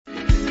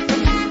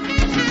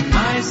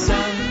my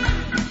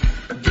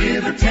son,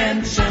 give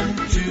attention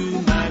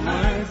to my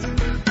words.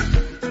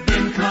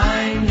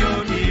 Incline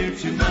your ear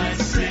to my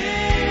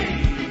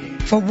saying.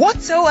 For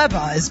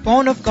whatsoever is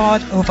born of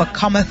God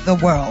overcometh the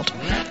world.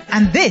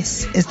 And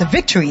this is the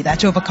victory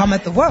that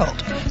overcometh the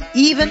world,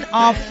 even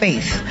our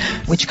faith,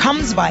 which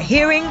comes by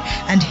hearing,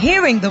 and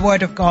hearing the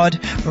word of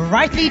God,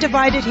 rightly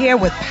divided here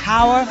with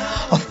power,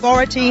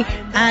 authority,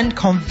 and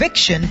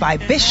conviction by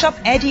Bishop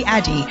Eddie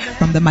Addy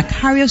from the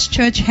Macarius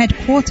Church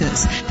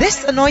headquarters.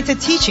 This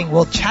anointed teaching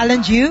will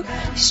challenge you,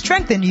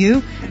 strengthen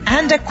you,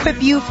 and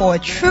equip you for a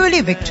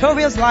truly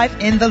victorious life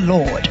in the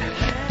Lord.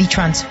 Be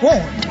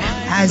transformed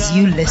as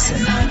you listen.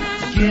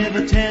 Give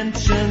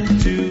attention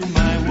to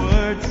my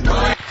words.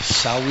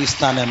 Shall we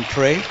stand and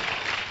pray?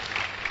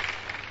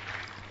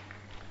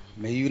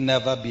 May you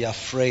never be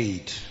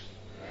afraid.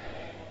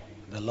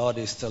 The Lord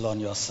is still on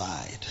your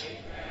side.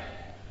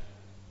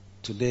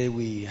 Today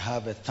we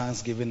have a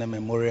Thanksgiving and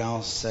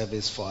memorial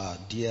service for our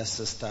dear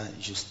sister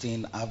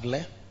Justine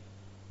Avle,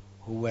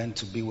 who went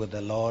to be with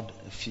the Lord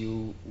a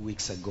few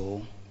weeks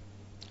ago.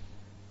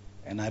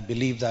 And I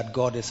believe that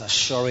God is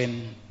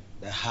assuring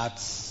the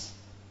hearts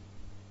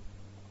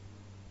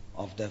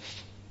of the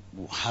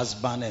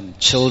husband and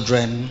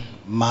children,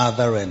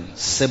 mother and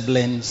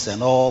siblings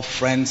and all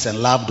friends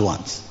and loved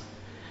ones,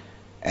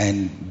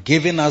 and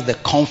giving us the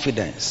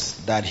confidence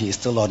that He is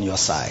still on your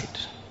side.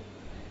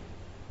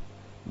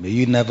 May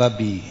you never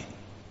be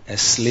a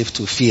slave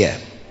to fear,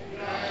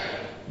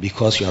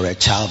 because you are a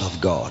child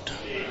of God.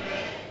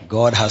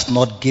 God has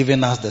not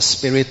given us the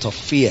spirit of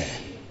fear,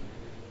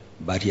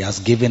 but He has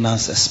given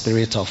us a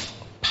spirit of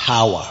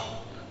power,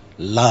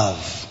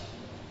 love,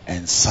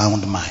 and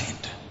sound mind.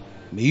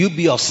 May you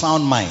be of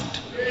sound mind.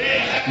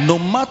 No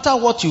matter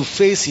what you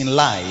face in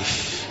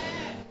life,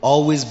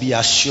 always be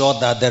assured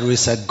that there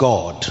is a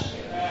God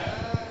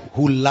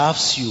who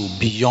loves you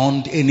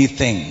beyond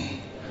anything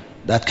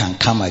that can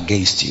come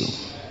against you.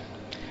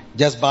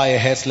 Just bow your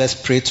heads, let's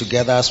pray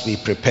together as we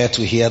prepare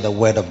to hear the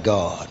word of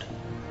God.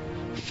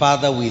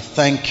 Father, we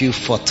thank you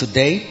for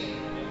today,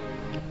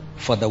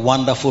 for the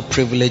wonderful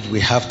privilege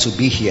we have to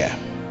be here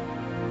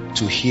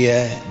to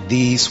hear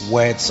these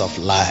words of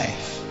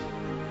life.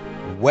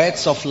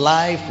 Words of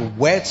life,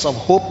 words of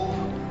hope,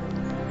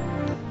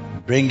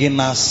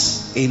 bringing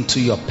us into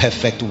your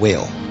perfect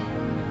will.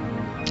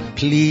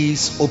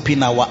 Please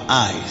open our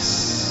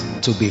eyes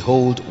to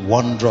behold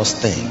wondrous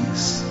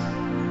things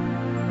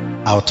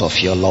out of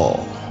your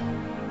law.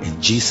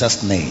 In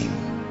Jesus' name,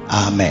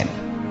 amen.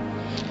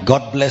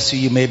 God bless you.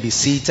 You may be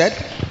seated.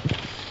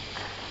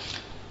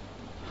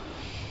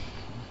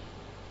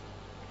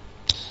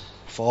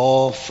 For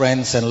all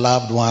friends and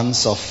loved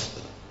ones of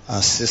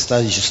our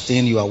sister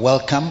Justine, you are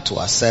welcome to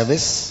our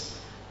service.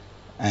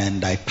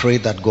 And I pray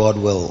that God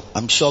will,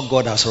 I'm sure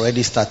God has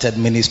already started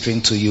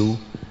ministering to you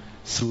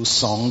through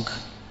song,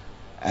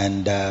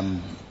 and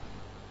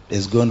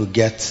is going to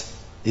get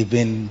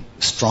even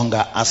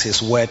stronger as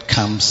His word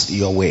comes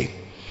your way.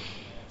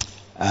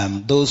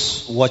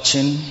 Those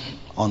watching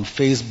on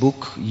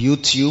Facebook,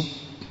 YouTube,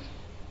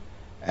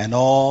 and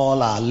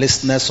all our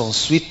listeners on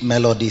Sweet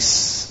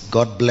Melodies,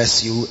 God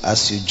bless you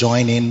as you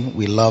join in.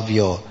 We love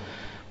your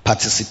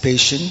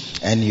participation,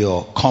 and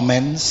your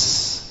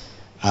comments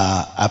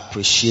are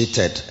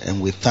appreciated,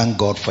 and we thank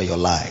God for your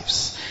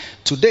lives.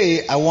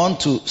 Today I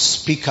want to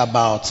speak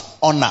about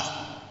honor.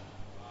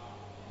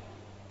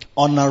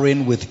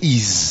 Honoring with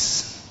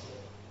ease.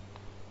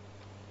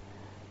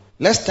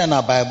 Let's turn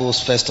our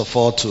Bibles first of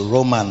all to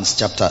Romans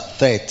chapter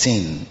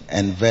 13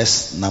 and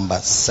verse number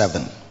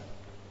 7.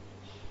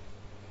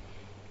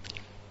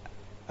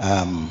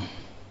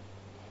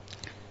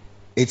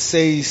 It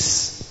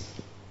says,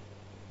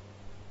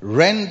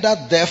 render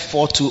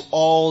therefore to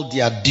all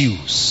their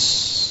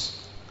dues,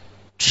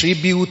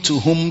 tribute to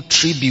whom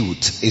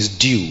tribute is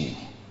due,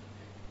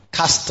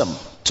 custom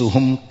to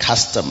whom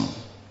custom,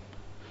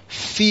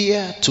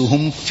 fear to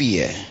whom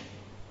fear,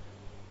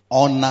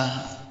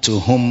 honor to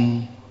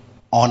whom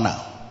honor.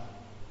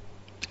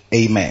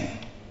 Amen.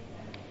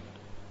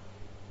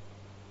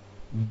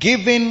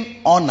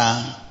 Giving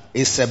honor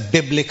is a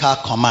biblical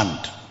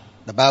command.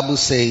 The Bible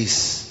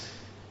says,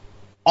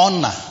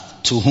 honor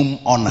to whom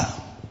honor.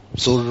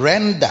 So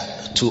render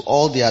to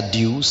all their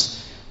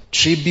dues,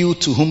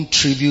 tribute to whom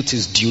tribute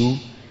is due.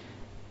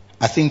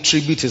 I think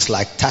tribute is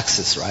like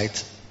taxes,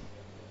 right?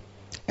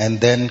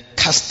 And then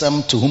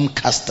custom to whom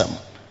custom.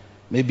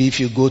 Maybe if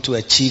you go to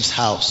a chief's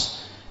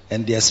house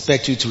and they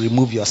expect you to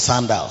remove your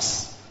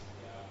sandals,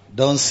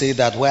 don't say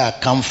that where I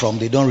come from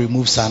they don't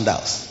remove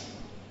sandals.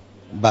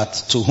 But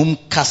to whom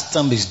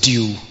custom is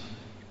due,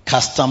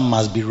 custom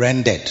must be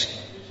rendered.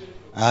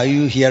 Are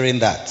you hearing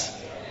that?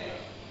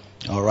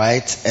 All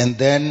right. And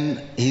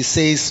then he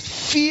says,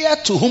 fear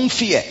to whom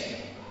fear.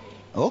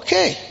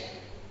 Okay.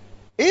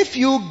 If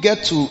you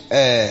get to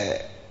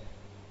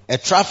a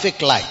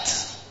traffic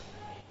light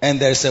and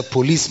there's a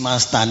policeman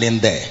standing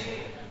there,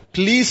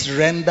 please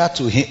render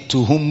to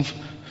whom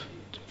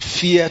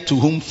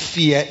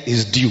fear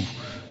is due.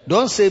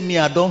 Don't say, me,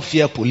 I don't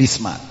fear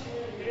policeman.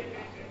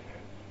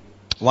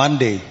 One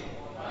day,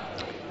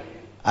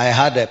 I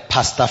had a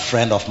pastor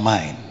friend of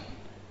mine,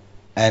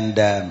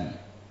 and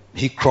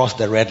he crossed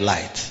the red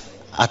light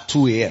at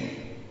 2 a.m.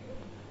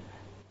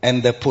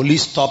 and the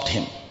police stopped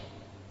him.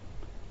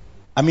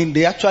 I mean,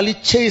 they actually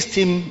chased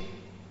him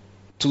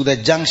to the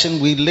junction.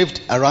 We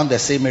lived around the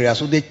same area,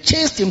 so they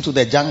chased him to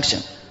the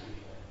junction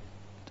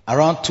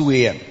around 2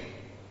 a.m.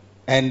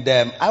 And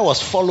I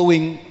was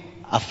following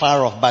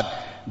afar off, but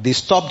they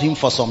stopped him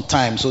for some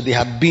time. So they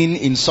had been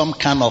in some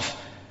kind of,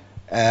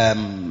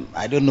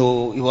 I don't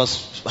know, he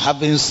was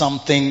having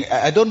something,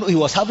 I don't know, he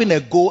was having a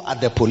go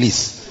at the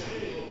police.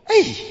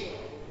 Hey!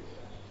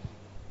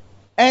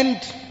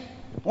 And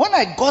when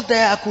I got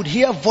there, I could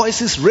hear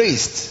voices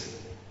raised.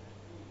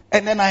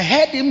 And then I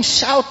heard him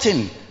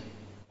shouting,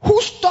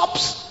 who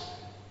stops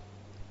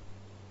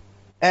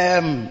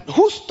an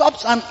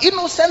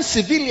innocent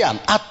civilian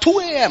at 2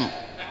 a.m.?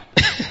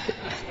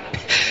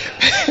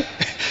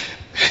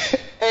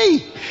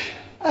 Hey,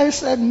 I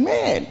said,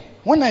 man,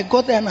 when I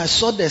got there and I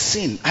saw the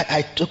scene,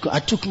 I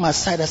took him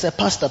aside. I said,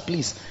 Pastor,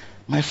 please,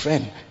 my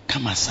friend,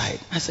 come aside.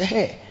 I said,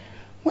 hey,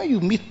 when you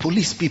meet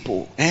police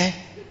people,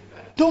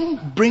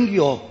 don't bring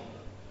your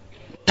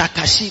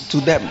takashi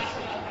to them.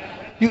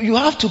 You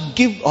have to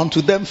give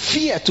unto them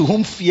fear to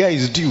whom fear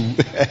is due.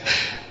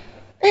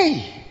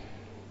 Hey.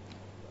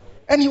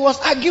 And he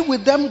was arguing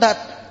with them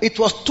that it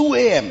was 2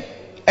 a.m.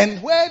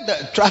 and where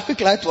the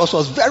traffic light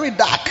was very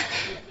dark.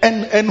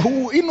 And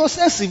who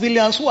innocent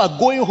civilians who are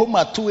going home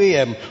at 2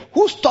 a.m.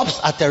 who stops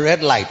at a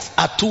red light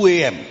at 2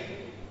 a.m.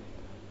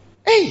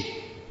 Hey.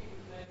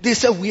 They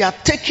said, we are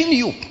taking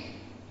you.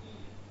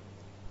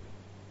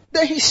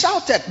 Then he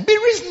shouted, be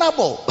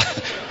reasonable.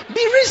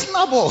 Be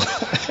reasonable.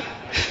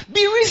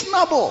 Be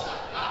reasonable.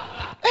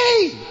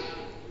 Hey.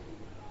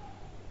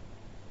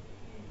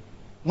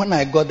 When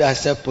I got there, I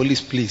said,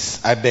 police, please,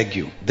 I beg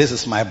you. This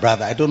is my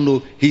brother. I don't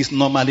know. He's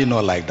normally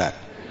not like that.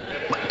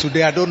 But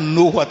today, I don't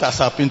know what has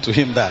happened to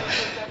him that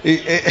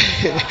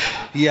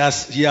he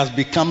has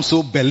become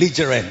so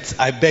belligerent.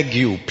 I beg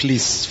you,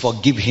 please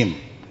forgive him.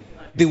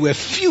 They were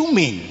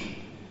fuming.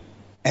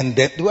 And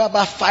there were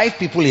about 5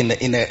 people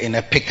in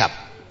a pickup.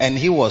 And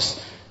he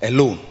was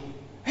alone.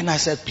 And I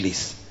said,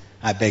 please,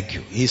 I beg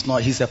you. He's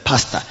a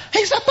pastor.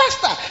 He's a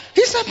pastor.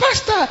 He's a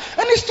pastor.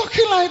 And he's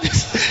talking like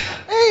this.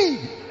 Hey.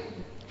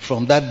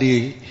 From that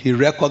day, he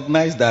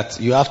recognized that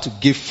you have to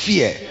give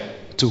fear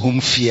to whom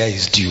fear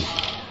is due.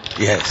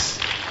 Yes.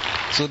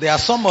 So there are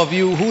some of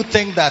you who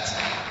think that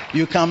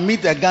you can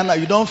meet a Ghana,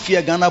 you don't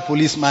fear Ghana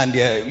policeman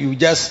there. You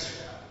just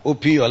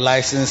open your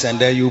license and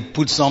then you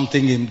put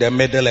something in the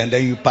middle and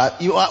then you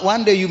pass.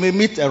 One day you may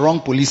meet a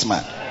wrong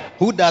policeman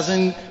who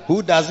doesn't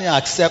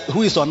accept,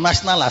 who is on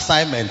national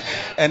assignment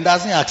and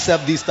doesn't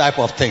accept these type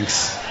of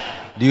things.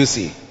 Do you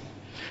see?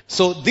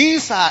 So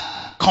these are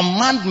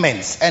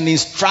commandments and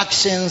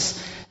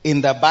instructions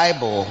in the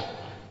Bible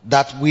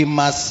that we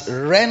must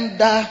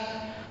render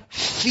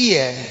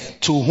fear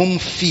to whom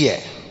fear.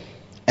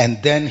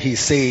 And then he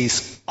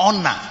says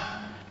honor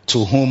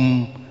to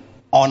whom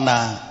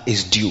honor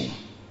is due.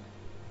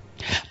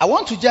 I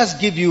want to just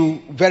give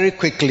you very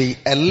quickly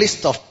a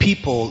list of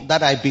people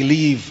that I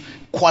believe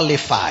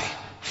qualify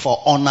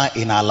for honor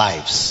in our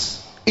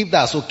lives. If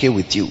that's okay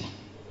with you.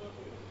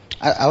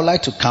 I would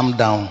like to come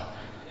down.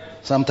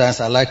 Sometimes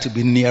I like to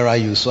be nearer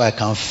you so I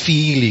can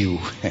feel you.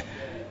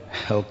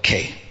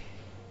 Okay.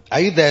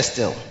 Are you there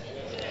still?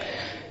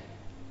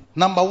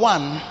 Number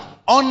 1,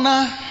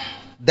 honor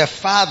the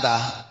Father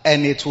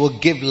and it will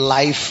give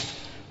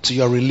life to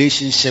your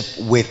relationship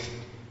with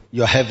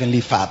your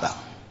Heavenly Father.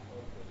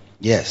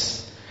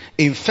 Yes.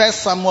 In 1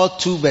 Samuel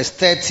 2 verse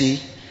 30,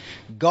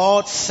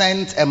 God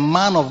sent a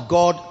man of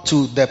God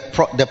to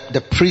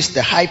the priest,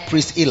 the high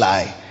priest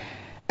Eli,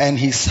 and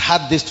he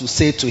had this to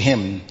say to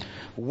him.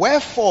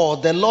 Wherefore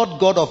the Lord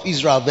God of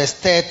Israel, verse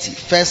 30,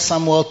 1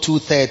 Samuel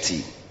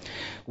 2:30.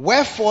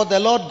 Wherefore the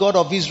Lord God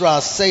of Israel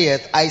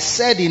saith, I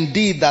said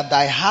indeed that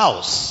thy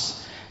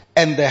house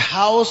and the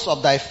house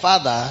of thy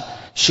father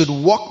should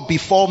walk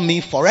before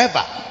me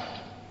forever.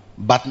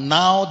 But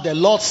now the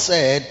Lord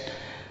said,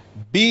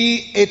 be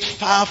it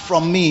far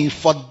from me,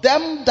 for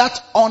them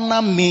that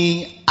honor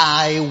me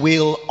I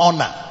will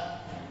honor,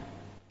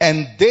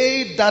 and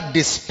they that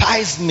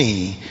despise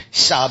me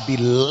shall be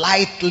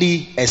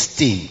lightly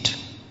esteemed.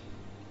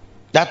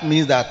 That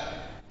means that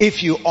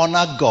if you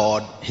honor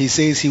God, he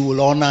says he will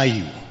honor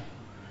you.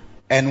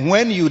 And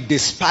when you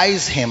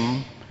despise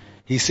him,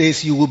 he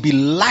says you will be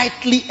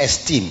lightly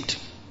esteemed.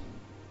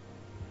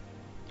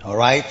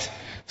 Alright?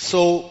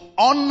 So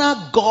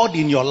honor God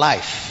in your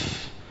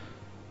life.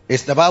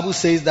 It's the Bible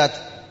says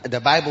that,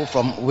 the Bible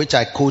from which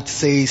I quote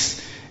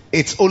says,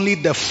 it's only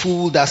the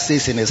fool that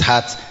says in his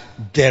heart,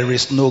 there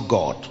is no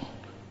God.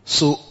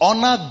 So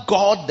honor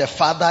God the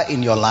Father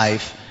in your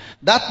life.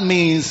 That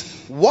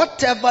means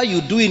whatever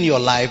you do in your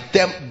life,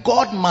 then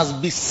God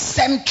must be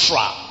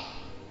central.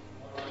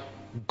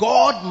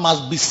 God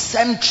must be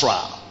central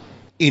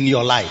in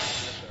your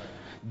life.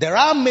 There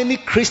are many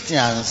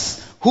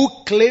Christians who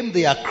claim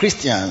they are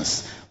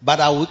Christians, but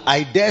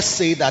I dare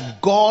say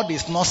that God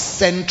is not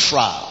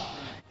central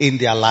in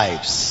their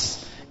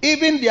lives.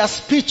 Even their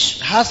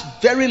speech has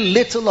very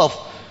little of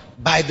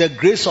by the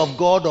grace of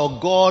God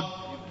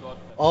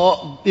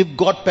or if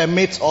God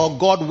permits or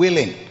God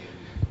willing,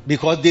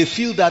 because they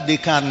feel that they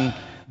can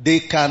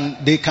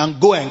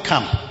go and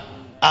come.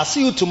 I'll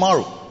see you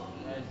tomorrow.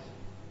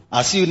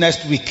 I'll see you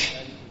next week.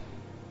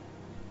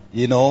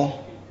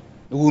 We'll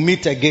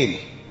meet again.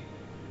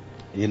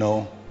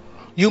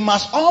 You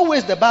must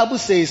always, the Bible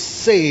says,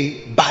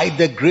 say by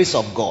the grace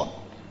of God.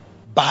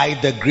 By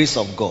the grace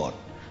of God.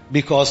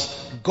 Because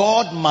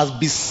God must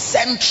be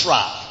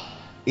central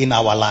in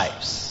our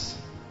lives.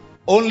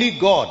 Only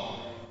God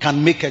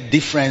can make a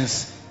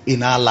difference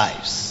in our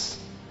lives.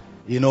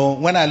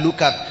 When I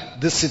look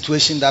at this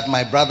situation that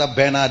my brother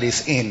Bernard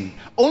is in,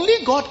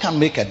 only God can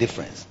make a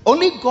difference.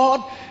 Only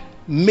God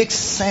makes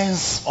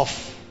sense of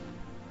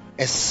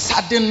a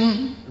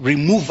sudden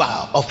removal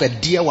of a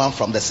dear one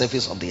from the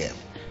surface of the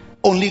earth.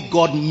 Only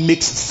God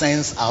makes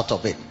sense out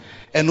of it.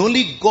 And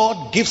only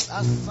God gives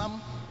us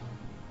some...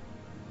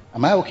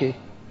 Am I okay?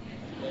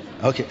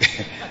 Okay.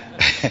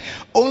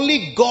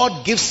 Only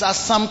God gives us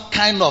some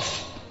kind of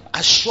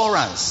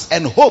assurance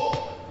and hope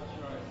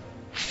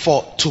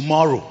for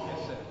tomorrow.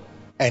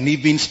 And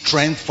even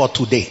strength for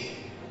today.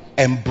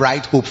 And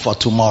bright hope for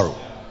tomorrow.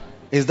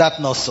 Is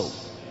that not so?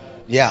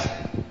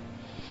 Yeah.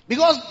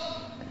 Because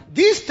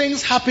these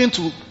things happen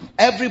to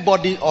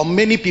everybody or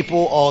many people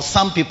or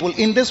some people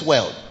in this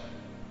world.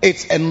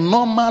 It's a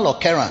normal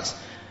occurrence.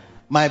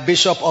 My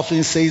bishop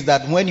often says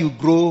that when you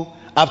grow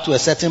up to a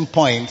certain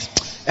point,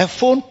 a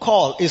phone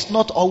call is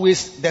not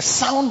always, the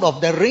sound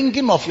of the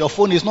ringing of your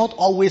phone is not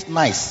always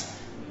nice.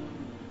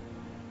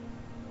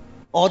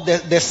 Or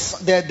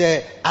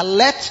the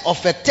alert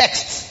of a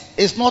text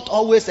is not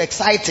always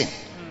exciting.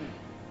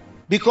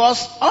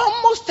 Because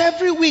almost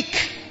every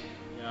week,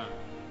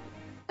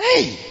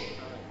 hey,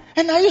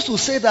 and I used to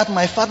say that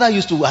my father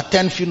used to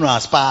attend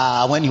funerals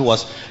when he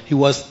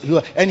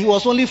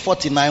was only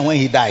 49 when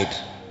he died.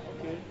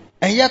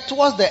 And yet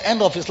towards the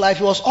end of his life,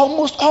 he was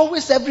almost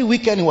always every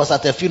weekend he was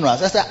at a funeral. I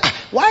said,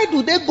 why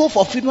do they go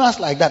for funerals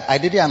like that? I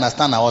didn't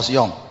understand. I was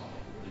young.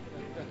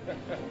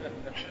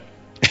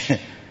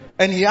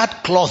 And he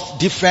had cloth,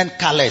 different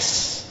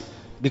colors.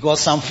 Because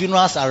some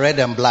funerals are red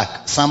and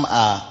black. Some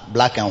are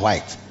black and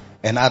white.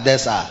 And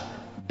others are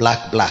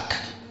black.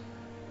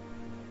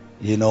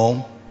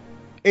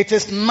 It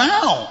is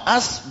now,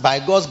 as by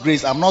God's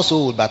grace, I'm not so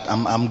old, but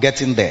I'm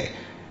getting there,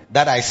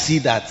 that I see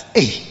that,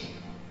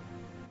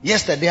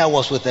 yesterday I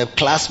was with a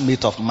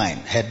classmate of mine.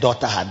 Her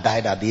daughter had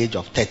died at the age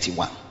of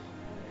 31.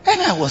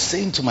 And I was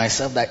saying to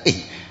myself that,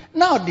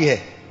 now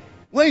dear,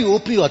 when you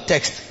open your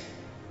text,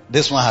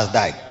 this one has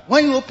died.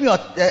 When you open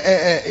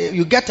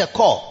you get a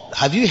call.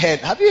 Have you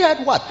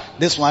heard what?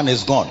 This one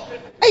is gone.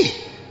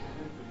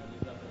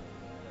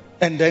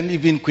 And then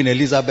even Queen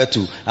Elizabeth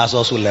too has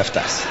also left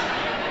us.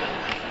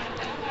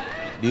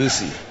 Do you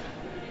see?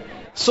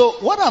 So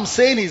what I'm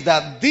saying is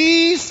that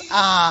these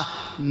are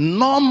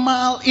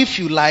normal, if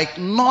you like,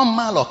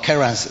 normal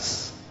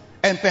occurrences.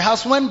 And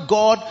perhaps when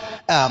God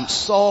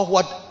saw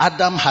what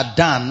Adam had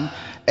done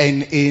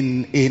in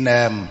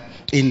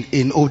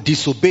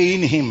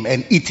disobeying him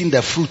and eating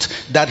the fruit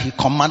that he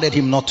commanded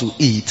him not to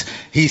eat,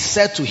 he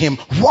said to him,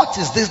 what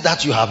is this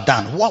that you have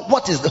done?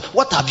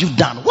 What have you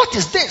done? What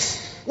is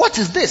this? What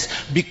is this?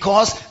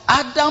 Because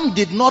Adam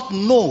did not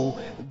know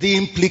the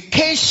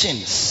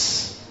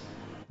implications,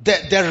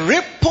 the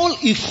ripple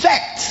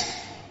effect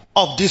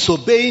of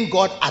disobeying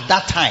God at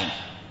that time.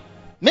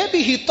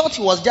 Maybe he thought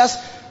he was just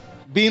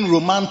being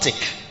romantic.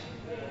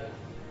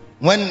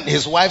 When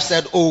his wife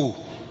said,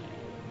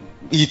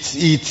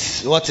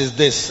 eat, what is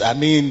this? I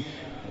mean,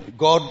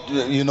 God,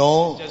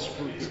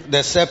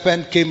 the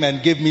serpent came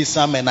and gave me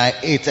some and I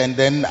ate, and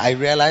then I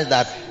realized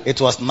that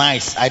it was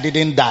nice. I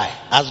didn't die.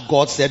 As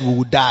God said we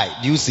would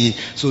die. Do you see?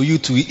 So you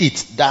too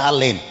eat,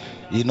 darling.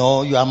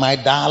 You are my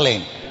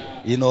darling.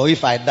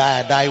 If I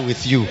die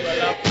with you.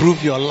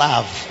 Prove your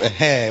love.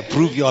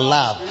 Prove your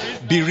love.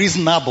 Be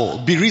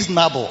reasonable.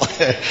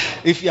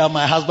 If you are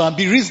my husband,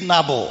 be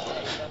reasonable.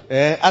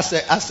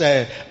 As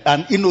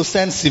an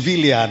innocent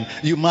civilian,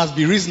 you must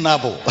be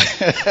reasonable.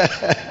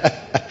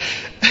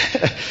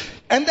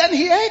 And then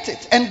he ate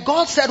it. And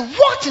God said,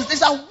 what is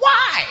this?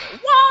 Why?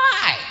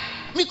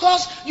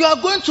 Because you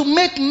are going to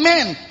make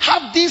men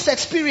have these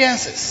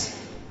experiences.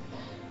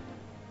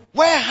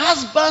 Where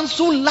husbands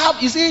who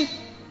love, you see,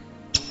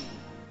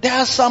 there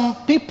are some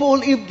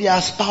people, if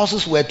their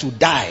spouses were to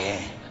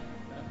die,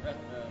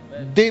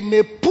 they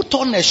may put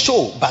on a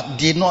show, but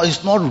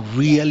it's not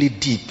really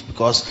deep,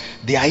 because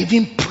they are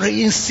even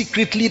praying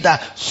secretly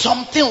that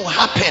something will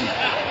happen.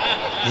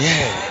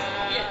 Yeah.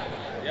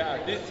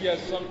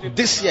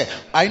 This year,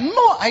 I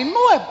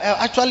know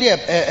actually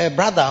a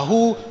brother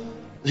who,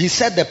 he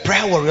said the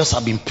prayer warriors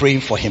have been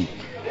praying for him.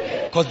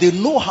 Because they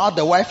know how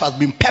the wife has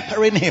been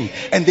peppering him.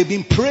 And they've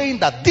been praying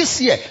that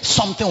this year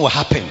something will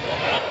happen.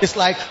 It's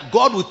like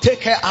God will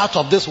take her out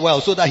of this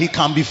world so that he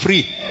can be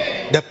free.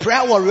 The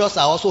prayer warriors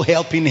are also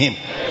helping him.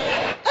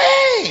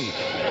 Hey!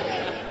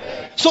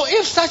 So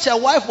if such a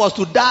wife was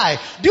to die,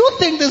 do you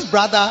think this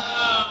brother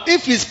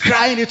If he's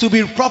crying, it will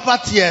be proper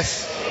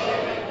tears.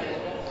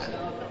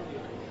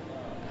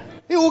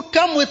 He will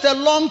come with a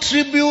long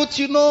tribute,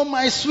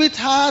 my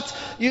sweetheart,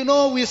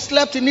 we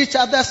slept in each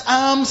other's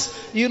arms,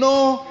 you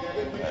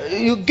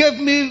gave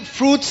me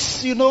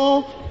fruits,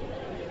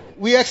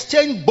 we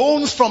exchanged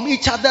bones from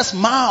each other's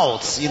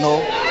mouths,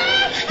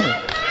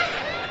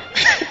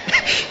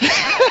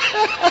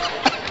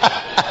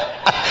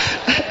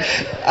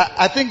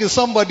 I think it's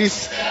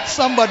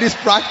somebody's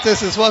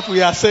practice is what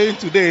we are saying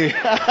today.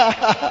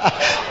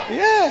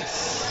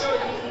 Yes.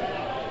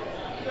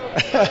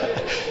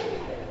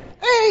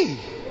 Hey.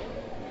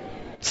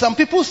 Some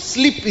people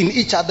sleep in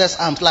each other's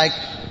arms, like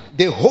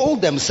they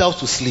hold themselves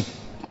to sleep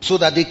so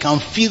that they can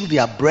feel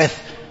their breath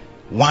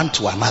one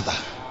to another.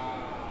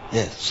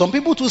 Yes. Some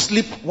people too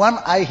sleep, one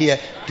eye here,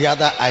 the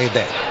other eye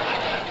there.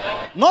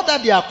 Not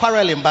that they are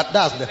quarreling, but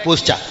that's the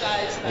posture.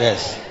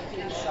 Yes.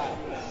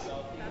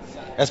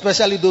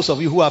 Especially those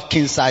of you who have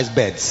king-size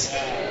beds.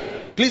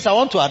 Please, I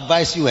want to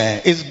advise you,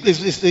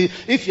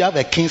 if you have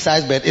a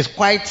king-size bed, it's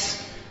quite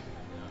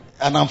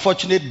an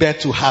unfortunate bed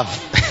to have.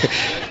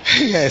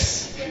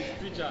 Yes.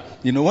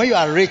 When you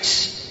are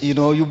rich,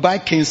 you buy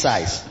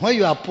king-size. When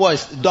you are poor,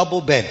 it's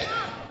double bed.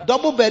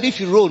 Double bed, if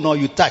you roll, no,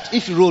 you touch.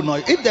 If you roll, no.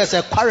 If there's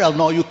a quarrel,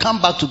 no, you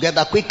come back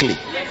together quickly.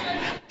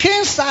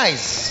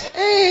 King-size.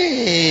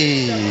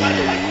 Hey.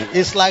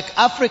 It's like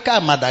Africa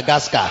and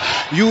Madagascar.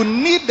 You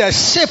need the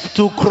ship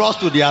to cross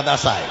to the other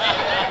side.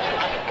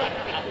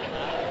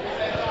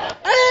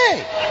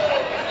 Hey.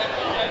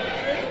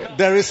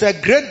 There is a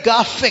great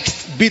gap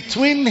fixed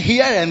between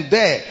here and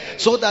there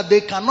so that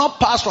they cannot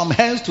pass from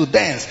hence to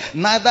thence.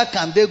 Neither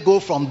can they go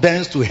from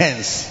thence to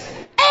hence.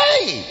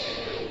 Hey!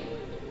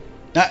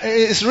 Now,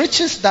 it's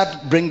riches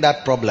that bring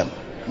that problem.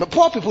 But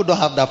poor people don't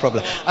have that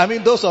problem. I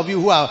mean, those of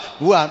you who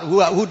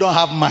don't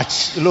have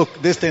much,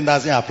 look, this thing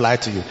doesn't apply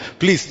to you.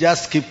 Please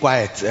just keep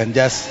quiet and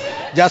just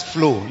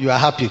flow. You are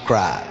happy,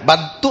 cry.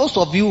 But those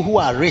of you who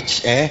are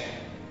rich,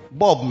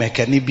 Bob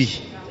Mekanibi.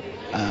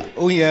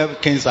 Oh yeah,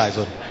 king size.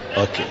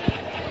 Okay.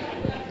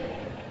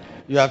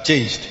 You have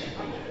changed.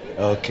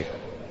 Okay.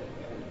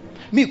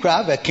 Me, I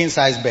have a king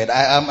size bed.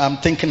 I'm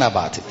thinking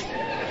about it.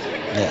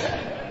 Yeah.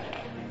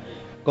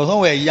 Because when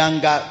we're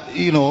younger,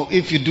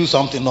 if you do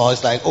something, no,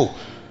 it's like,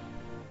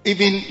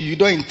 even you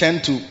don't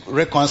intend to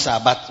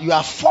reconcile, but you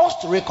are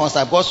forced to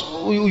reconcile because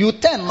you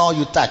turn, no,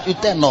 you touch, you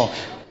turn, no.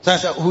 So I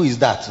say, who is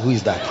that? Who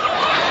is that?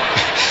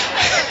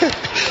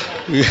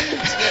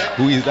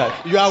 Who is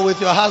that? You are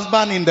with your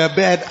husband in the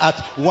bed at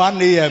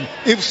 1 a.m.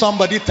 If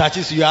somebody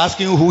touches you, you're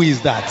asking who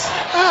is that?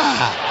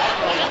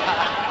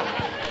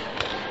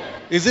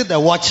 Is it the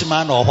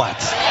watchman or what?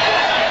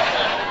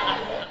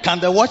 Can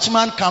the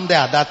watchman come there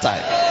at that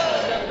time?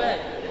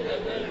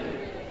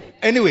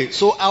 Anyway,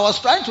 so I was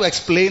trying to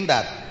explain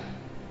that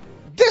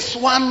this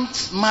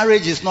one's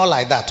marriage is not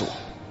like that.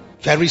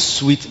 Very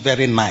sweet,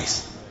 very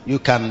nice. You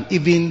can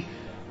even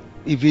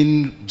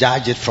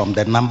judge it from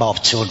the number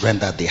of children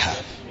that they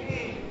have.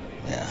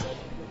 Yeah.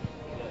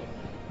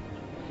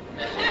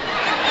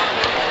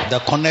 The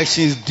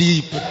connection is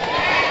deep.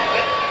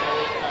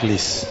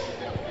 Please.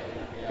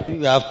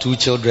 You have 2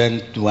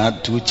 children,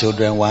 2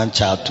 children, 1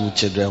 child, 2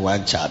 children,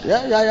 1 child.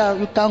 Yeah.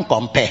 You can't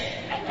compare.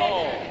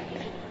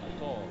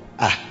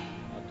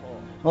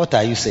 What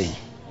are you saying?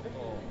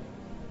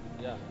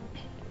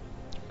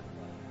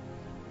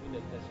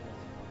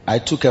 I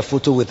took a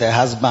photo with her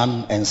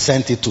husband and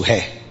sent it to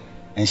her.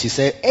 And she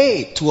said,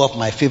 hey, 2 of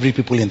my favorite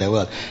people in the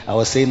world. I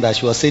was saying that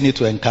she was saying it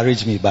to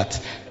encourage me, but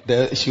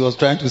she was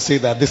trying to say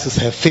that this is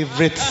her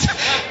favorite.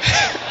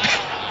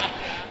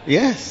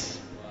 Yes.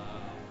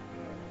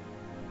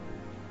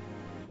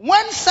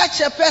 When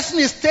such a person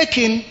is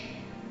taken,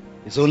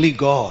 it's only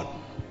God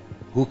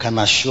who can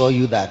assure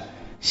you that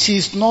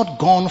she's not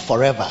gone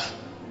forever.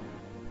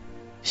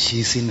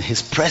 She's in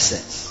his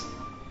presence.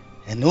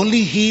 And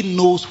only he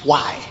knows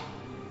why.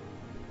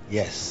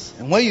 Yes.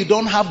 And when you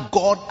don't have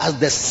God as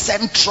the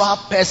central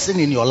person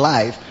in your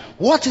life,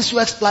 what is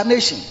your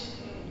explanation?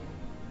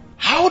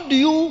 How do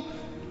you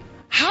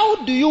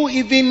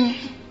even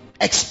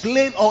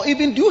explain, or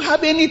even do you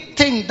have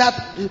anything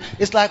that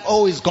is like,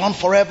 it's gone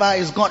forever,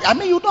 it's gone? I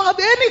mean, you don't have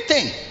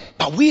anything.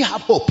 But we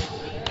have hope.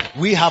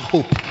 We have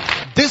hope.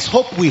 This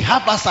hope we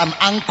have as an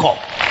anchor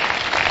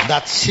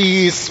that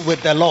she is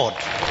with the Lord.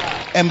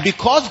 And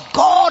because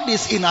God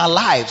is in our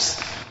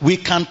lives, we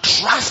can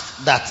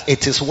trust that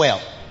it is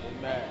well.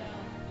 Amen.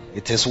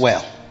 It is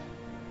well.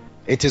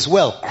 It is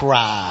well.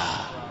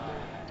 Cry.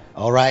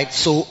 Alright?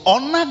 So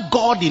honor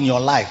God in your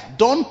life.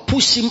 Don't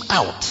push him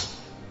out.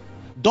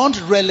 Don't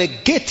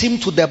relegate him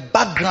to the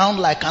background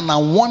like an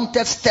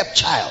unwanted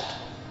stepchild.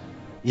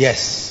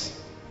 Yes.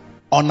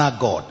 Honor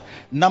God.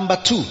 Number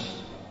 2.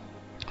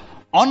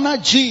 Honor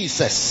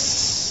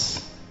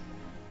Jesus.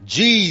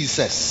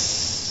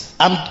 Jesus.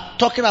 I'm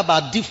talking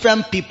about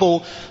different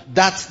people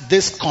that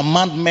this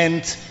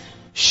commandment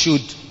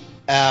should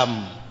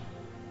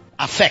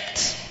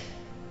affect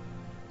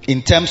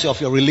in terms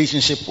of your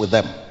relationship with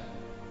them.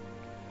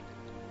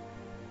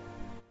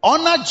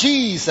 Honor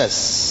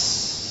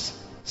Jesus.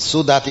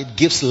 so that it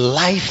gives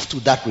life to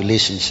that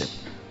relationship.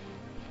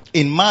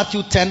 In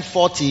Matthew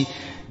 10:40,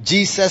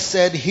 Jesus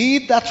said,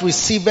 "He that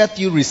receiveth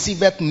you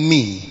receiveth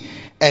me,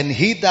 and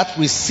he that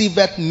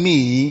receiveth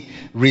me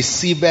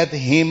receiveth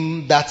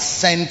him that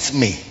sent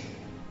me."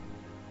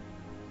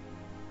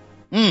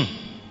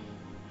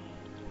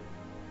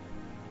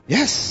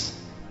 Yes.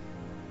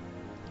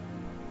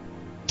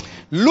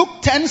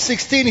 Luke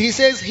 10:16, he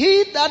says,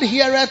 "He that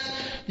heareth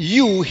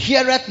you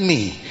heareth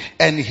me,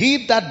 and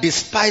he that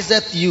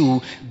despiseth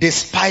you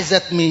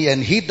despiseth me,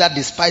 and he that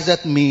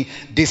despiseth me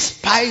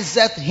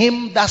despiseth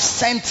him that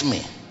sent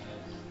me."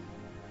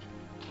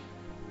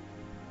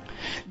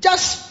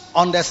 Just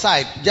on the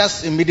side,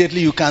 just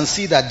immediately you can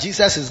see that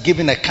Jesus is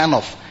giving a kind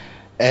of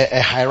a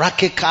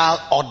hierarchical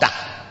order.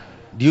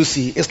 Do you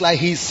see? It's like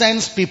he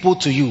sends people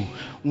to you,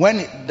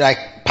 when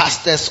like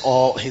pastors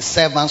or his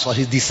servants or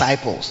his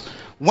disciples.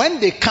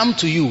 When they come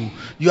to you,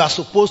 you are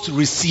supposed to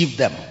receive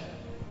them.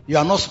 You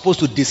are not supposed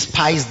to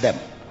despise them.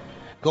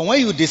 Because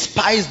when you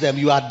despise them,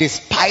 you are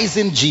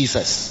despising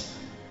Jesus.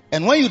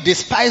 And when you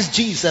despise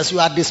Jesus, you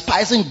are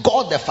despising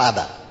God the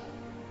Father.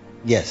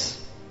 Yes.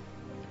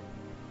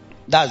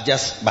 That's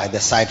just by the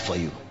side for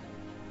you.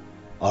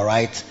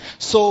 Alright?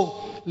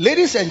 So,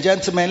 ladies and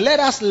gentlemen, let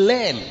us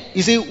learn.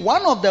 You see,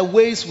 one of the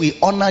ways we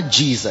honor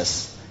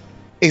Jesus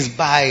is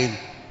by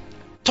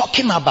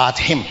talking about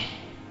him.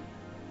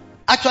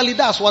 Actually,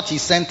 that's what he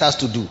sent us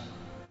to do.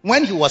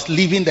 When he was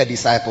leaving the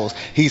disciples,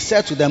 he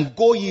said to them,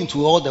 "Go ye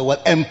into all the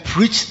world and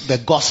preach the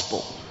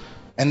gospel."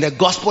 And the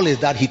gospel is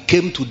that he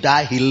came to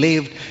die, he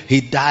lived, he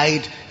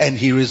died, and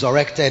he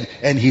resurrected,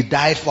 and he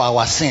died for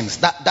our sins.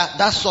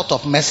 That sort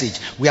of message,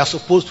 we are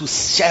supposed to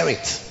share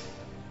it.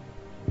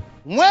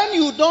 When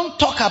you don't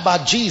talk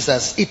about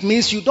Jesus, it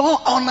means you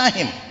don't honor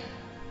him.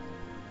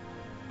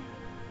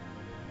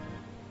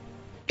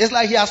 It's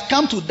like he has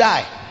come to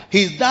die.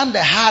 He's done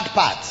the hard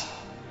part.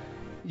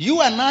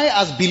 You and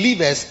I, as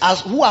believers,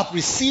 as who have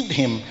received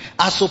him,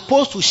 are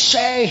supposed to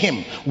share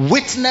him,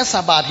 witness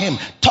about him,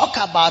 talk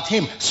about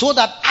him, so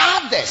that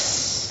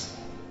others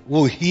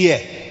will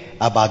hear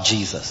about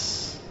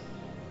Jesus.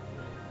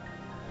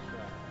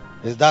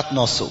 Is that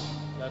not so?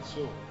 That's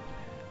so.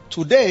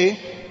 Today,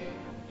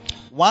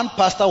 one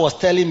pastor was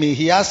telling me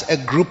he has a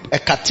group, a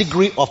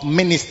category of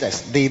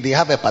ministers. They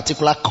have a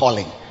particular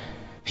calling.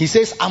 He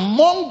says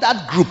among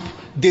that group,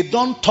 they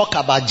don't talk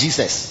about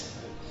Jesus.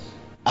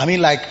 I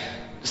mean, like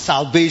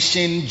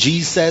salvation,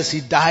 Jesus, he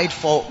died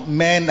for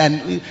men,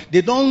 and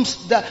they don't,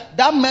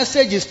 that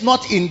message is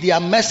not in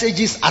their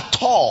messages at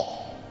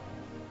all.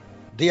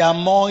 They are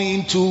more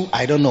into,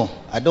 I don't know,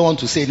 I don't want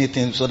to say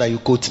anything so that you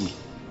quote me,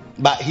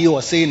 but he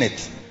was saying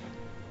it.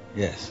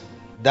 Yes.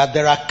 That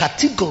there are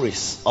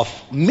categories of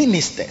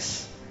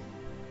ministers.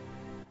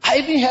 I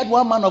even heard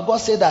one man of God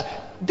say that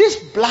this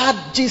blood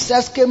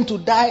Jesus came to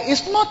die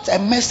is not a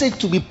message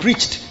to be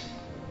preached.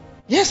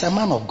 Yes, a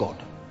man of God.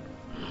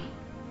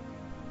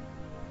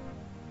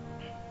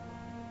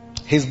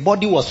 His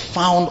body was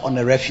found on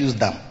a refuse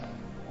dump.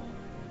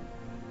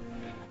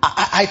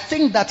 I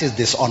think that is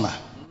dishonor.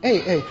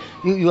 Hey,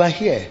 you are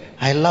here.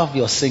 I love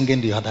your singing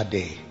the other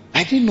day.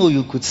 I didn't know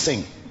you could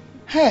sing.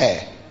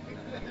 Hey,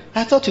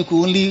 I thought you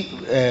could only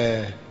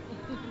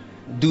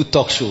do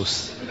talk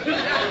shows.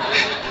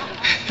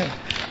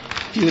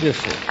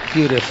 Beautiful.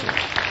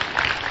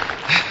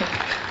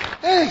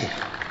 Hey,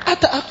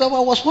 after I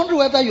was wondering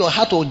whether your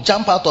heart will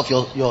jump out of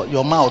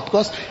your mouth,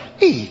 because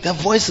hey, the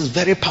voice is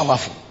very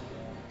powerful.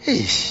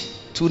 Hey,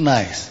 too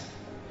nice.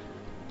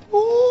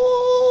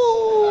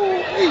 Ooh,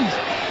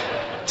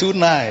 too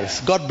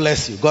nice. God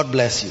bless you. God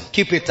bless you.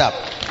 Keep it up.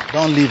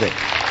 Don't leave it.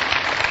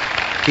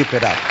 Keep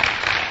it up.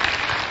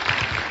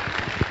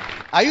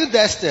 Are you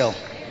there still?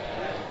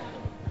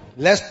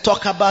 Let's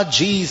talk about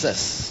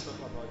Jesus.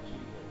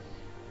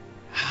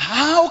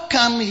 How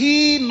can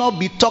he not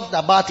be talked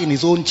about in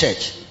his own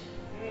church?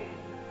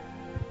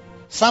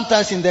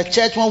 Sometimes in the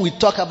church, when we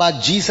talk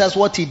about Jesus,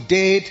 what he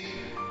did,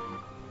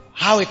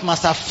 how it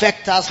must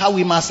affect us, how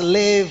we must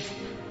live,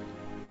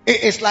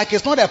 it's like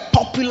it's not a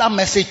popular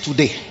message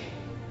today.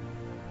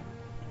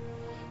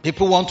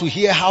 People want to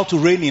hear how to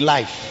reign in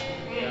life.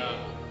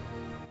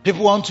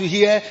 People want to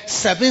hear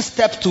 7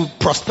 steps to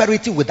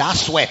prosperity without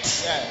sweat.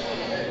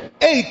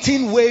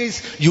 18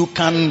 ways you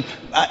can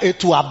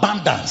to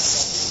abundance.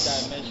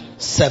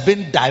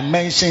 7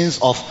 dimensions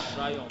of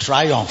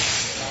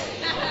triumph.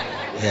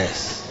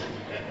 Yes.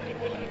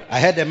 I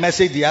heard a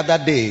message the other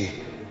day.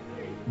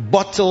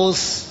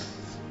 Bottles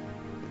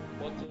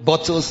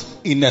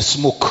in a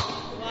smoke.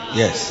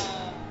 Yes.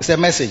 It's a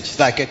message. It's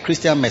like a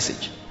Christian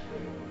message.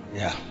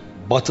 Yeah.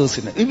 Bottles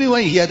in it. Even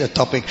when you hear the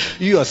topic,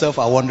 you yourself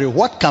are wondering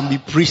what can be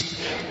preached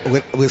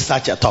with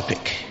such a topic.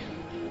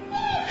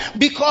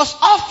 Because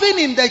often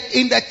in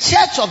the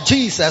church of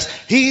Jesus,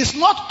 he is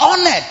not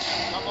honored.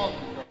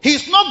 He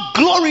is not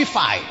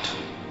glorified.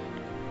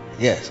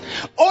 Yes.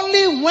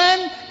 Only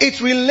when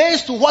it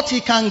relates to what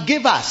he can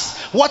give us,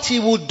 what he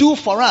will do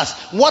for us,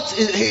 what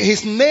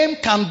his name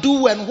can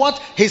do and what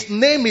his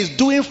name is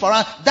doing for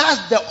us,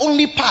 that's the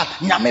only part.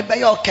 Nyame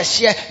beyo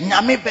keshe,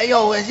 nyame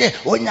beyo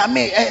o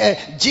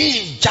nyame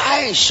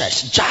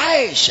Jesus.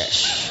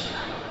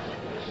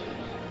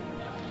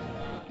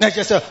 Let's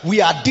just say we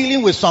are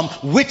dealing with some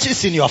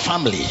witches in your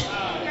family.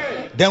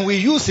 Then we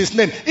use his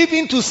name.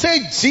 Even to say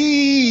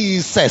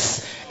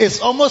Jesus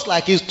is almost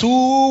like it's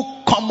too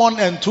common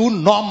and too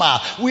normal.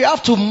 We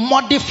have to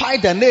modify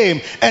the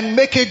name and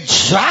make it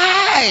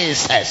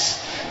Jesus.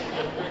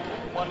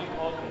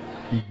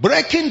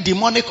 Breaking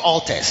demonic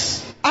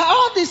altars.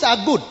 All these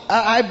are good.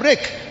 I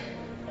break.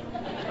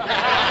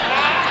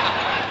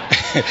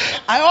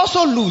 I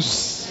also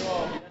lose.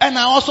 And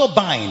I also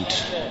bind.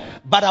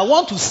 But I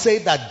want to say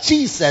that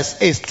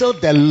Jesus is still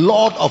the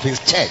Lord of his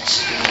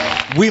church.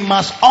 We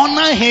must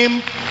honor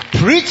him,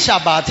 preach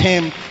about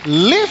him,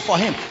 live for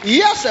him.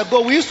 Years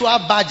ago, we used to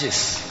have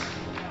badges.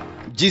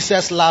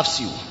 Jesus loves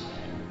you.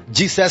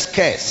 Jesus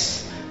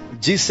cares.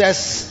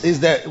 Jesus is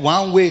the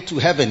one way to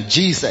heaven.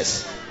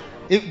 Jesus.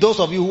 If those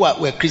of you who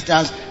were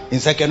Christians in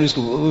secondary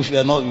school, if you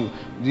are not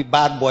the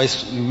bad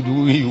boys,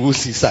 you will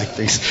see such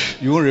things.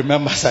 You won't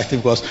remember such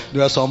things because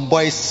there are some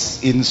boys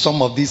in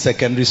some of these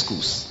secondary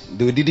schools.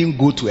 They didn't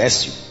go to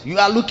SU. You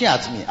are looking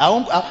at me. I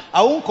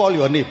won't call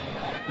your name,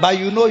 but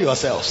you know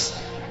yourselves.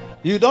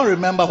 You don't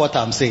remember what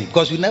I'm saying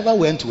because you never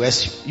went to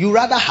SU. You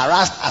rather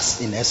harassed us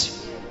in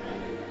SU.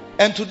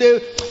 And today,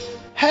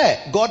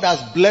 hey, God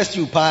has blessed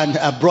you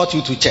and brought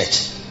you to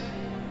church.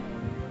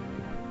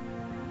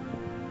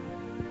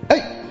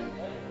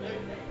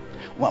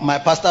 My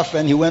pastor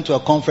friend, he went to a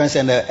conference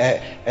and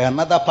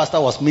another pastor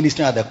was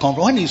ministering at the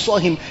conference. When he saw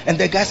him and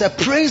the guy said,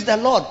 praise the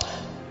Lord.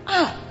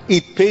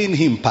 It pained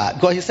him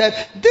because he said,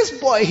 this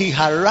boy, he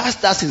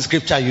harassed us in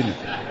scripture, you know.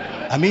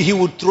 I mean, he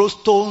would throw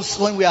stones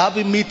when we are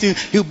having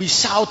meetings. He would be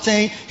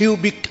shouting. He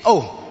would be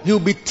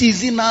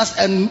teasing us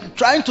and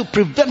trying to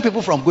prevent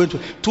people from going to.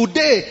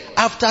 Today,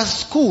 after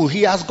school,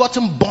 he has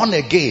gotten born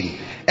again.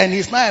 And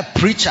he's now a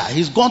preacher.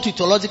 He's gone to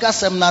theological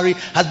seminary,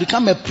 has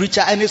become a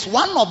preacher, and is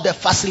one of the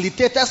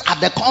facilitators at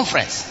the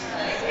conference.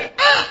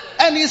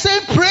 And he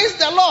said, praise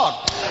the Lord.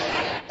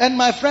 And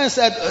my friend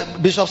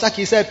said, Bishop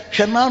Saki said,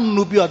 Shenan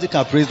Nubi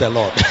can praise the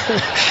Lord.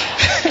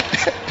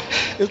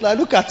 It's like,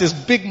 look at his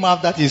big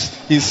mouth that he's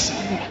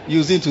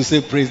using to say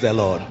praise the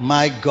Lord.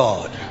 My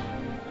God.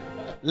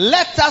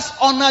 Let us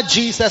honor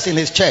Jesus in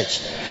his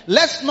church.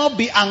 Let's not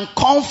be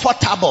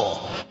uncomfortable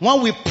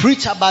when we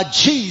preach about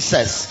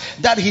Jesus,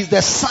 that he's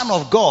the Son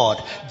of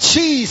God.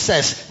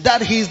 Jesus,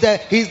 that he's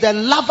the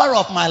lover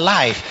of my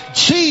life.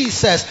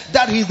 Jesus,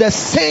 that he's the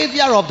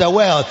Savior of the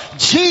world.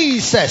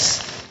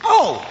 Jesus.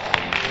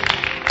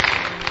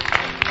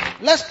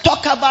 Let's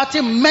talk about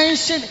him.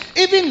 Mention.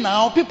 Even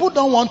now, people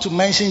don't want to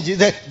mention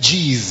Jesus.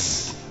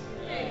 Jeez.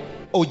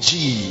 Oh,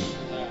 gee.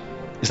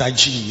 It's like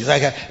G.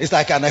 It's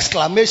like an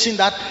exclamation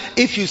that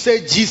if you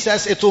say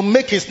Jesus, it will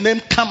make his name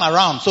come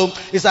around. So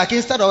it's like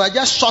instead of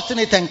just shorten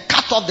it and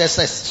cut off the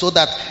S so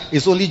that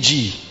it's only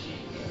G.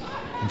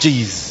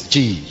 G's.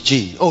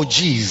 G. Oh,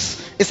 G's.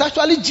 It's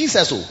actually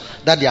Jesus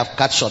that they have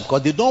cut short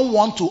because they don't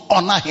want to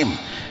honor him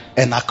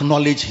and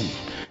acknowledge him.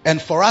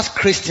 And for us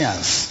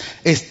Christians,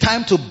 it's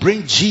time to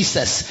bring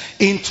Jesus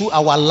into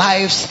our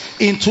lives,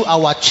 into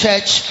our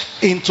church,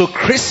 into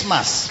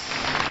Christmas.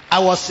 I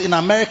was in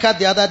America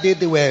the other day.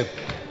 They were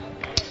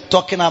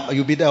talking about,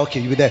 you'll be there,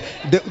 okay, you'll be there.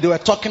 They were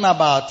talking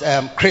about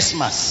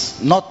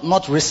Christmas,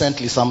 not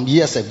recently, some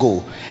years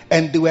ago.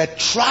 And they were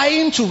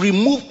trying to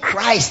remove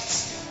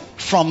Christ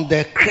from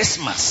the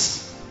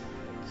Christmas.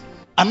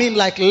 I mean,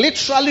 like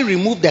literally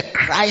remove the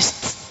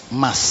Christ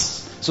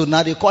mass. So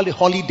now they call it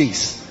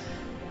holidays.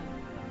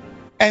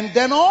 And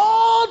then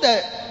all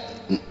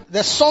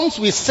the songs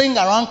we sing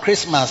around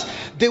Christmas,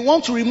 they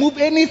want to remove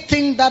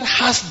anything that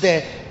has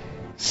the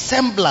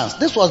semblance.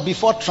 This was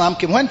before Trump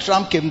came. When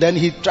Trump came, then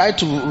he tried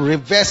to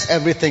reverse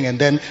everything, and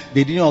then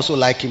they didn't also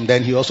like him.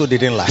 Then he also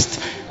didn't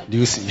last. Do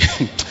you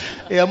see?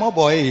 Yeah, my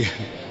boy.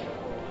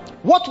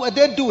 What were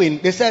they doing?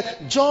 They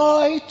said,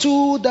 joy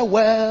to the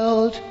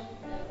world.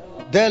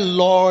 The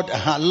Lord.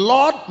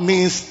 Lord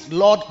means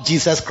Lord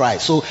Jesus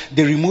Christ. So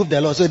they removed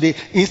the Lord. So they,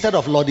 instead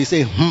of Lord, they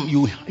say,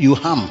 you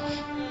hum.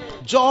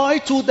 Joy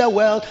to the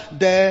world.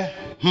 The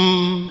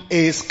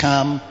is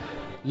come.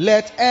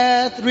 Let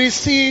earth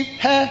receive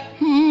her.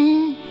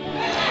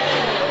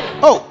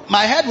 Oh,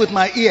 my head with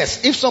my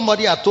ears. If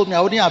somebody had told me,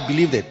 I wouldn't have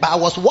believed it. But I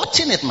was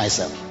watching it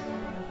myself.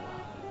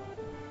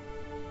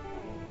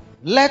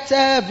 Let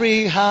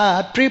every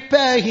heart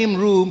prepare him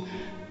room.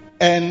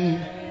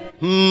 And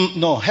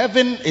no,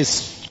 heaven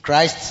is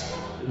Christ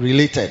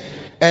related.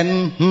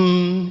 And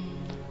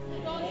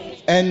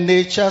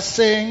nature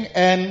sing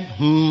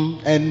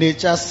and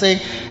nature sing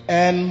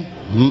and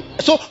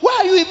So why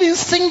are you even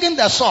singing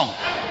the song?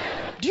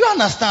 Do you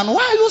understand?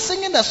 Why are you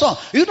singing the song?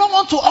 You don't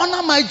want to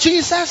honor my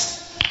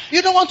Jesus?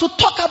 You don't want to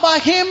talk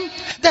about him,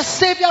 the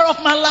Savior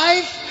of my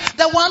life,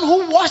 the one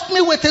who washed me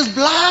with his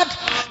blood,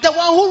 the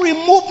one who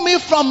removed me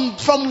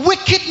from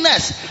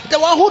wickedness, the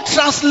one who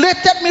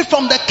translated me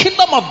from the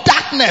kingdom of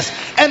darkness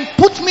and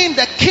put me in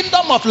the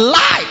kingdom of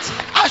light.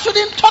 I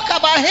shouldn't talk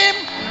about him.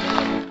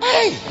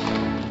 Hey.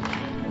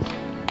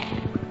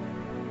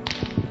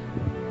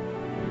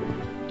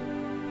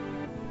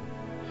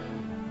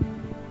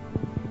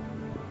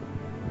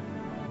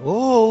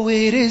 Oh,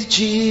 it is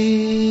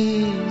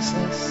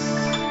Jesus.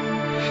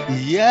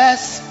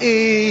 Yes,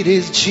 it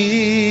is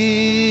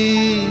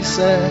Jesus.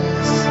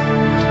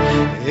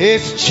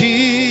 It's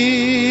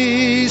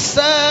Jesus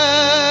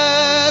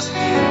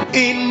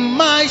in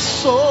my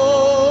soul.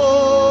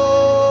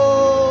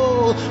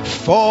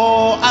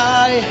 For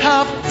I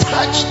have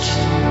touched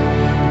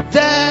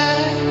the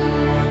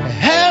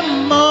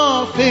hem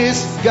of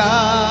his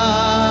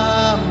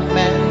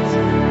garment,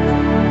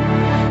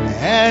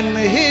 and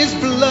his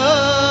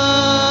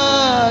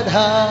blood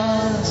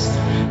has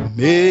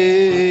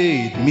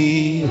made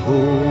me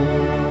whole.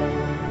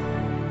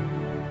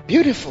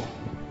 Beautiful.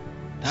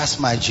 That's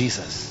my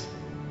Jesus.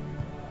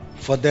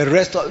 For the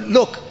rest of,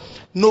 look,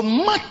 no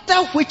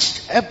matter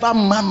whichever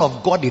man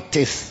of God it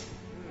is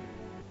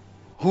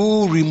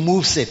who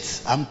removes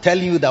it, I'm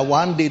telling you that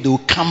one day they will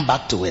come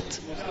back to it.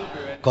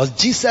 Because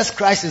Jesus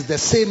Christ is the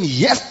same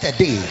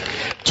yesterday,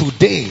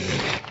 today,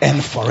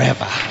 and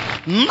forever.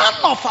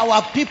 None of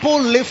our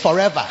people live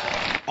forever.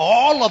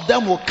 All of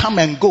them will come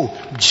and go.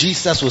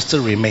 Jesus will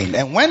still remain.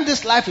 And when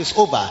this life is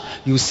over,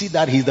 you see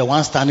that he's the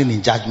one standing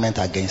in judgment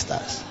against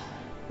us.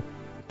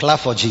 Clap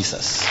for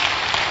Jesus.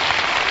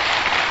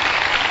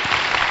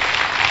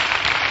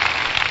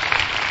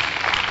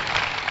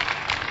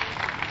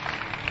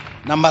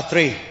 Number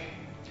 3,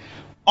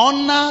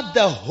 honor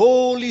the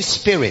Holy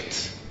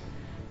Spirit,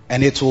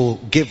 and it will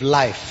give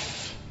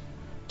life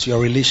to your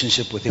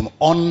relationship with him.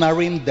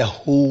 Honoring the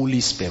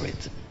Holy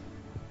Spirit.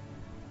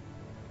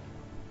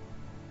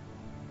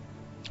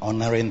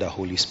 Honoring the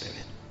Holy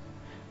Spirit.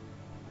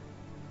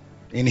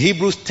 In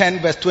Hebrews 10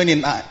 verse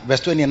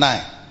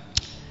 29,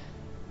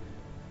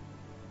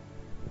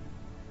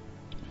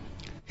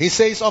 he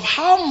says, of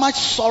how much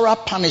sorrow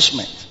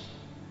punishment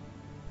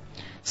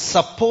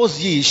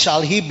suppose ye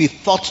shall he be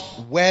thought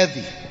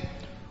worthy,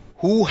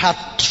 who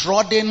hath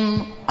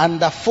trodden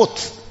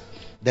underfoot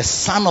the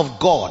Son of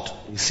God,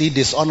 you see,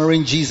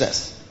 dishonoring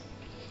Jesus,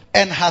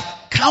 and hath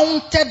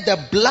counted the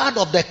blood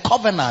of the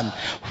covenant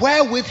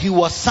wherewith he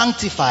was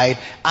sanctified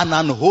an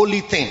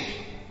unholy thing.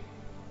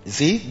 You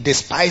see,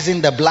 despising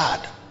the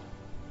blood.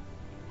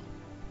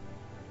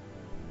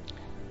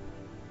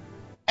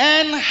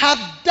 And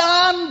hath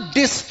done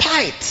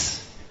despite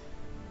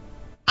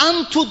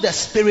unto the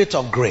Spirit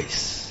of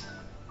grace.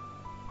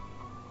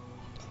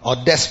 Or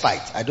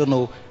despite. I don't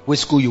know which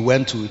school you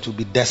went to. It will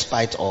be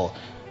despite or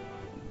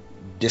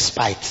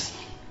despite.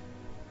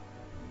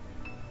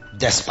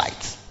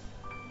 Despite.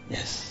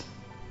 Yes.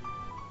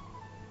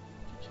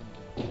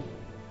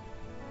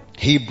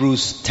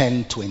 Hebrews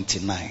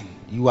 10:29.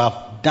 You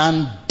have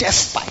done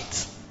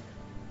despite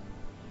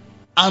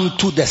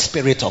unto the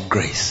Spirit of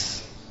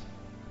grace.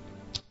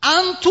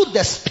 Unto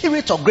the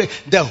Spirit of grace.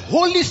 The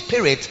Holy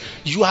Spirit,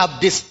 you have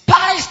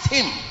despised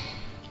him.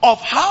 Of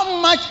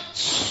how much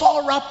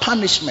sorrow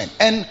punishment.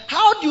 And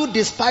how do you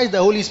despise the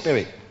Holy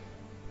Spirit?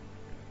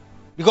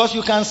 Because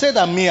you can say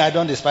that me, I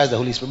don't despise the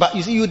Holy Spirit. But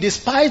you see, you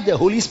despise the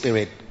Holy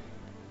Spirit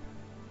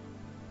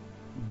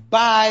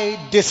by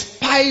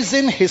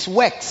despising his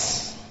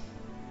works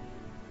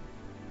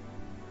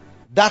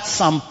that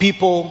some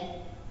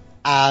people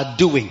are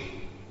doing.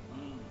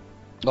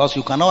 Because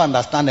you cannot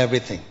understand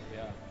everything.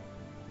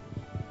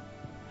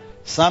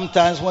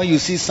 Sometimes when you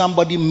see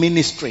somebody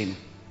ministering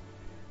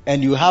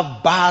and you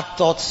have bad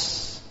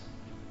thoughts,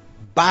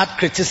 bad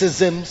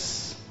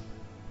criticisms,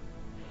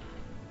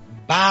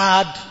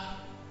 bad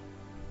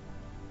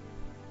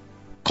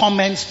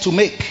comments to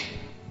make,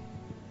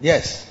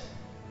 yes,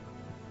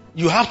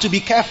 you have to be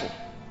careful.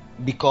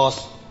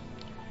 Because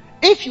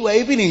if you were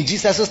even in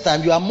Jesus'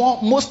 time, you are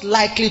most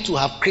likely to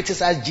have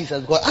criticized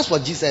Jesus. Because as for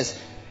Jesus,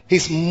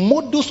 his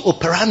modus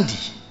operandi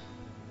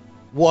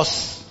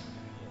was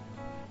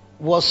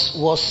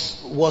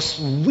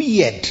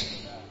weird,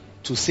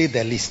 to say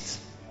the least.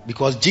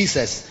 Because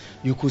Jesus,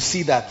 you could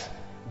see that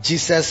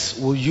Jesus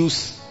will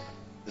use,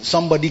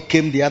 somebody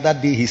came the other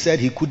day, he said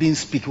he couldn't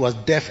speak, he was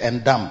deaf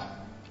and dumb.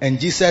 And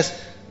Jesus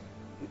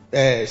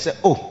said,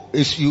 oh,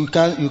 you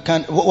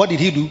can, what did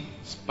he do?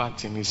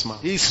 Spat in his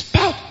mouth. He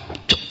spat,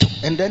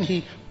 and then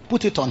he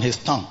put it on his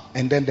tongue,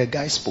 and then the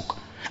guy spoke.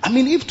 I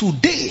mean, if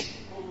today,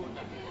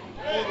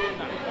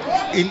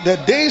 in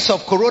the days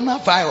of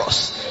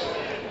coronavirus,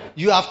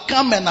 you have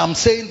come and I'm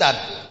saying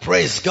that,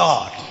 praise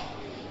God,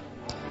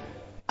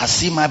 I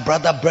see my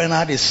brother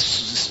Bernard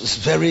is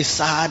very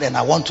sad and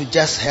I want to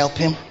just help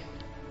him.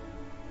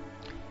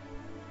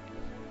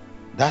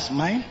 That's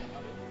mine?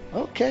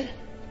 Okay.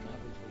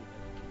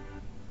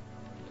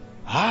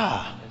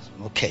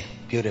 Okay,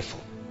 beautiful.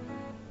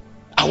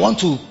 I want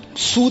to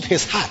soothe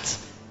his heart.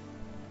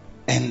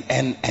 And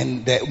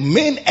the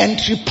main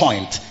entry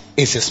point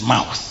is his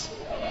mouth.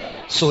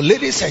 So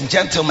ladies and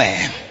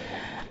gentlemen,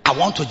 I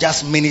want to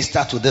just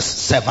minister to this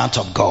servant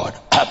of God.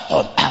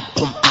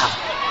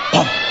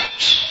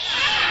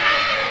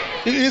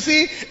 You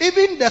see,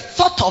 even the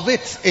thought of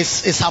it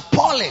is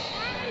appalling.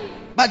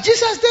 But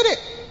Jesus did it.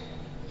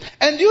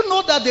 And you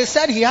know that they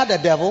said he had a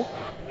devil?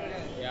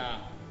 Yeah.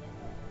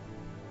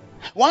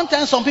 One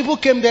time some people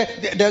came there,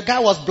 the guy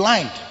was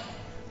blind.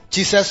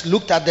 Jesus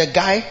looked at the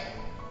guy.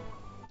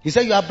 He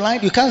said, you are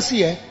blind? You can't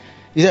see, eh?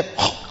 He said,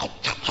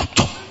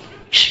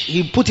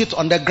 he put it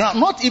on the ground,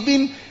 not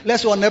even,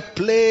 let's say, on a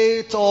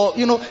plate or,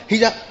 he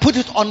just put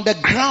it on the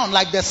ground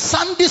like the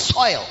sandy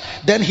soil.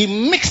 Then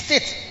he mixed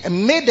it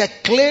and made a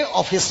clay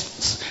of his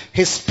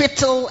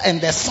spittle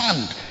and the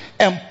sand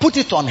and put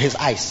it on his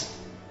eyes.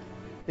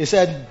 He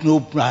said, no,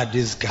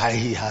 this guy,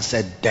 he has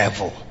a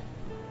devil.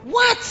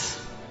 What?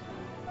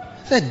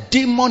 The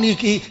demon,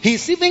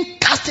 he's even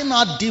casting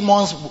out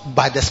demons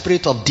by the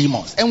spirit of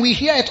demons. And we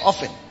hear it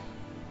often.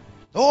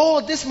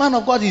 Oh, this man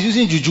of God is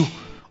using juju.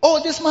 Oh,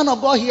 this man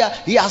of God here,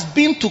 he has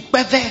been to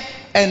Peve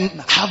and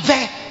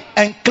Have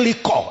and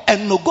Kliko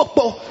and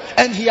Nogopo,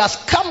 and he has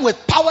come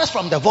with powers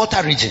from the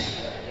Volta region.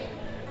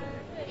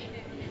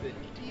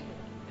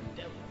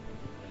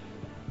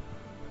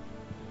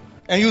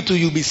 And you too,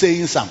 you'll be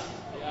saying some.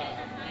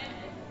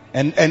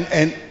 And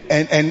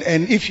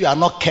if you are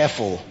not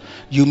careful,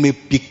 you may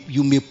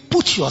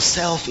put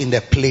yourself in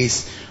the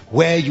place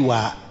where you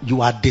are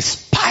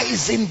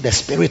despising the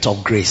spirit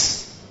of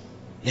grace.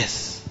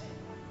 Yes.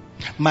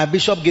 My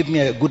bishop gave me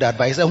a good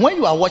advice. And when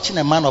you are watching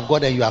a man of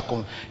God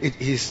and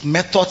his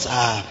methods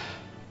are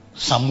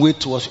some way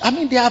towards you. I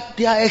mean, they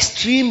are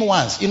extreme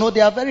ones.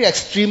 They are very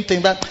extreme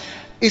things. But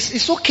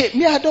it's okay.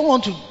 Me, I don't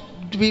want to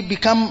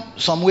become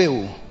some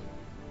way.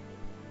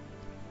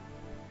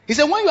 He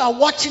said, when you are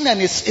watching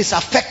and it's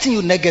affecting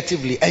you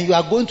negatively and you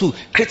are going to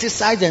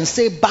criticize and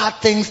say bad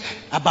things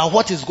about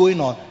what is going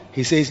on,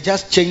 he says,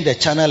 just change the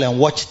channel and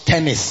watch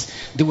tennis.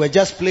 They were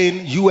just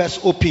playing US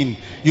Open.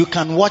 You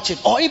can watch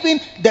it. Or even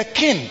the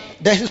king,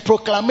 his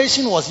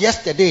proclamation was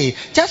yesterday.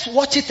 Just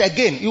watch it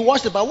again. You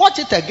watched it, but watch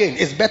it again.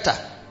 It's better.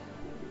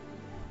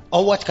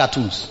 Or watch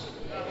cartoons.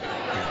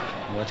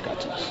 Yeah, watch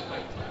cartoons.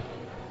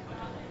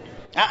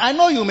 I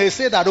know you may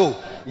say that,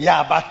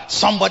 but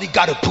somebody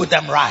got to put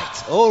them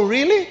right. Oh,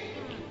 really?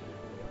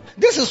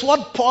 This is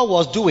what Paul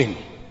was doing.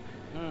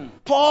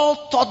 Paul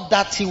thought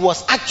that he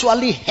was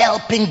actually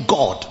helping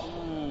God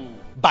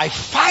by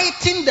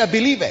fighting the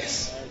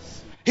believers.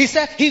 He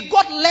said he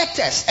got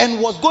letters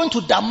and was going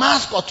to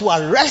Damascus to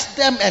arrest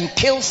them and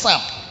kill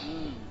some.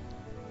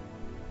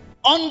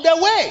 On the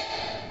way,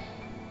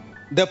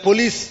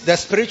 the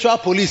spiritual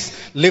police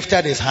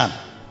lifted his hand.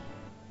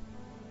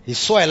 He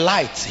saw a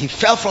light. He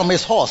fell from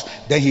his horse.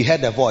 Then he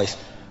heard a voice.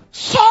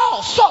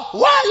 Saul,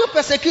 why are you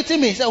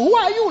persecuting me? He said, who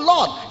are you,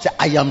 Lord? He said,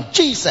 I am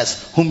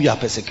Jesus whom you are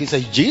persecuting.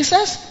 He said,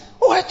 Jesus?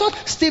 Oh, I thought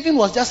Stephen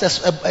was just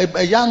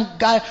a young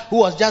guy who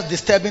was just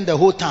disturbing the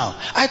whole town.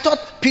 I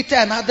thought Peter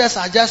and others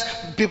are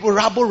just people,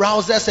 rabble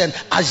rousers and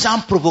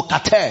agents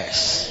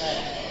provocateurs.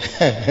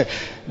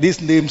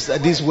 These names,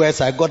 these words,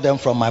 I got them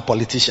from my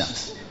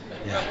politicians.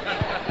 Yeah.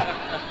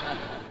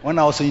 When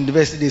I was in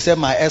university, they said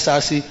my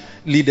SRC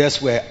leaders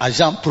were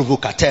agents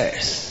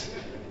provocateurs.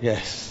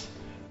 Yes.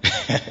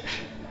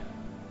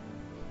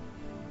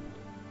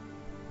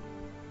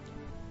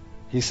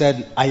 He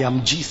said, I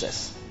am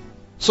Jesus.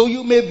 So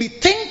you may be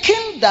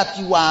thinking that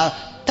you are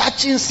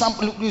touching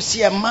something. You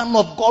see a man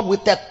of God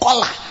with a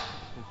collar.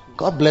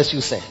 God bless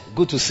you, sir.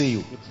 Good to see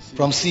you.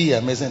 From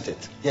CM, isn't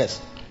it? Yes.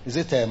 Is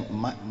it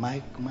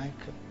Mike?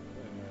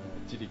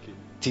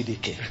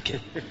 TDK.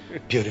 Okay.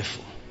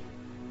 Beautiful.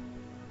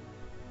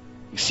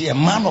 You see a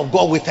man of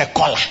God with a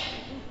collar.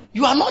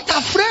 You are not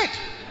afraid.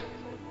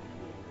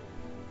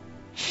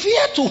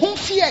 Fear to whom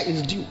fear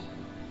is due.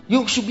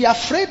 You should be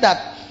afraid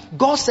that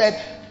God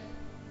said,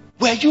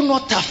 were you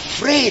not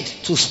afraid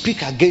to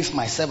speak against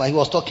my servant? He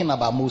was talking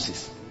about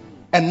Moses.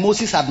 And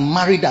Moses had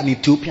married an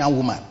Ethiopian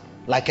woman,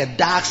 like a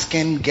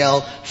dark-skinned girl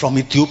from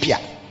Ethiopia.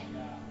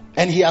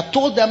 And he had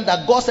told them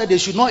that God said they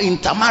should not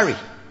intermarry.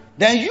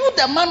 Then you,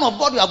 the man of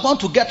God, you are going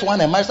to get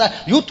one and marry.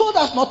 You told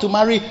us not to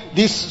marry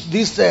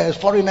these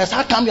foreigners.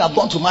 How come you are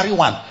going to marry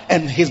one?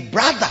 And his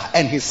brother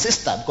and his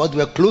sister, because they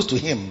were close to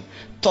him,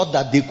 thought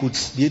that they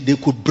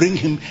could bring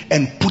him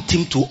and put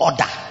him to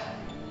order.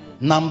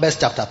 Numbers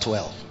chapter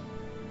 12.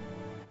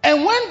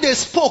 And when they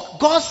spoke,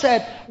 God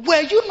said,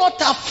 were you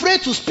not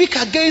afraid to speak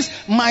against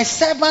my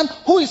servant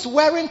who is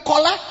wearing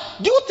collar?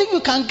 Do you think you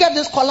can get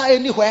this collar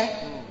anywhere?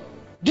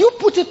 Do you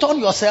put it on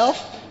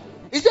yourself?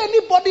 Is there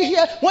anybody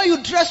here, when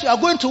you dress, you are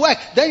going to work,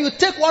 then you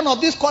take one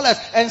of these collars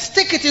and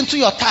stick it into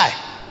your tie?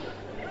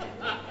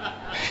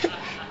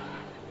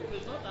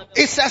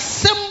 It's a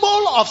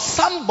symbol of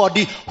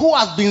somebody who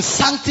has been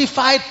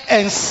sanctified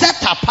and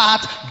set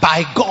apart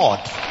by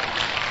God.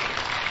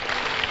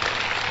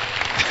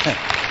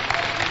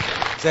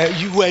 So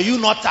were you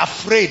not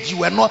afraid? You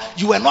were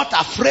not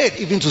afraid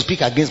even to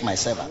speak against my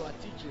servant.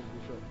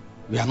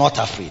 We are not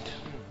afraid.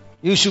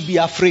 You should be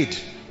afraid.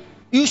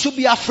 You should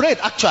be afraid,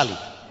 actually.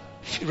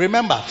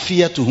 Remember,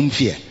 fear to whom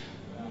fear.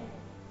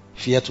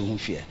 Fear to whom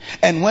fear.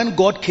 And when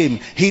God came,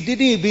 he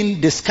didn't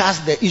even discuss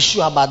the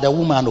issue about the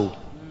woman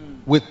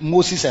with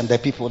Moses and the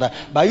people.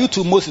 But you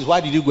to Moses,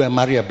 why did you go and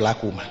marry a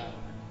black woman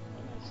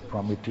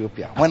from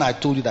Ethiopia? When I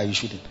told you that you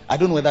shouldn't. I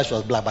don't know whether she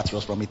was black, but she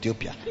was from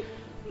Ethiopia.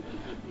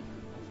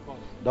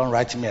 Don't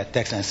write me a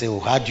text and say, oh,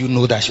 how do you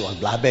know that she was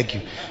black? I beg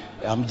you.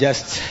 I'm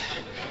just,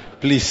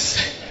 please.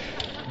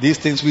 These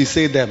things we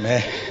say them.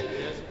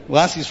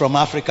 Once he's from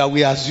Africa,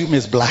 we assume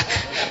he's black.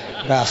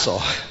 That's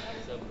all.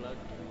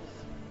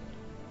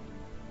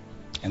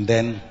 And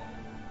then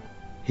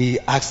he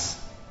asked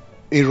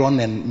Aaron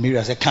and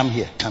Miriam, said, come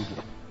here.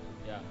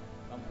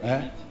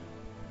 Yeah,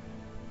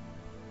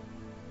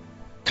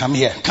 come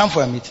here. Come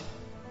for a meeting.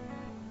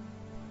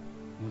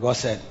 God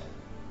said,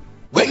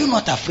 were you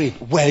not afraid?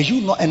 Were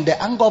you not? And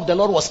the anger of the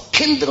Lord was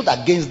kindled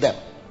against them.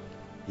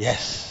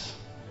 Yes.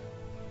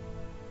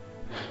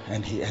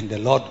 And the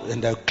Lord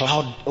and the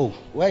cloud, oh,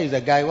 where is the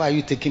guy? Why are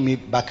you taking me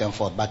back and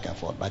forth?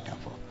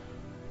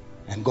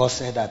 And God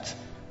said that,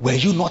 were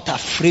you not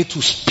afraid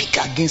to speak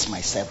against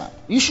my servant?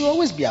 You should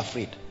always be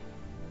afraid.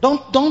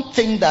 Don't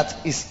think that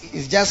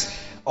it's just,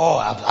 oh,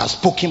 I've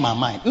spoken my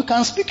mind. You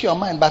can speak your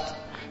mind, but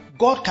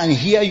God can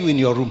hear you in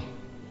your room.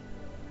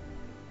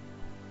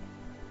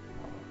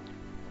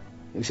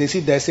 He says,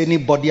 if there's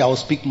anybody I will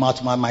speak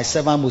mouth, my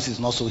servant Moses,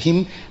 not so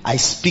him, I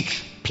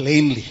speak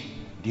plainly.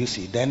 Do you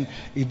see? Then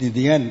in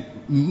the end,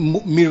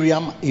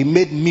 he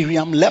made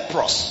Miriam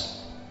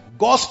leprous.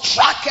 God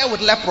struck her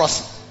with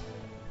leprosy.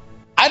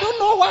 I don't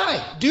know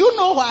why. Do you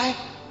know why?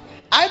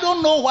 I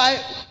don't know why.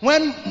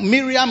 When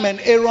Miriam and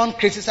Aaron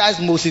criticized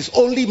Moses,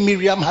 only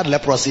Miriam had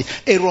leprosy.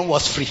 Aaron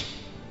was free.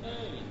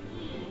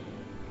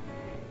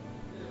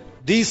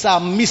 These are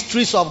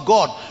mysteries of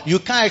God. You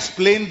can't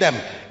explain them.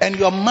 And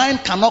your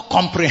mind cannot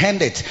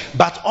comprehend it.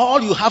 But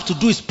all you have to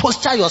do is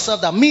posture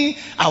yourself that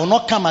I will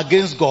not come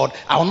against God.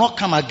 I will not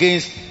come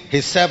against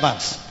his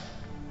servants.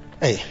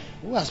 Hey,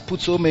 who has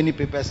put so many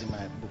papers in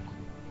my book?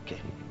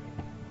 Okay.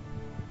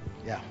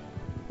 Yeah.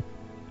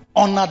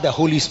 Honor the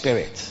Holy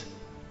Spirit.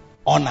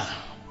 Honor.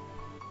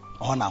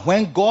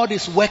 When God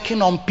is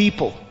working on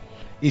people,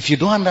 if you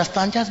don't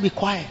understand, just be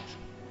quiet.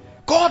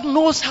 God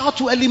knows how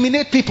to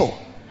eliminate people.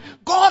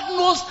 God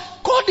knows.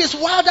 God is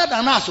wilder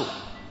than us.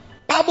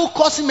 Bible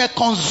calls him a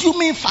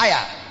consuming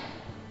fire.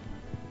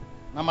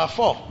 Number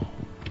 4.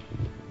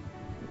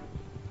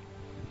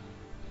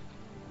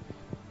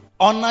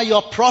 Honor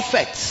your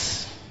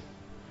prophets,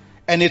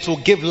 and it will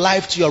give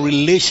life to your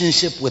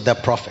relationship with the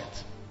prophet.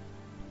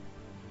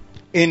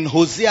 In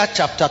Hosea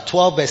chapter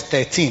 12 verse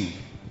 13.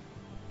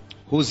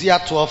 Hosea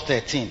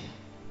 12:13.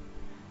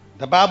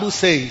 The Bible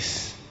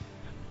says,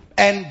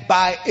 and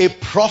by a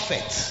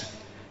prophet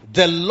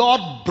the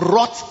Lord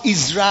brought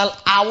Israel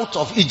out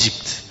of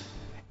Egypt,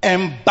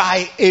 and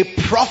by a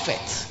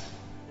prophet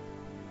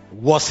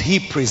was he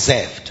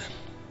preserved.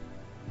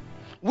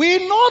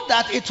 We know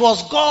that it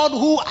was God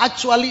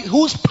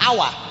whose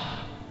power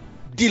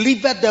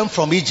delivered them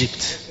from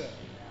Egypt.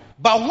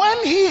 But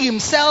when he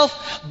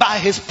himself, by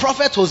his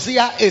prophet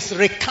Hosea, is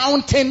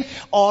recounting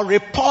or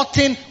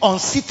reporting on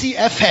City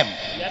FM.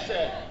 Yes,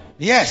 sir.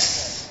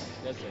 Yes.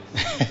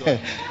 Yes,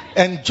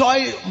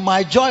 Enjoy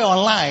my Joy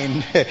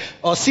Online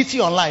or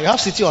City Online. You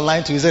have City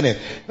Online too, isn't it?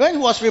 When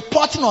he was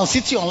reporting on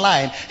City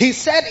Online, he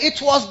said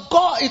it was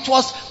God, it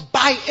was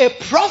by a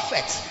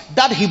prophet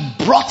that he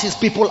brought his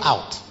people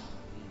out.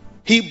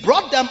 He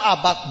brought them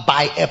about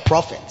by a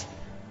prophet.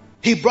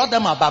 He brought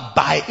them about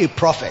by a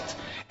prophet.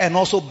 And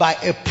also by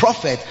a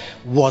prophet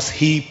was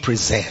he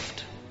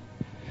preserved.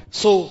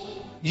 So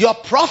your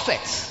prophet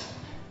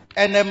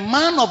and a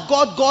man of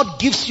God, God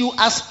gives you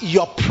as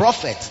your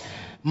prophet,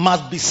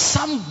 must be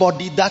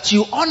somebody that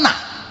you honor.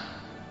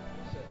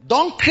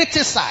 Don't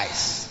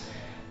criticize.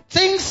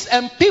 Things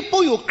and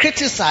people you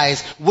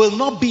criticize will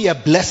not be a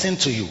blessing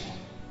to you.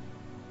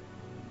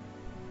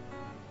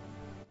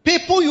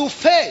 People you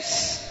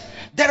face.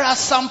 There are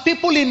some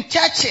people in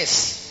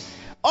churches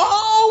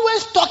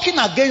always talking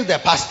against the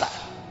pastor.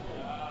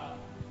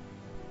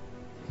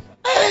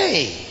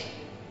 Hey!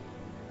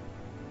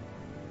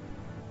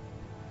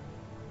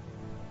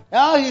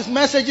 Oh, his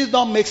messages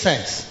don't make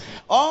sense.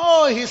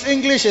 Oh, his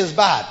English is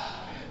bad.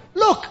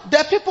 Look,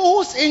 the people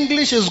whose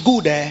English is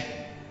good, they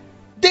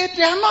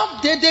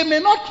may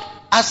not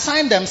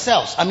assign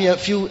themselves. I mean, a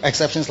few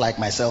exceptions like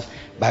myself,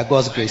 by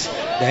God's grace,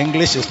 the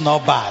English is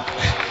not bad.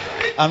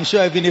 I'm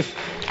sure even if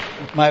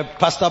my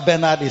Pastor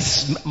Bernard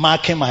is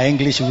marking my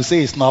English, he will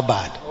say it's not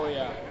bad. Oh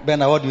yeah.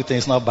 Bernard, what do you think?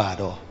 It's not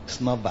bad. Oh, it's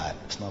not bad.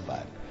 It's not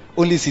bad.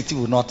 Only City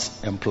will not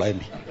employ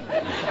me.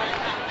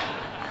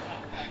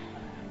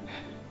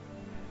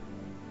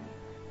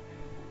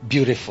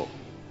 Beautiful.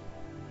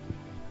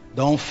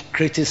 Don't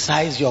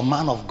criticize your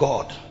man of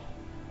God.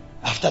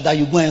 After that,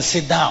 you go and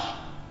sit down.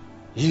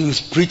 He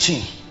is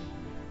preaching.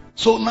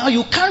 So now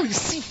you can't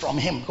receive from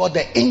him because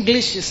the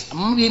English is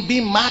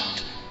being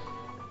marked.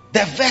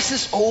 The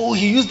verses,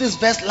 he used this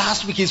verse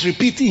last week. He's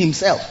repeating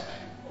himself.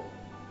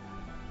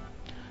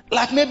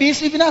 Like maybe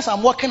even as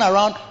I'm walking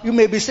around, you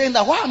may be saying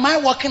that, why am I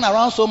walking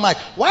around so much?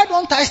 Why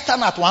don't I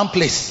stand at one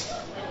place?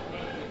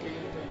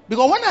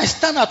 Because when I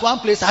stand at one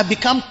place, I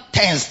become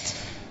tensed.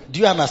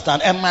 Do you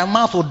understand? And my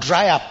mouth will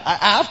dry up.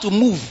 I have to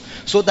move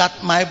so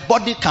that my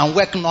body can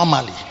work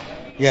normally.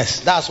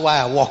 Yes, that's why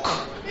I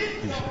walk.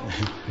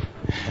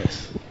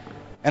 Yes.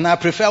 And I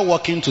prefer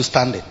walking to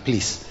standing.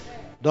 Please,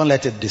 don't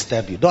let it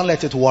disturb you. Don't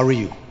let it worry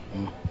you.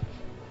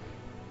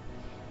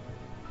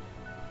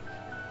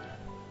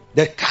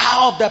 The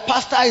car of the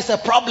pastor is a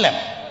problem.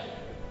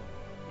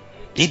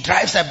 He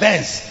drives a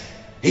Benz.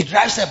 He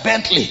drives a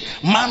Bentley.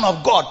 Man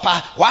of God.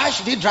 Why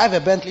should he drive a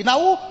Bentley?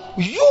 Now,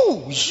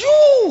 you,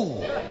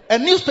 a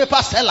newspaper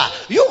seller,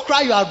 you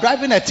cry you are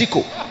driving a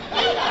Tico.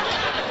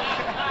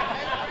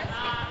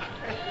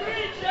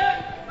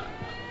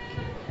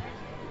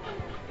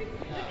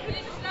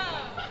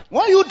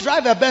 When you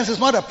drive a Benz, it's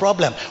not a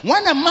problem.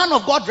 When a man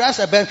of God drives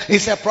a Benz,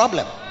 it's a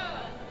problem.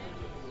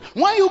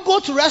 When you go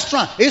to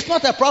restaurant, it's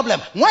not a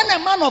problem. When a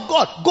man of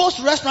God goes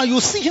to restaurant,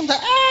 you see him,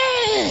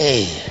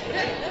 hey.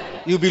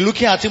 You'll be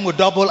looking at him with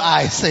double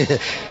eyes.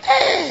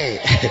 Hey,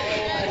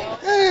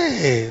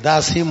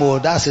 that's him or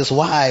that's his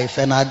wife.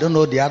 And I don't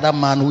know the other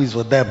man who is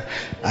with them.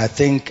 I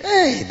think,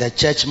 hey, the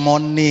church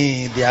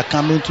money, they are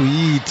coming to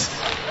eat.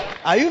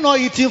 Are you not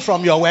eating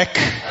from your work?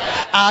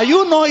 Are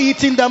you not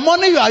eating the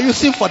money you are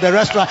using for the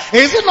restaurant?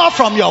 Is it not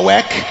from your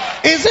work?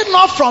 Is it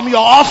not from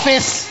your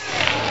office?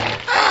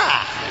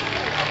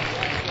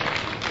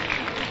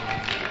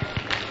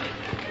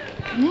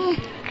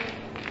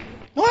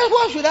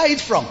 Where should I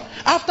eat from?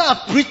 After I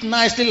preach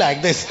nicely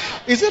like this,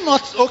 is it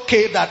not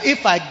okay that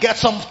if I get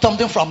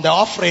something from the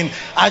offering,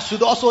 I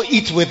should also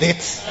eat with it?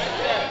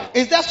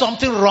 Is there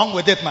something wrong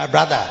with it, my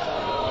brother?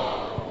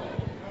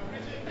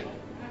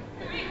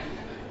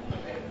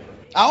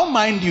 I won't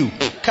mind you.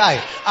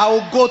 Kai, I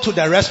will go to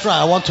the restaurant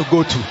I want to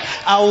go to.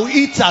 I will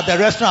eat at the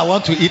restaurant I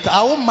want to eat.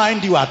 I won't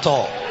mind you at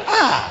all.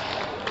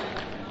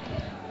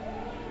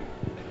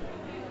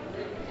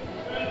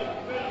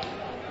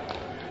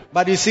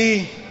 But you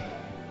see,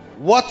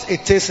 what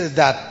it is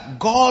that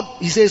God,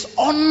 He says,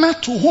 honor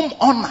to whom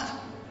honor.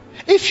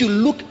 If you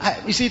look,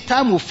 you see,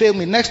 time will fail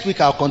me. Next week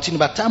I'll continue,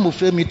 but time will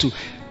fail me to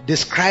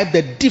describe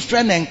the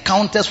different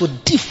encounters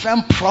with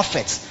different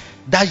prophets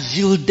that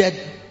yielded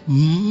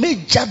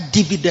major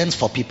dividends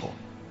for people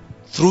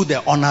through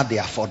the honor they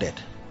afforded.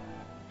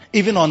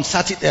 Even on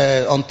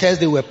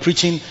Thursday, we were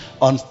preaching.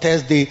 On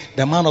Thursday,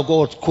 the man of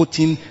God was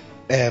quoting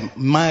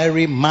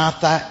Mary,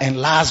 Martha,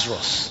 and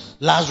Lazarus.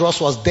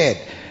 Lazarus was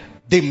dead.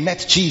 They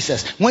met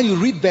Jesus. When you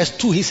read verse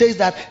 2, he says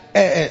that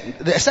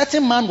a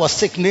certain man was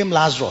sick named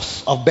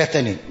Lazarus of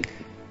Bethany.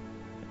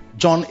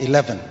 John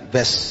 11,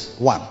 verse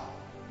 1.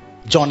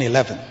 John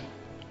 11.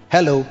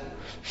 Hello.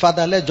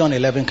 Father, let John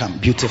 11 come.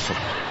 Beautiful.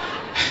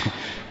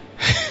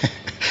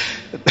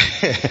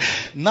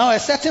 Now a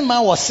certain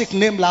man was sick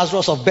named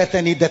Lazarus of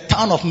Bethany, the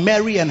town of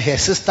Mary and her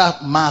sister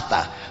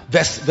Martha.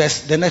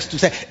 Verse the next two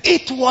say,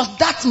 it was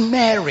that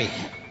Mary,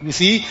 you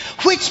see,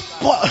 which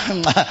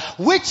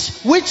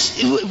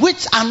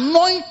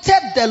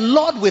anointed the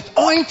Lord with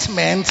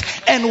ointment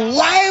and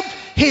wiped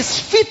his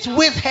feet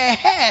with her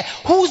hair,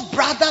 whose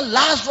brother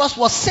Lazarus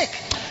was sick.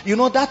 You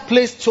know, that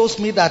place shows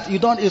me that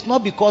it's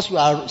not because you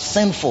are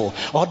sinful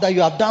or that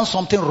you have done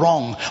something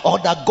wrong or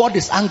that God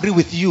is angry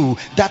with you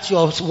that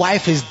your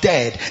wife is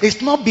dead.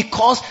 It's not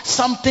because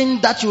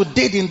something that you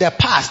did in the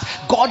past,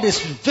 God is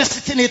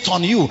visiting it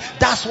on you.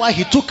 That's why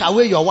He took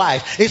away your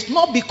wife. It's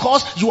not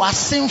because you are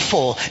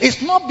sinful.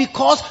 It's not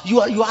because you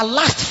are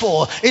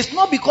lustful. It's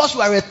not because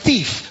you are a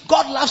thief.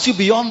 God loves you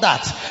beyond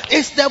that.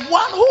 It's the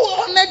one who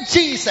honored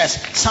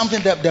Jesus.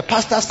 Something that the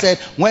pastor said,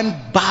 when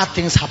bad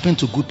things happen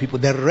to good people,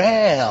 the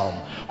realm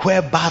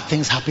where bad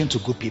things happen to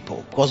good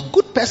people. Because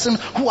good person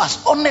who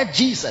has honored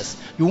Jesus,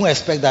 you won't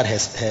expect that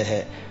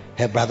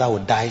her brother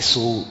would die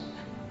so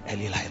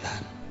early like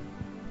that.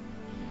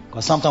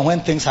 Because sometimes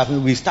when things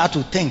happen, we start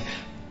to think,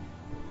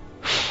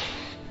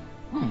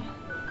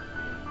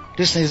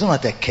 this is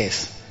not a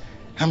case.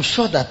 I'm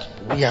sure that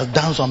he has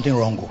done something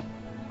wrong.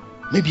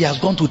 Maybe he has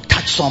gone to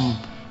touch some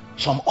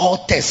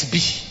altars,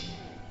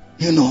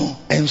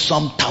 and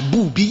some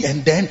taboo,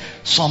 and then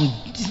some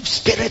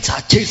spirits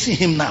are chasing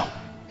him now.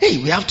 Hey,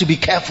 we have to be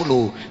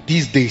careful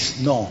these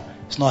days. No,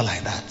 it's not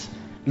like that.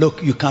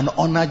 Look, you can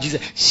honor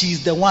Jesus.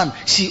 She's the one.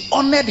 She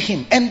honored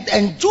him.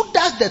 And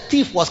Judas the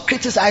thief was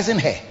criticizing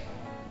her.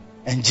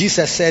 And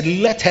Jesus said,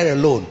 let her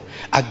alone.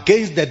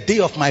 Against the day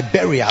of my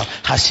burial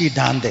has she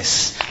done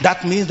this.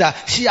 That means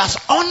that she has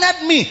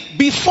honored me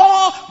before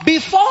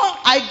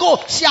I go.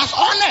 She has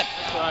honored.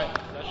 That's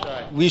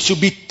right. We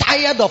should be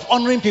tired of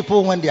honoring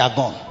people when they are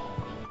gone.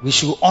 We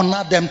should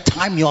honor them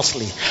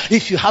timelessly.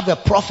 If you have a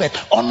prophet,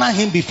 honor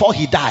him before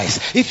he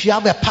dies. If you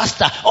have a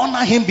pastor,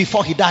 honor him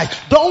before he dies.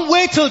 Don't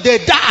wait till they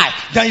die.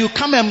 Then you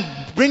come and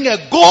bring a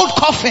gold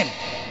coffin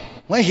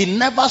when he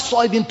never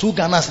saw even 2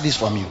 Ghana cedis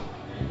from you.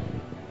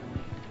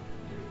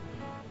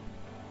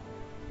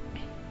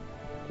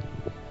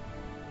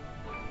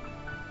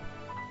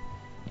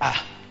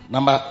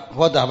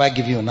 What have I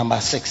given you? Number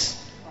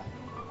 6.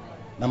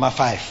 Number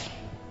 5.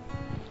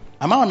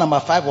 Am I on number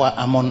 5 or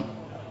I'm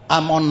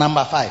on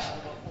number 5?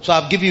 So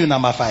I've given you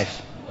number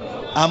 5.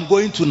 I'm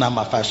going to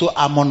number 5. So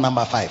I'm on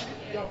number 5.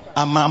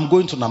 I'm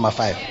going to number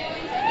 5.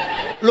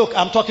 Look,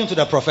 I'm talking to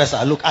the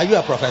professor. Look, are you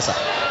a professor?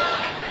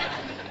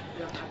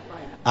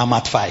 I'm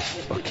at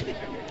 5. Okay.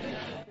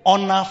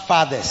 Honor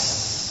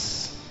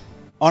fathers.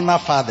 Honor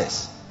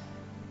fathers.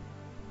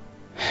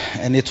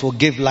 And it will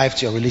give life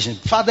to your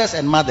relationship. Fathers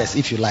and mothers,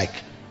 if you like.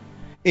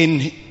 In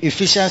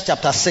Ephesians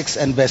chapter 6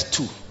 and verse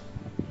 2.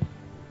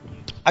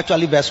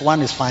 Actually, verse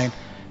 1 is fine.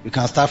 You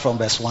can start from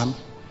verse 1.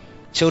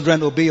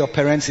 Children, obey your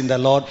parents in the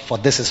Lord, for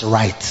this is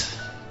right.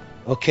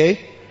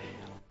 Okay?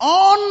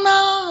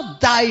 Honor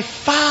thy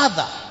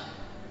father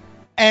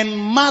and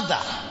mother,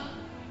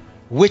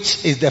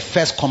 which is the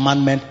first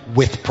commandment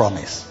with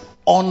promise.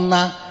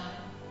 Honor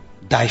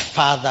thy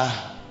father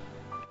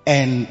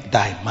and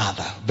thy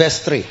mother.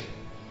 Verse 3.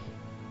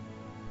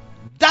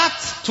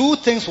 That 2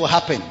 things will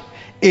happen.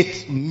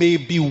 It may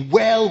be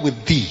well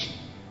with thee.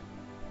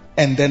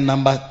 And then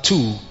number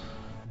 2,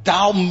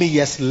 thou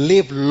mayest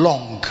live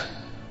long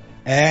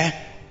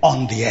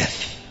on the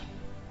earth.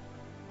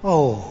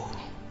 Oh.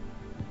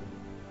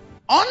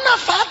 Honor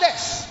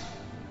fathers.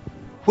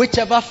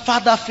 Whichever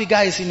father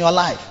figure is in your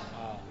life.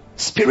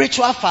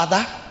 Spiritual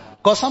father.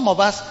 Because some of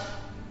us,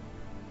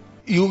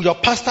 your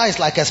pastor is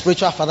like a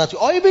spiritual father to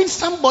you. Or even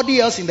somebody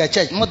else in the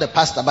church. Not the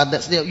pastor,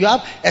 but you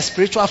have a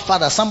spiritual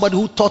father. Somebody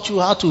who taught you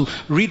how to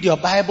read your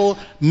Bible.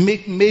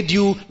 Made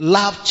you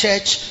love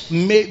church.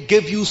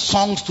 Gave you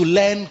songs to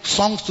learn.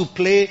 Songs to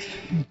play.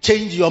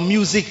 Change your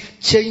music.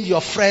 Change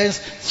your friends.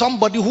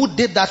 Somebody who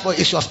did that for you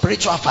is your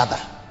spiritual father.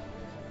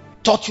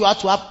 Taught you how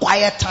to have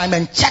quiet time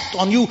and checked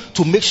on you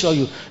to make sure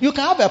you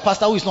can have a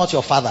pastor who is not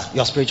your father,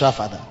 your spiritual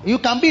father. You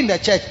can be in the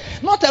church.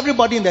 Not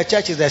everybody in the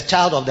church is a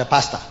child of the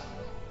pastor.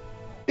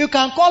 You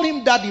can call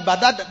him daddy,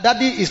 but that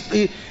daddy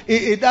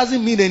it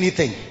doesn't mean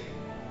anything.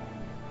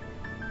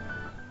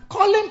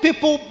 Calling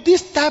people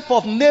this type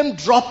of name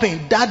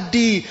dropping,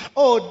 daddy,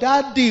 oh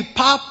daddy,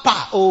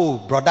 papa, oh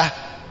brother.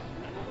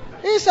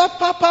 He's a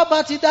papa,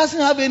 but he doesn't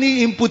have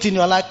any input in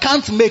your life.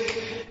 Can't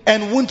make.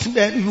 And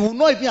you will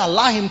not even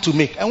allow him to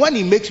make. And when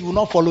he makes, you will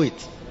not follow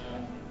it.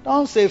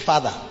 Don't say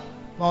father.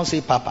 Don't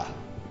say papa.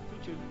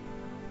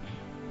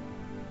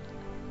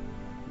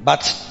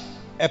 But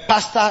a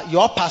pastor,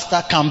 your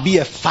pastor can be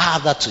a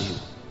father to you.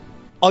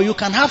 Or you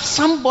can have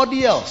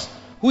somebody else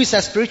who is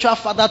a spiritual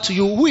father to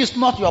you, who is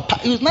not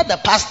who is not the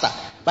pastor,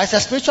 but is a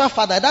spiritual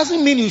father. It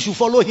doesn't mean you should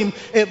follow him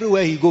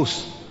everywhere he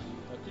goes.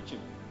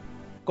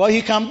 Because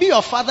he can be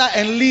your father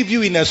and leave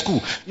you in a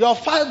school. Your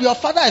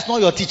father is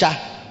not your teacher.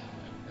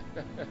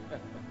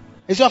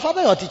 Is your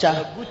father your teacher?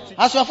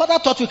 Has your father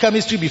taught you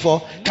chemistry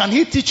before? Can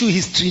he teach you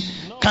history?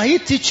 Can he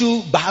teach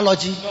you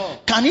biology?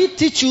 Can he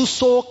teach you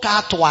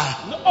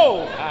so-catois?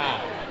 No.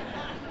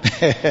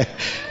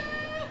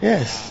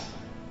 Yes.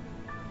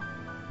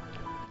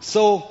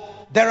 So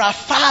there are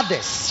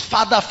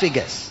father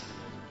figures.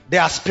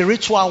 There are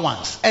spiritual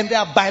ones, and there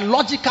are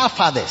biological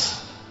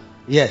fathers.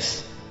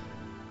 Yes.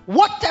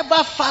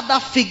 Whatever father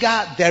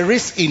figure there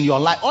is in your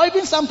life, or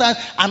even sometimes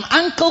an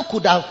uncle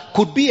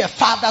could be a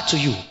father to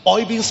you, or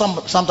even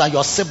sometimes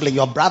your sibling,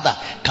 your brother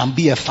can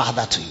be a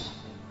father to you.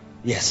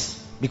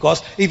 Yes,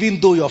 because even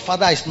though your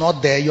father is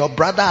not there, your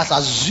brother has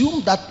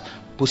assumed that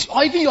position,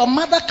 or even your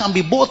mother can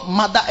be both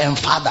mother and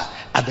father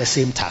at the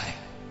same time.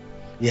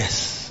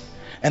 Yes,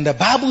 and the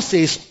Bible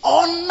says,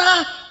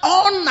 honor.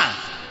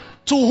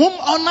 To whom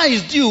honor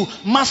is due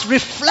must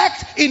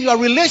reflect in your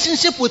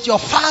relationship with your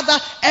father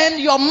and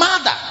your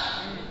mother.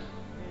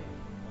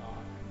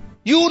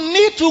 You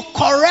need to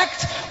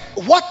correct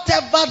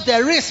whatever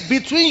there is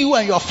between you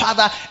and your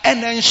father,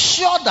 and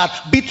ensure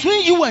that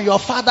between you and your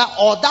father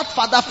or that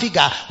father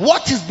figure,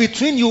 what is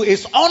between you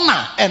is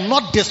honor and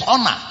not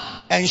dishonor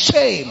and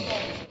shame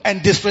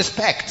and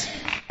disrespect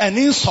and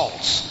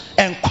insults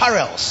and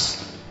quarrels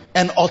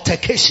and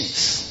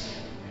altercations.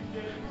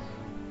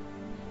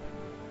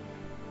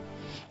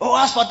 Oh,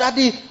 as for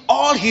daddy,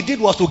 all he did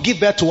was to give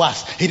birth to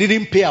us. He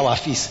didn't pay our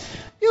fees.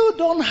 You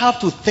don't have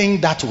to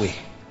think that way.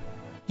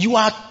 You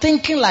are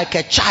thinking like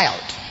a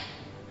child.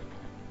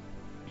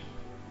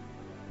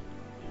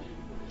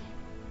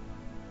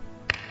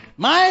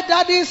 My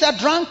daddy is a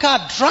drunkard.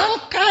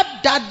 Drunkard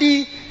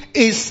daddy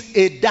is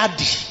a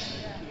daddy.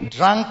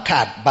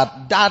 Drunkard,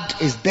 but dad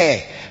is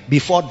there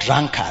before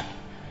drunkard.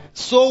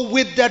 So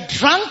with the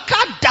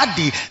drunkard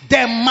daddy,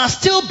 there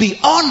must still be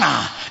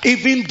honor.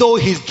 Even though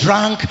he's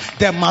drunk,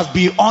 there must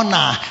be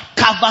honor.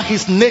 Cover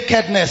his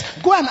nakedness.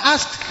 Go and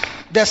ask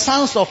the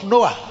sons of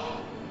Noah.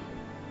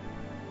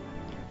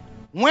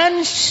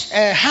 When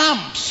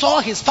Ham saw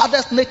his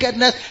father's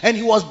nakedness and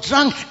he was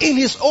drunk in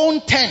his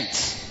own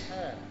tent,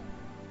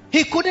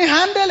 he couldn't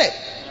handle it.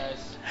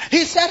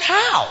 He said,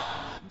 how?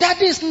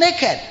 Daddy is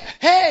naked.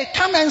 Hey,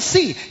 come and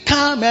see.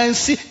 Come and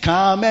see.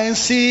 Come and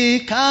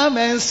see. Come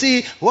and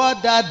see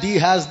what daddy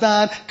has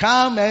done.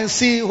 Come and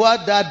see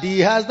what daddy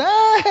has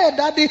done. Hey,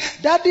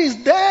 daddy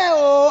is there.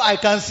 Oh, I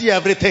can see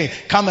everything.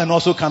 Come and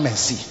also come and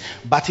see.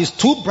 But his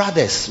two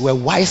brothers were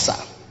wiser.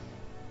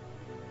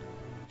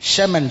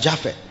 Shem and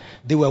Japheth.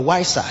 They were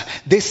wiser.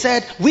 They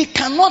said, we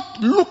cannot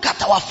look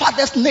at our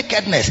father's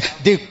nakedness.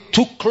 They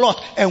took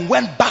cloth and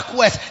went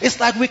backwards. It's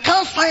like we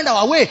can't find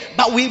our way,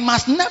 but we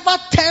must never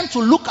turn to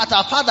look at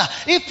our father.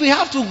 If we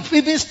have to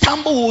even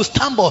stumble, we will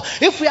stumble.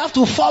 If we have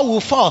to fall, we will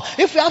fall.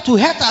 If we have to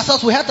hurt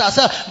ourselves, we hurt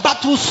ourselves.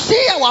 But to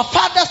see our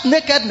father's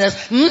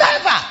nakedness,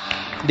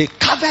 never. They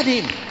covered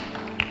him.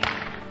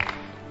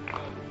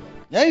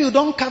 Yeah, you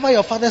don't cover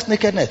your father's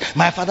nakedness.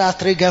 My father has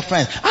 3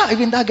 girlfriends.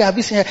 Even that guy I've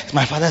been seeing, it's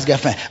my father's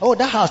girlfriend. Oh,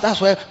 that house,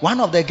 that's where one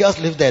of the girls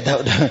lives there.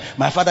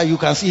 My father, you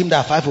can see him there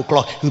at 5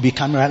 o'clock. He'll be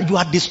coming around. You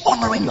are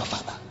dishonoring your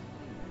father.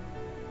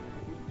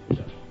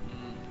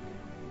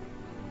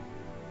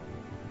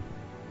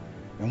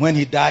 And when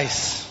he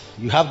dies,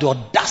 you have the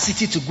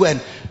audacity to go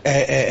and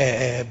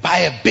buy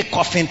a big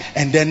coffin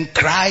and then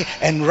cry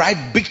and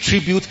write big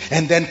tribute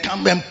and then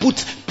come and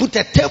put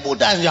a table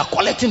down and you are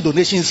collecting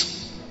donations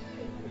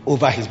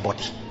over his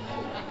body.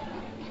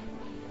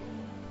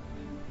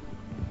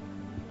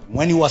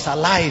 When he was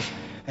alive,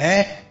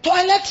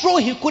 toilet roll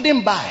he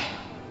couldn't buy.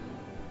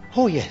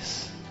 Oh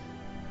yes.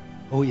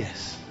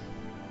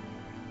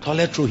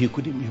 Toilet roll he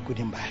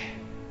couldn't buy.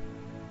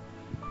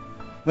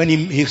 When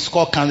he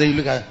scored cancer, you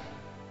look at it,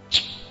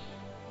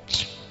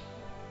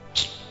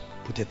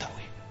 put it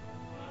away.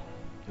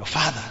 Your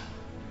father,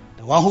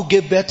 the one who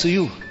gave birth to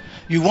you,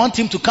 you want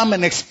him to come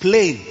and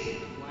explain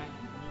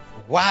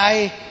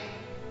why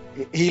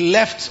he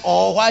left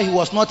or why he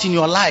was not in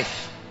your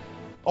life,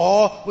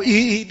 or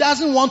he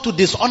doesn't want to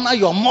dishonor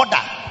your mother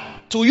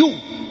to you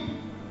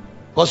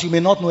because you may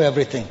not know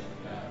everything.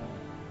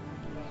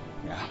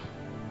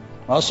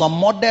 Well, some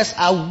mothers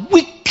are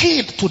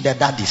wicked to their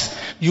daddies.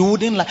 You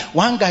wouldn't like.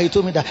 One guy, he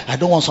told me that I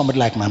don't want somebody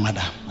like my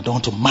mother. I don't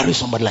want to marry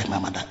somebody like my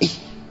mother. It's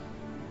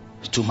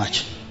too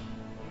much.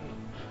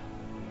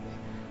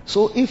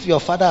 So if your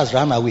father has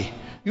run away,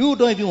 you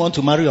don't even want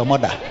to marry your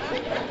mother.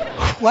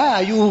 Why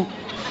are you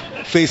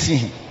facing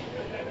him?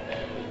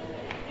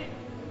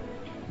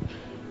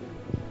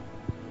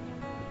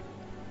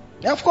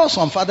 Of course,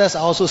 some fathers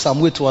are also some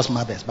way towards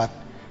mothers, but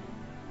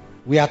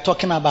we are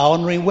talking about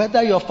honoring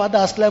whether your father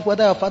has left,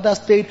 whether your father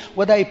stayed,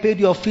 whether he paid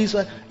your fees.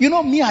 You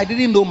know, me, I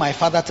didn't know my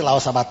father till I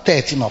was about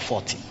 13 or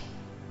 14.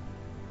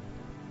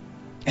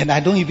 And I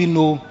don't even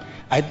know,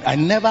 I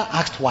never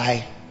asked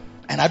why.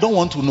 And I don't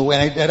want to know,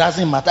 and it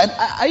doesn't matter. And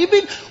I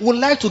even would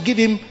like to give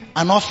him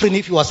an offering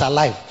if he was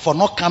alive for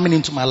not coming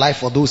into my life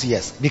for those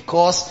years.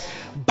 Because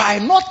by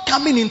not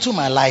coming into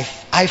my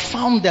life, I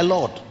found the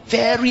Lord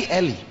very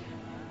early.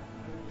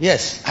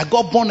 Yes, I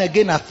got born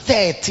again at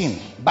 13.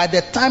 By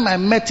the time I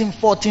met him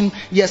 14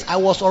 years, I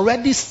was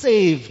already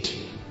saved.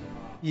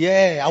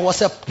 Yeah, I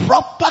was a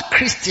proper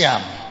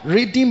Christian,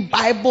 reading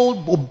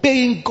Bible,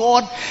 obeying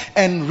God,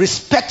 and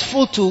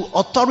respectful to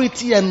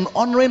authority and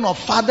honoring of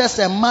fathers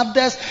and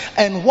mothers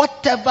and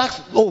whatever.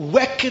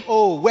 Work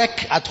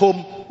at home.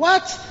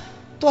 What?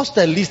 That's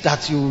the least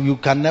that you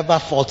can never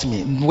fault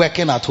me.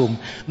 Working at home,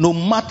 no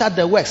matter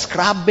the work,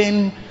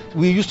 scrubbing.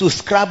 We used to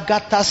scrub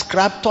gutters,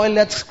 scrub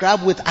toilets,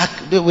 scrub with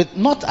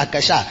not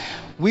akasha.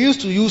 We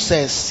used to use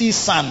sea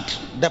sand,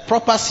 the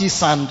proper sea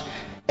sand,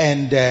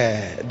 and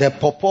the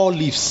pawpaw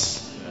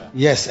leaves.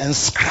 Yes, and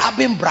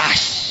scrubbing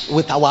brush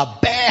with our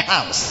bare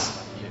hands.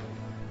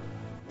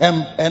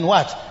 And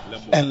what?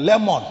 Lemon. And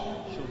lemon.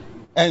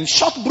 And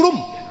short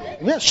broom.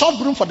 Short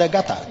broom for the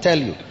gutter. I tell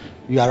you.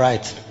 You are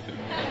right.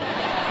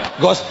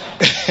 Because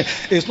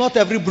it's not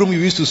every broom you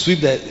used to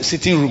sweep the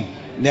sitting room.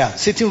 Yeah,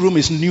 sitting room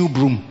is new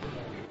broom.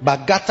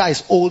 But gutter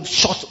is old,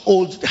 short,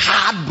 old,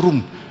 hard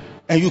broom.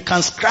 And you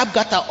can scrub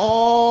gutter,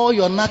 all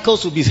your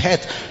knuckles will be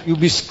hurt. You'll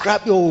be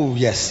scrubbed. Oh,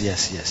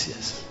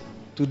 yes.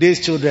 Today's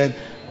children,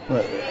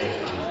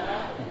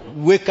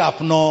 wake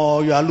up,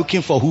 no, you are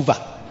looking for Hoover.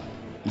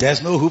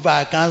 There's no Hoover,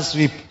 I can't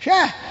sweep.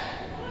 Yeah.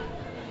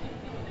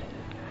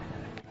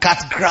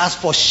 Cut grass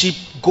for sheep,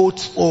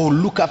 goats,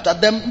 look after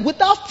them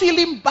without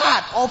feeling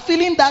bad or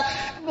feeling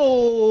that,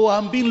 no,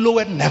 I'm being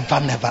lowered.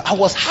 Never. I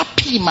was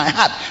happy in my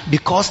heart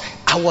because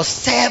I was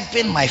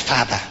serving my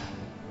father.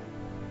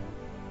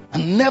 I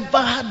never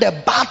had a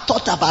bad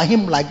thought about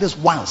him like this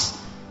once.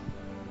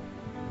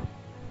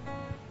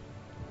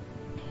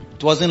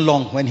 It wasn't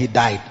long when he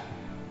died.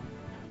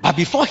 But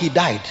before he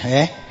died,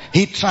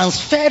 he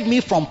transferred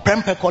me from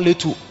Prempeh College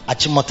to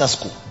Achimota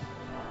School.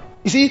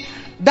 You see,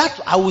 that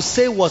I would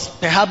say was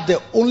perhaps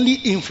the only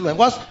influence.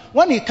 Was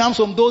when he comes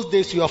from those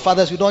days to your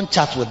fathers, you don't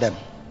chat with them.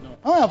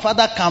 When your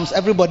father comes,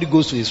 everybody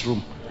goes to his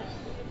room.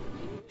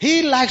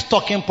 He likes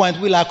talking points.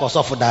 We like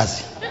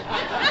Osofudazi.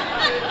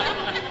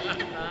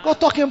 Go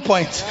talking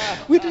points.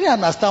 We didn't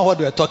understand what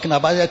they were talking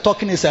about. They're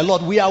talking is a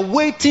lot. We are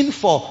waiting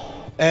for.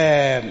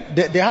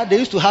 They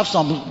used to have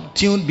some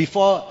tune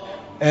before.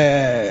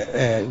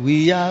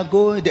 We are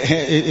going.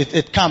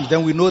 It comes.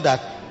 Then we know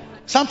that.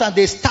 Sometimes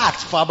they start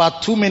for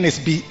about 2 minutes,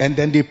 and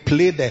then they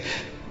play the.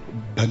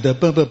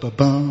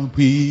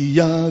 We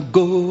are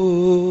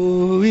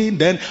going.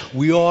 Then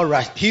we all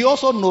rush. He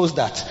also knows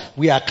that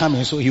we are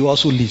coming, so he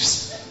also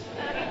leaves.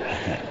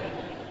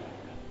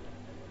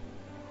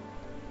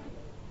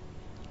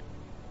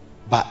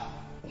 But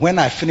when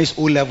I finished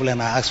O level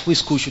and I asked which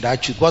school should I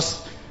choose,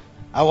 because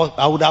I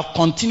would have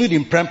continued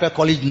in Prempeh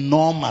College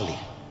normally.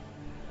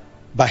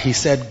 But he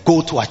said,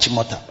 go to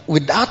Achimota.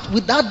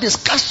 Without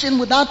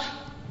discussion,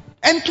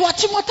 and to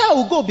Achimota I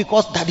will go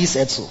because Daddy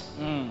said so.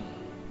 And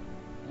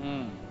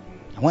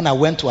when I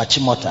went to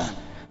Achimota,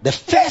 the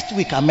first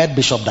week I met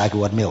Bishop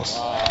Dagwood Mills.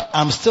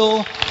 I'm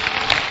still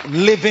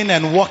living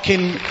and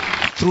walking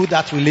through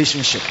that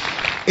relationship.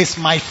 It's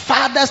my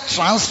father's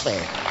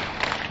transfer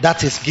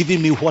that is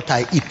giving me what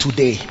I eat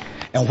today,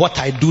 and what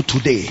I do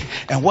today,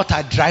 and what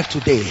I drive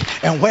today,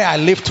 and where I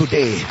live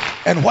today,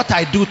 and what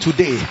I do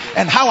today,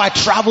 and how I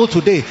travel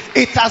today.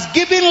 It has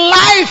given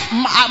life.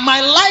 My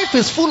life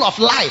is full of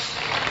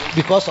life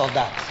because of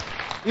that.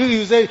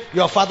 You say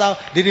your father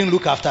didn't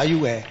look after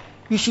you.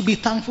 You should be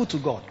thankful to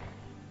God.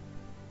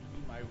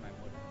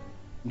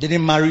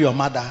 Didn't marry your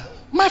mother.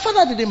 My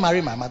father didn't marry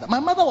my mother. My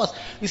mother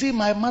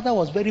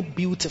was very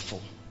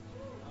beautiful.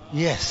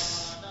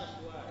 Yes.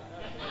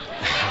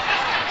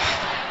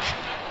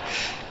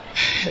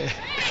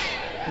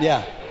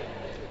 Yeah.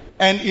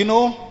 And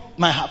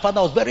my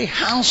father was very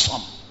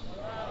handsome.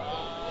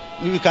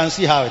 You can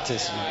see how it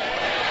is.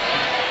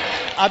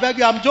 I beg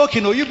you, I'm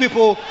joking. You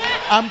people,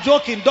 I'm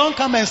joking. Don't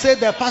come and say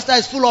the pastor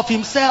is full of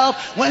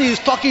himself. When he's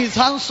talking, he's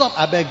handsome.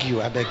 I beg you.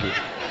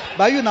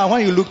 But now,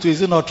 when you look to it,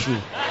 is it not true?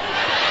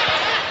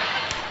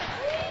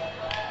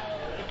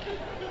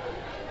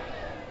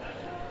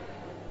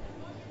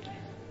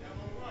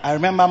 I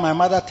remember my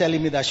mother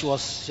telling me that she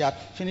had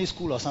finished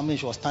school or something.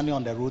 She was standing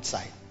on the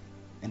roadside,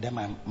 and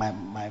then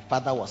my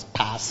father was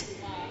passing.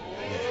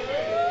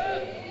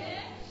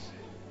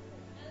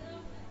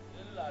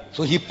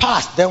 So he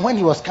passed. Then when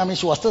he was coming,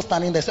 she was still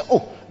standing there. Said,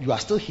 "Oh, you are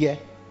still here?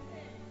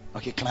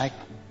 Okay, can I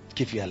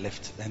give you a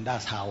lift?" And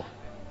that's how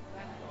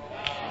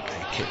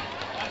I came.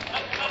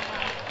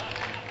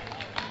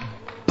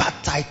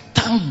 But I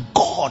thank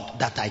God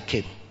that I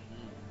came.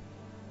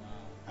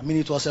 I mean,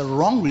 it was a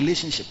wrong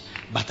relationship,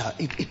 but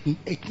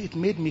it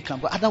made me come.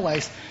 But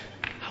otherwise,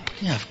 I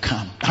wouldn't have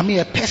come. I mean,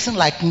 a person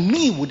like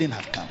me wouldn't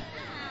have come.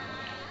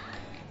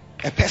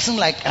 A person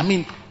like,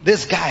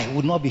 this guy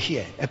would not be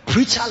here. A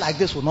preacher like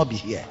this would not be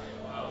here.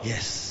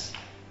 Yes.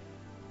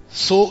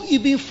 So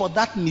even for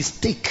that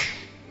mistake,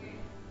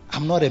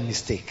 I'm not a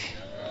mistake.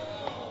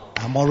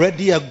 I'm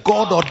already a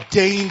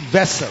God-ordained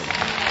vessel.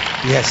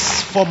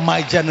 Yes, for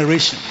my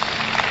generation.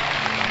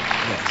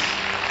 Yes.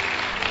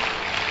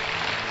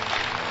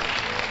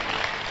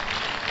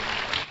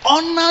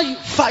 Honor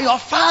your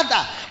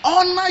father.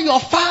 Honor your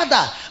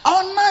father.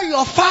 Honor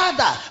your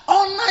father.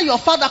 Honor your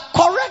father.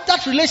 Correct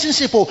that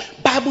relationship.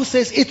 Bible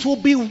says it will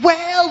be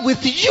well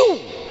with you.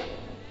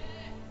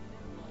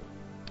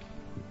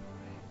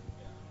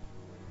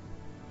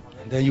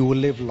 And then you will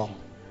live long.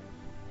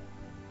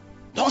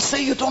 Don't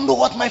say you don't know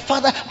what my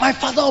father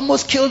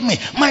almost killed me.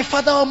 My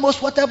father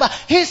almost whatever.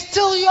 He's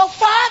still your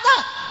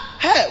father.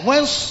 Hey,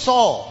 when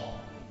Saul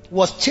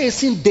was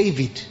chasing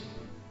David,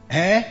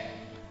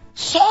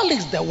 Saul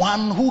is the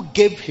one who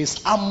gave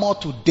his armor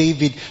to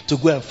David to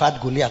go and fight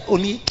Goliath.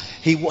 Only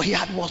he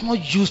was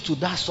not used to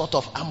that sort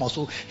of armor,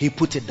 so he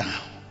put it down.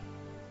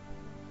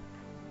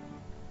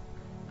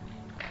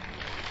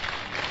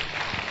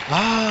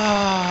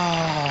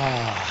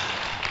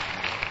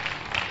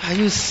 Are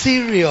you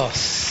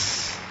serious?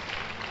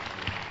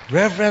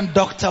 Reverend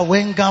Dr.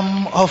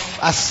 Wengam of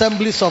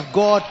Assemblies of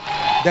God,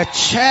 the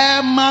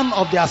chairman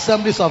of the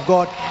Assemblies of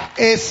God,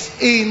 is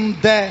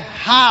in the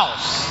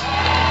house.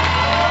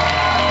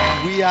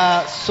 We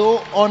are so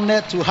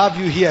honored to have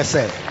you here,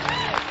 sir.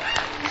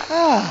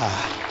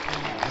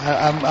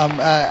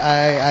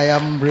 I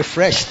am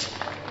refreshed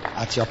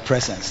at your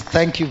presence.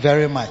 Thank you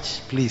very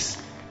much. Please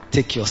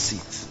take your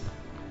seat.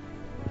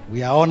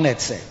 We are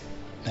honored, sir.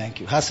 Thank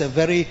you. Has a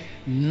very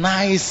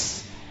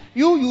nice.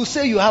 You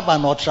say you have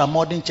an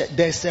ultra-modern church.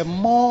 There's a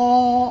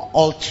more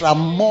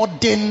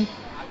ultra-modern,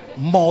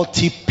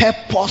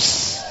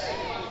 multi-purpose,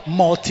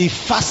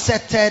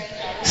 multifaceted,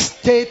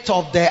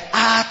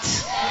 state-of-the-art,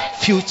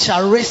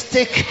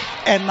 futuristic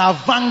and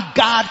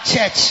avant-garde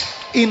church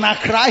in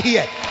Accra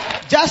here.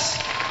 They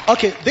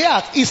are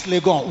at East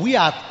Legon. We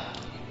are.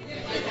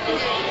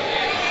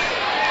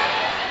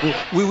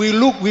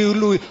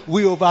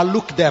 We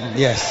overlook them.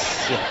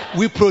 Yes.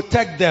 We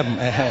protect them.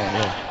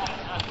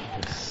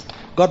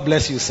 God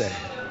bless you, sir.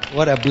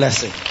 What a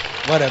blessing.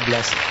 What a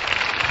blessing.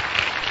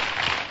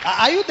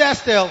 Are you there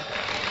still?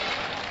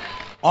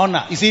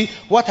 Honor. You see,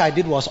 what I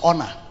did was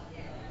honor.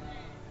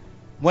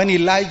 When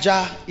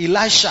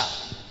Elisha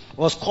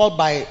was called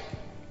by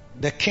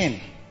the king,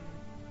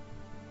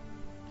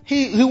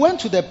 he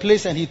went to the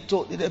place and he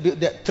told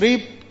the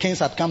three kings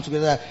had come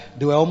together.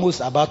 They were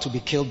almost about to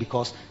be killed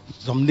because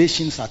some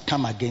nations had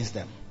come against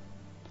them.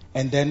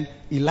 And then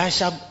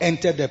Elisha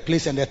entered the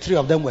place and the three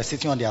of them were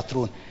sitting on their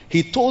throne.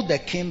 He told the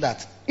king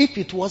that if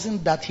it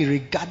wasn't that he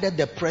regarded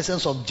the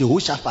presence of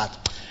Jehoshaphat,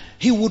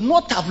 he would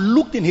not have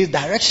looked in his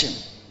direction.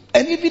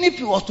 And even if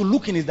he was to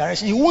look in his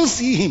direction, he won't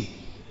see him.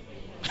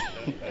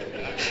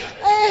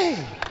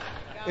 Hey,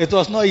 it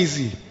was not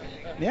easy.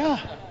 Yeah.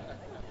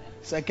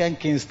 2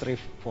 Kings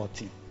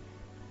 3:14.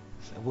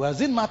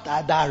 Was it not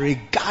that I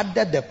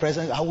regarded the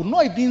presence? I will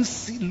not even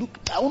see.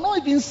 I will not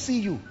even see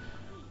you.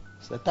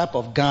 It's the type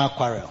of gang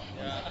quarrel.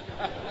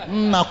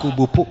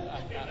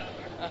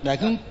 Like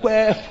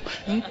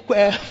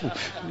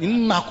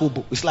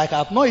it's like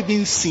I've not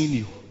even seen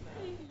you.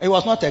 It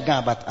was not a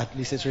gang, but at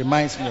least it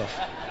reminds me of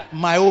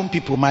my own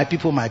people, my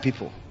people, my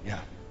people.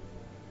 Yeah.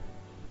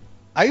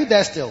 Are you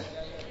there still?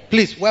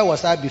 Please, where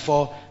was I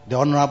before the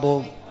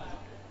honorable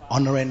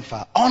honoring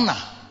father? Honor.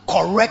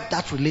 Correct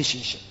that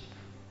relationship.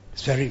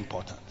 It's very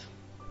important.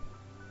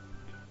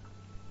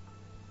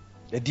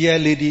 The dear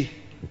lady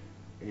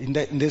in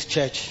this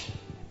church,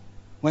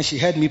 when she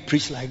heard me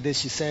preach like this,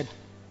 she said,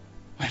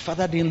 my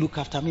father didn't look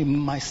after me.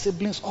 My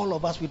siblings, all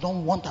of us, we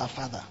don't want our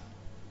father.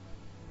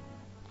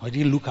 Or he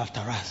didn't look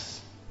after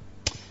us.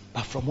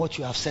 But from what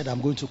you have said,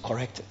 I'm going to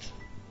correct it.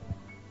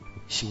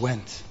 She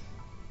went.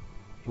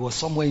 He was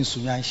somewhere in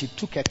Sunyani. She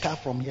took a car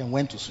from here and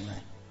went to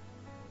Sunyani.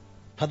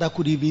 Father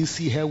could even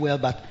see her well,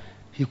 but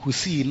he could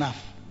see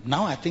enough.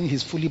 Now I think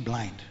he's fully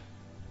blind.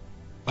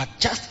 But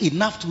just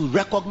enough to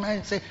recognize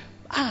and say,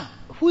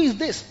 who is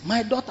this?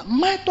 My daughter.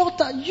 My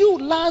daughter, you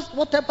last,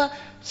 whatever,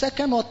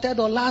 second or third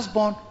or last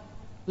born.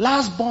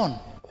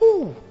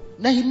 Ooh.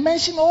 Then he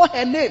mentioned all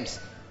her names.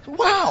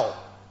 Wow.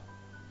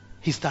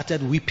 He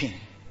started weeping.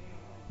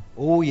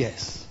 Oh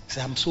yes. He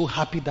said, I'm so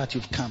happy that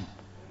you've come.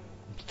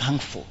 I'm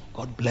thankful.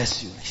 God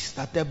bless you. He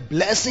started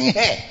blessing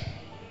her.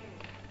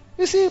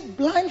 You see,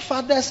 blind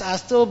fathers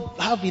still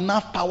have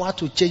enough power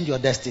to change your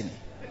destiny.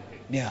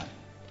 Yeah.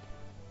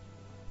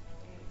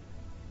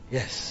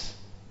 Yes.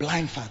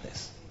 Blind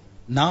fathers.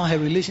 Now her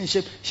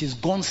relationship, she's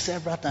gone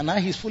several times. Now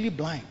he's fully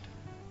blind.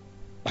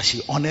 But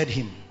she honored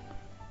him.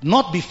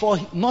 Not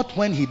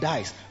when he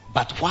dies,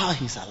 but while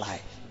he's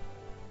alive.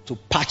 To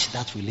patch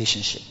that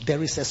relationship.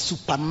 There is a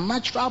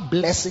supernatural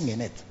blessing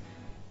in it.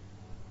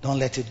 Don't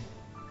let it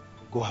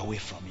go away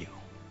from you.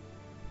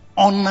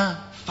 Honor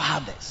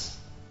fathers.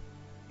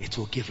 It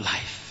will give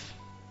life.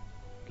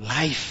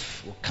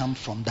 Life will come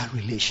from that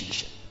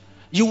relationship.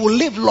 You will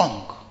live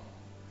long.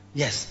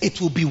 Yes, it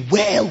will be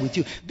well with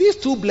you. These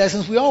two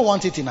blessings, we all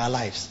want it in our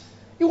lives.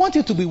 You want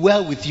it to be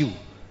well with you.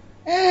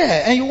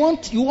 And you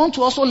want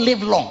to also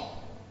live long.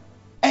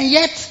 And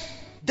yet,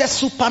 the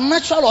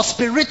supernatural or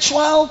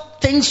spiritual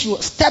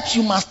steps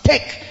you must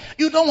take,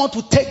 you don't want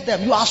to take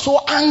them. You are so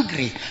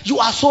angry. You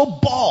are so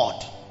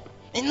bored.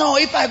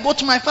 If I go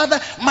to my father,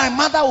 my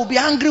mother will be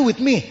angry with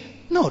me.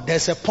 No,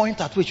 there's a point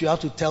at which you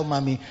have to tell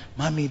mommy,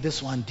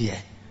 this one dear,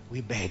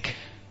 we beg.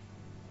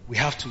 We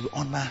have to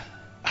honor.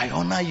 I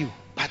honor you.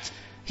 But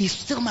he's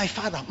still my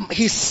father.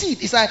 His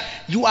seed is like,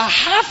 you are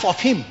half of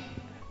him.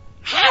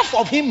 Half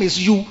of him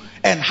is you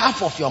and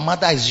half of your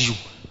mother is you.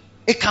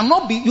 It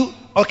cannot be you.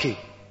 Okay,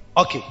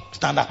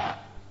 stand up.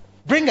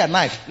 Bring a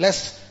knife.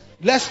 Let's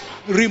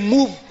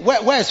remove.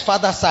 Where is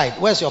father's side?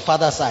 Where's your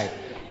father's side?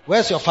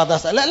 Where's your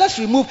father's side? Let's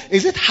remove.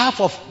 Is it half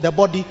of the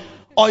body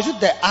or is it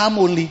the arm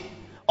only?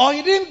 Or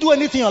you didn't do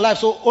anything in your life,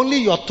 so only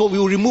your toe. We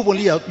will remove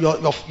only your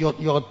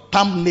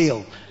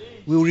thumbnail.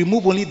 We will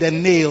remove only the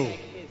nail.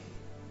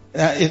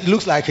 It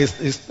looks like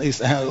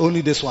it's only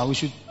this one. We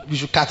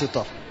should cut it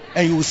off,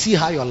 and you will see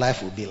how your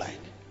life will be like.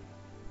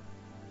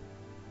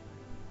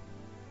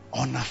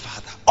 Honor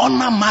father,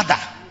 honor mother.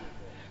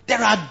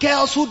 There are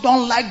girls who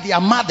don't like their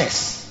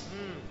mothers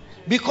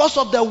because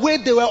of the way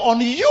they were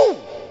on you.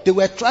 They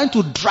were trying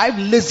to drive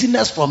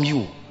laziness from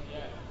you.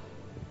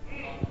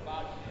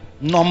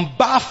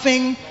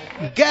 Non-bathing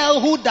girl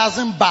who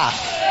doesn't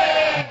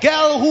bath,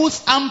 girl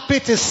whose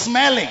armpit is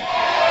smelling.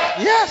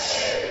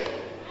 Yes.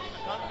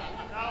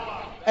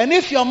 And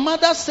if your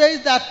mother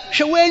says that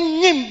she will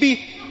nyimbi,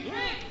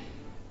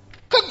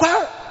 go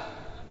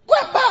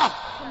and bath.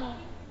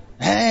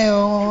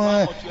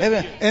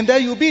 And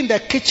then you'll be in the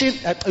kitchen,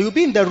 you'll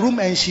be in the room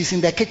and she's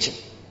in the kitchen.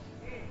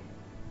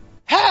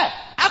 Hey,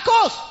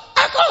 Akos,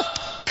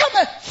 come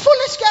here,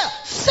 foolish girl,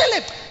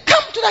 silly,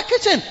 come to the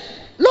kitchen.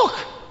 Look,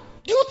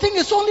 do you think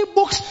it's only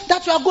books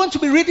that you are going to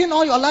be reading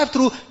all your life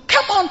through?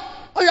 Come on,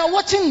 we are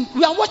watching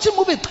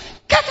movies.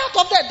 Get out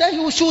of there.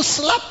 Then she'll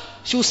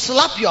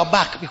slap your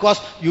back because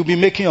you'll be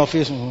making your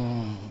face.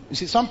 You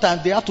see,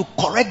 sometimes they have to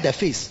correct the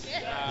face.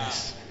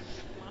 Yes.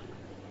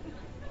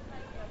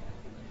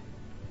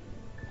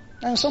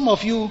 And some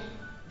of you,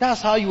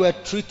 that's how you were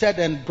treated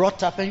and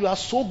brought up, and you are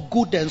so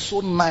good and so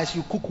nice.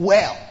 You cook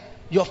well.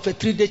 Your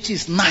fetridechi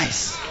is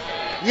nice.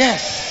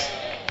 Yes.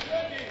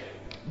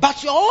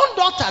 But your own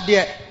daughter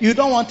there, you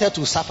don't want her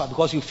to suffer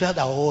because you felt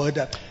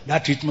that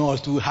that treatment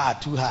was too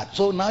hard.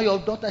 So now your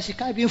daughter, she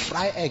can't even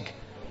fry egg.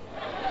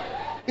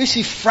 If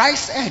she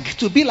fries egg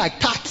to be like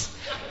that.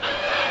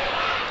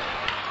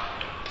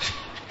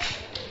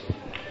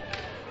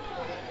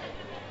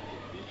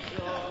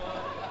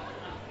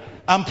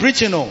 I'm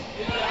preaching on.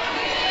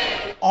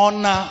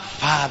 Honor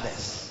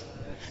fathers.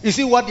 You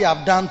see what they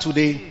have done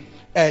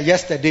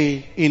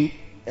yesterday in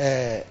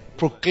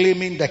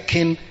proclaiming the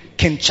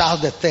King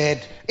Charles III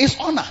is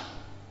honor.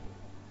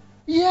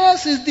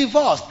 Yes, he's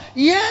divorced.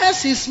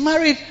 Yes, he's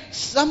married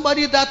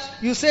somebody that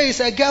you say is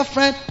a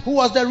girlfriend who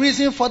was the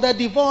reason for the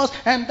divorce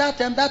and that.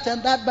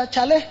 But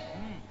Charlie,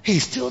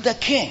 He's still the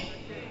king.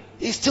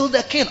 He's still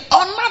the king.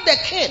 Honor the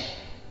king.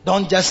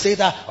 Don't just say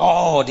that,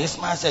 oh, this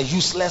man's a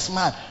useless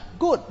man.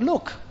 Good.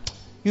 Look,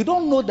 you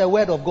don't know the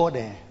word of God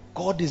there.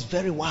 God is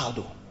very wild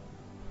though.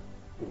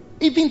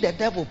 Even the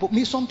devil, but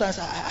me sometimes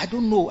I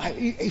don't know.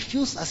 It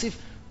feels as if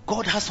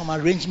God has some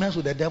arrangements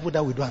with the devil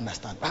that we don't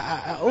understand.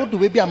 All the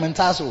way be a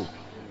mental.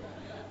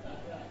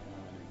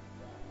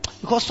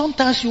 Because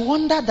sometimes you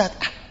wonder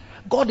that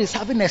God is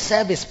having a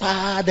service,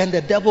 then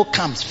the devil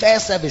comes.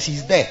 First service,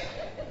 he's there.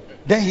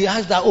 Then he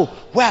asks that, oh,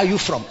 where are you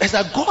from? It's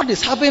like God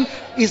is having,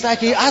 it's like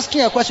he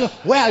asking a question,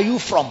 where are you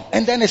from?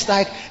 And then it's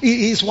like,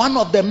 he's one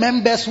of the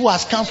members who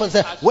has come for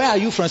say, where are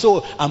you from?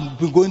 So I'm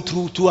going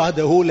throughout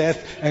the whole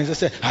earth. And he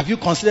says, have you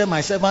considered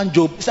my servant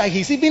Job? It's like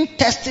he's even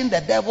testing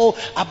the devil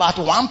about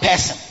one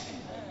person.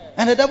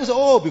 And the devil said,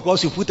 oh,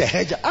 because you put a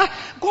hedge.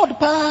 God,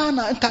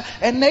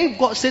 and then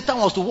God, Satan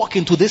was to walk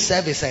into this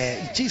service.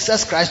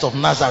 Jesus Christ of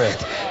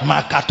Nazareth. Hey,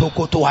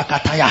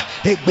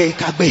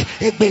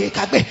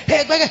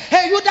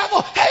 you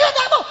devil.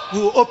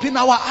 We'll open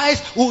our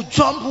eyes. We'll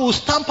jump. We'll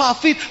stamp our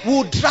feet.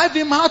 We'll drive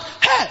him out.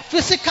 Hey,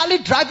 physically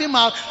drive him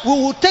out. We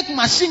will take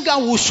machine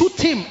gun. We'll shoot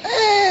him.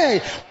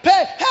 Hey, we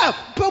are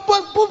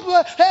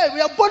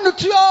born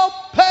to you.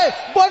 Hey,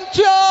 born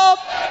to you.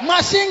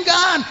 Machine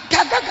gun.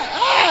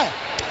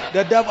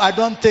 The devil, I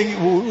don't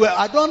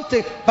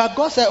think, but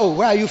God said, oh,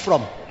 where are you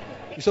from?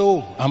 He said,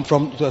 oh, I'm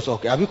from,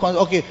 okay,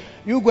 okay,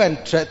 you go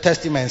and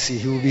test him and see,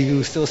 he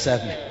will still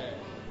serve me.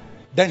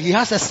 Then he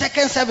has a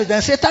second service,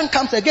 then Satan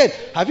comes again.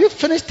 Have you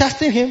finished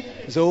testing him?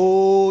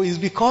 So it's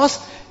because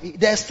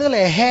there's still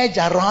a hedge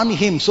around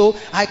him, so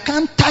I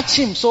can't touch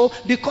him. So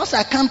because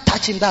I can't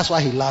touch him, that's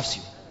why he loves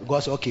you. God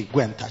said, okay, go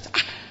and touch him.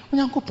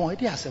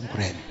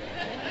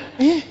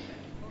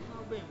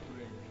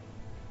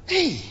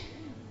 Hey.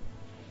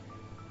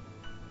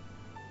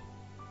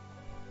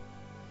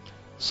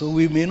 So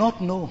we may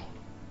not know.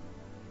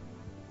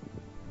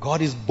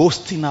 God is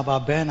boasting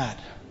about Bernard.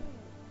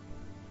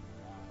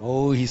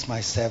 Oh, he's my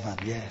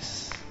servant.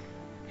 Yes.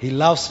 He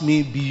loves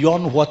me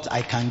beyond what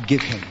I can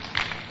give him.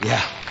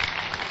 Yeah.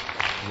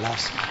 He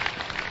loves me.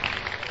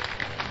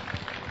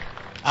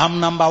 I'm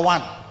number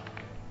one.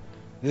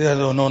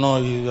 No,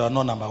 you are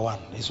not number one.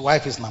 His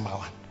wife is number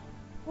one.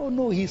 Oh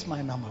no, he's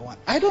my number one.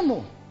 I don't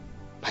know.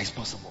 But it's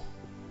possible.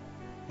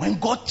 When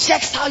God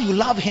checks how you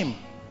love him,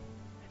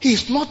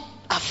 he's not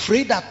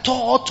afraid at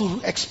all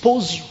to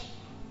expose you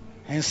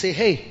and say,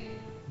 hey,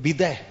 be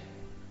there.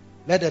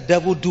 Let the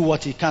devil do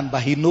what he can,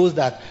 but he knows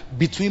that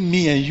between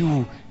me and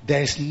you,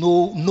 there is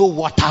no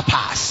water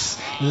pass.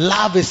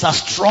 Love is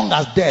as strong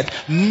as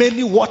death.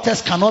 Many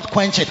waters cannot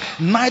quench it.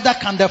 Neither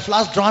can the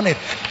floods drown it.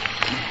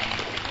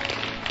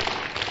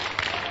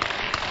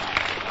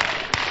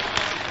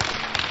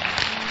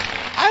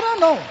 I don't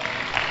know.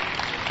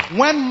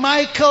 When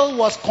Michael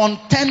was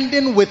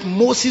contending with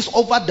Moses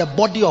over the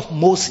body of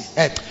Moses,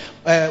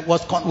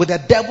 with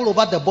the devil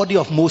over the body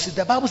of Moses,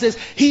 the Bible says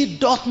he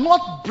does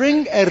not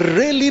bring a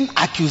railing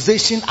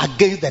accusation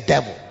against the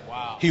devil.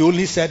 Wow. He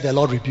only said, the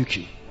Lord rebuke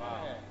you.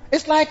 Wow.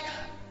 It's like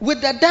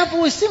with the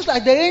devil, it seems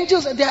like the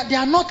angels, they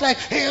are not like,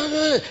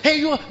 hey,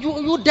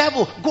 you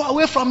devil, go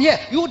away from here,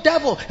 you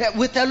devil,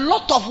 with a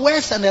lot of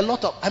words and a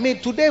lot of,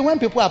 today when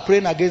people are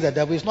praying against the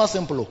devil, it's not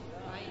simple.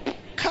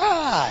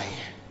 Kai.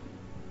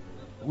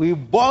 We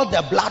boil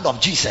the blood of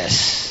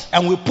Jesus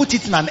and we put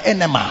it in an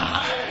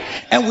enema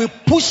and we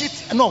push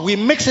it, we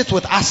mix it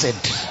with acid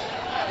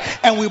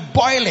and we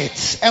boil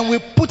it and we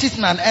put it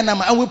in an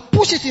enema and we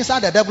push it inside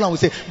the devil and we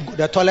say,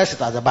 the toilet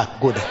is at the back,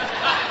 go there.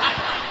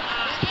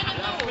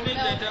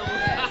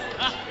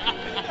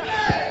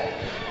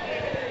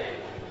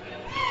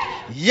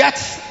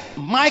 Yet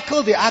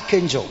Michael the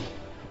archangel,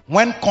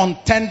 when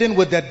contending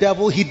with the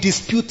devil, he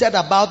disputed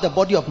about the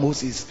body of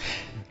Moses,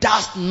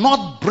 does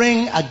not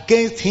bring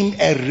against him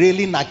a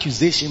railing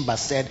accusation, but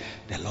said,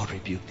 the Lord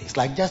rebuked this.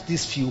 Like just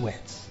these few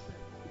words.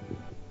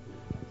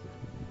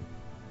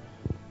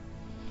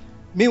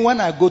 Me,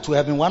 when I go to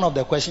heaven, one of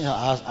the questions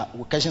I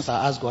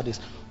ask God is,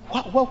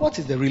 what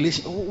is the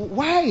relation?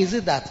 Why is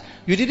it that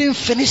you didn't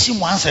finish him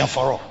once and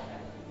for all?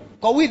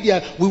 Because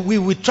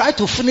we try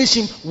to finish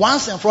him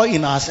once and for all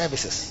in our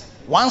services.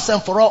 Once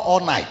and for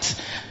all night.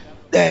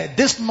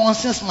 This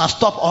nonsense must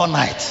stop all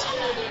night.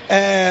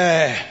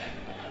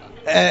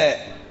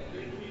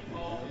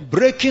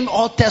 Breaking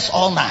altars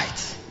all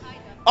night.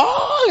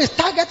 All is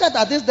targeted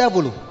at this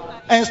devil.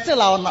 And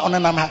still on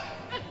an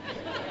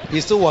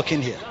he's still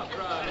working here.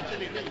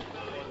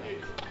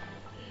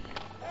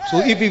 So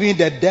if even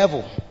the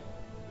devil,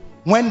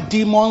 when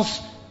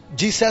demons,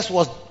 Jesus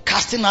was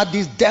casting out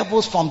these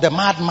devils from the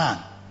madman,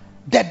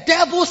 the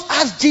devils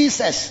asked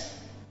Jesus,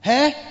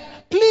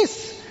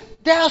 please,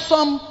 there are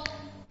some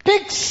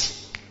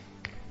pigs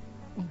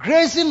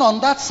grazing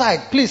on that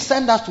side, please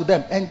send us to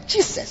them. And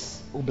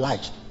Jesus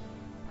obliged.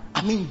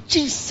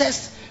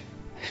 Jesus,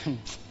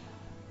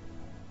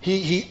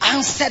 he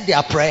answered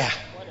their prayer.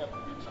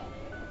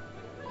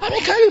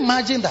 Can you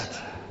imagine that?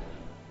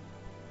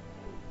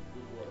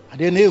 And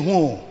then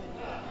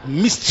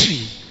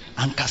mystery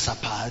and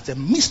kasapa, it's a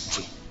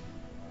mystery.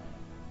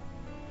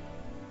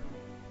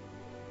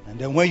 And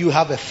then when you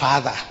have a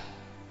father,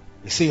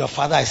 you say your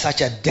father is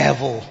such a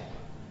devil,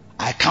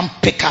 I can't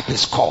pick up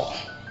his call.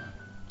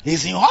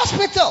 He's in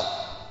hospital.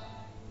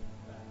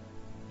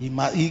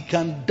 He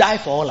can die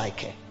for all I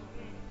care.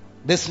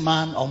 This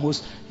man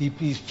almost, he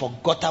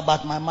forgot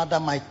about my mother,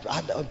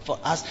 for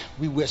us,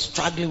 we were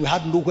struggling, we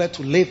had nowhere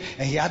to live,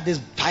 and he had this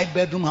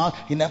 5-bedroom house,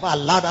 he never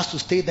allowed us to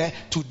stay there.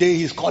 Today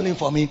he's calling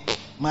for me.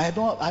 I'm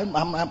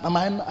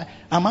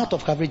out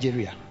of coverage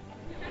area.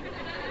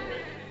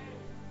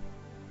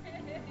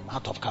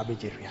 Out of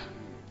coverage area.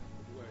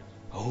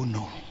 Oh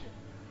no.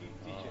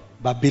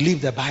 But believe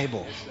the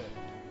Bible.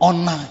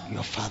 Honor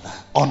your father.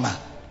 Honor.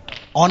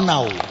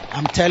 Honor.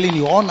 I'm telling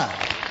you, honor.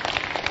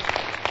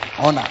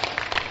 Honor.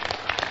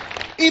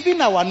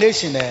 Even our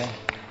nation,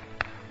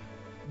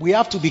 we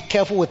have to be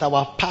careful with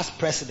our past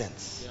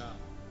presidents. Yeah.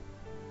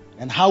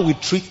 And how we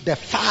treat the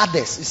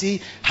fathers. You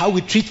see, how we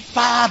treat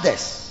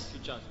fathers.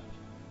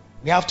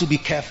 We have to be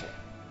careful.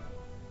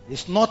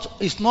 It's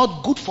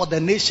not good for the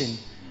nation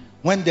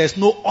when there's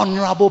no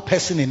honorable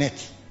person in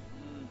it.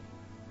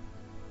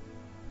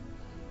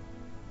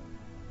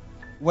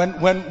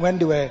 When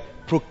they were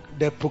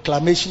the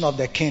proclamation of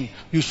the king,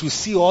 you should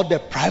see all the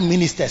prime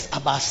ministers,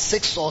 about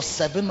 6 or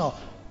 7 or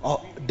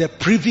the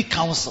Privy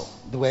Council,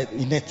 they were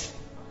in it,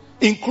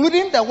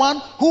 including the one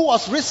who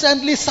was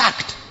recently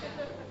sacked.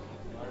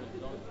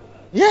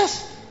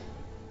 Yes,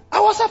 I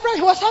was surprised.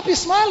 He was happy,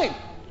 smiling,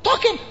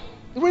 talking,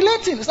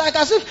 relating. It's like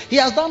as if he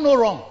has done no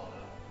wrong.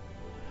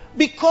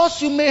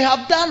 Because you may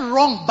have done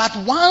wrong, but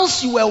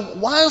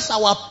once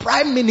our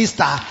prime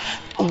minister,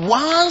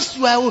 once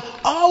you are,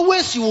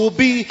 always you will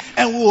be,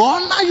 and we will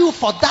honor you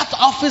for that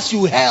office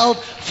you held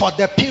for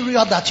the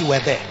period that you were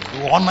there. We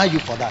will honor you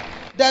for that.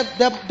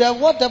 The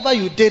whatever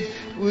you did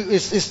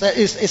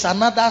is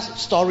another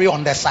story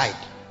on the side.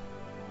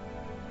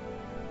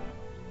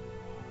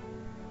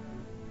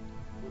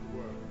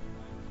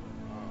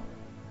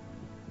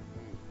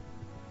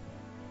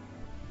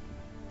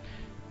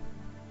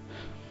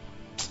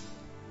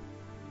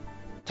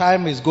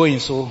 Time is going,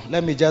 so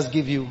let me just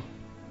give you.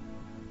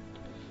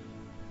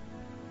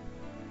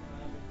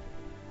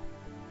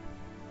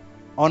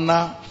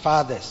 Honor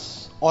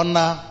fathers.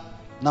 Honor,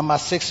 number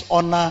 6,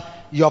 honor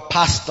your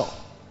pastor.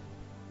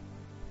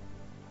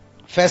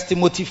 1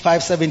 Timothy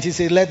 5:17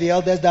 says, let the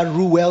elders that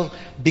rule well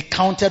be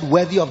counted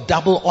worthy of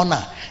double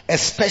honor,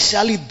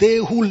 especially they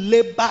who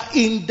labor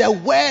in the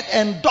word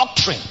and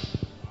doctrine.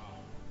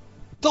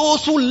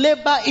 Those who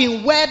labor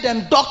in word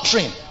and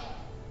doctrine.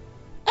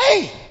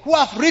 Hey, who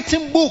have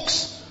written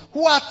books,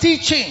 who are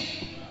teaching,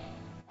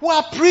 who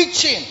are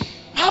preaching,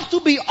 have to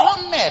be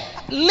honored,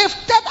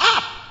 lifted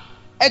up,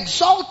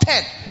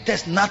 exalted.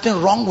 There's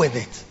nothing wrong with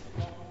it.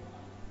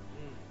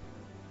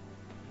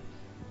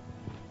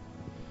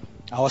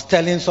 I was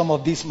telling some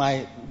of these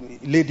my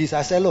ladies,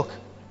 I said, look,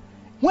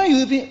 when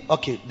you be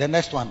okay, the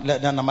next one,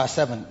 the number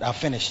 7, I'll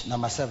finish.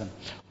 Number 7,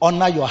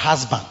 honor your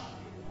husband.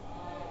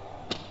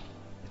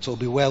 It will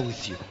be well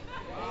with you.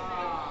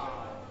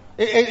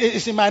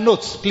 It's in my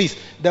notes, please.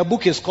 The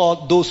book is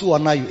called Those Who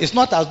Honor You. It's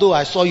not as though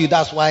I saw you,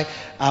 that's why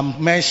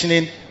I'm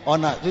mentioning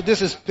honor.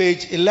 This is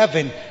page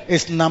 11.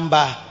 It's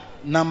number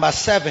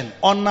 7.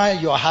 Honor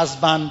your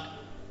husband.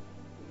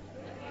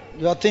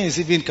 Your thing is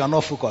even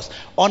cannot focus.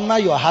 Honor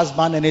your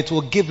husband and it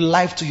will give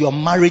life to your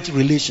marriage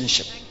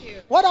relationship.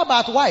 What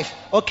about wife?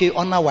 Okay,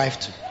 honor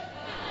wife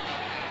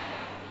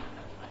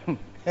too.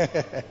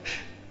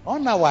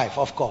 Honor wife,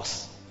 of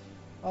course.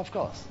 Of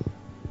course.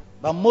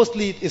 But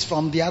mostly it is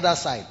from the other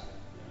side.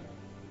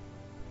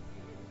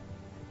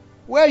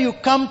 Where you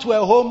come to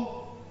a home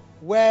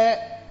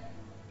where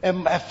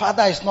a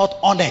father is not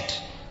honored.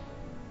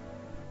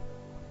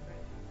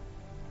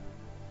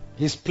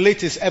 His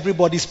plate is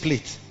everybody's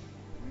plate.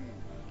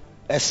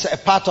 A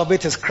part of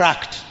it is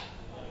cracked,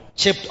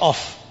 chipped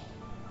off.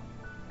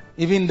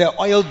 Even the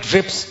oil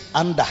drips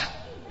under.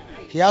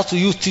 He has to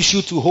use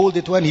tissue to hold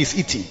it when he's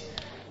eating.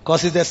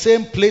 Because it's the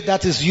same plate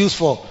that is used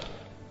for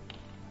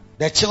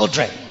the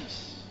children.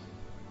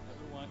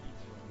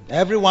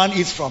 Everyone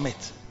eats from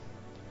it.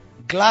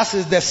 Glass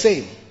is the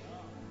same.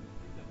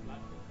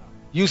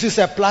 Uses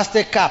a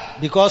plastic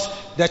cup because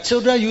the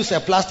children use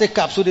a plastic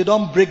cup so they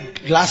don't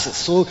break glasses.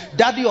 So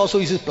daddy also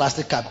uses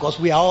plastic cup because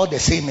we are all the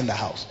same in the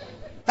house.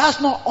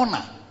 That's not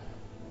honor.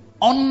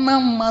 Honor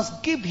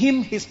must give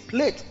him his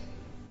plate.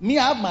 Me,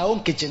 I have my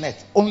own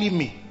kitchenette. Only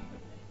me.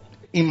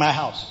 In my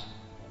house.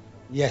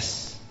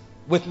 Yes.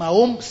 With my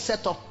own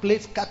set of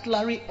plates,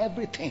 cutlery,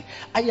 everything.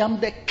 I am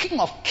the king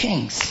of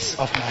kings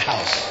of my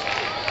house.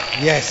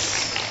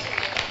 Yes.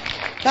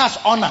 That's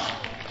honor.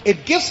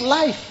 It gives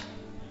life.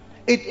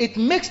 It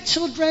makes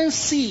children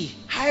see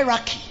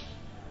hierarchy.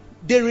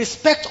 They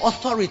respect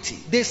authority.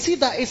 They see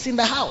that it's in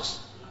the house.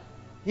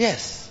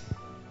 Yes.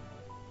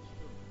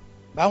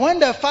 But when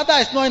the father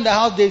is not in the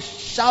house, they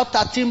shout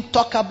at him,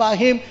 talk about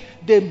him,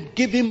 they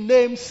give him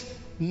names.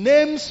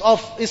 Names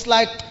of, it's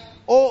like,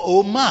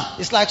 oh ma.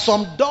 It's like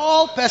some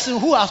dull person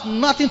who has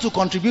nothing to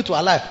contribute to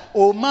our life.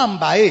 Oh ma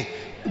mbae.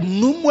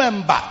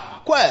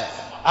 Numwemba. Kwe.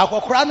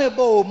 Akokrane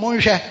bo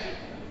monje.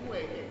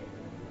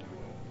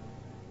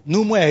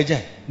 No more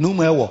agent, no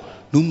more war,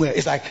 no more.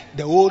 It's like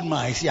the old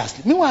man is here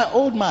asleep. Meanwhile,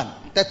 old man,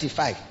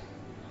 35,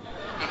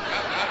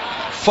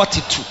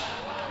 42.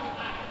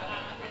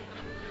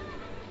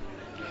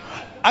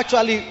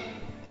 Actually,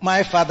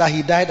 my father,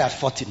 he died at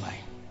 49.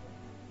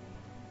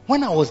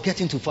 When I was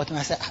getting to 49,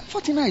 I said,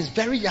 49 is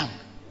very young.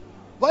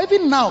 But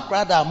even now,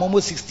 rather, I'm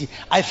almost 60.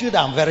 I feel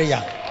that I'm very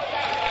young.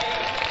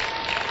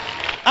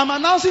 I'm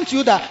announcing to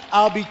you that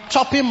I'll be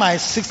chopping my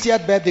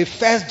 60th birthday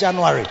 1st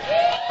January.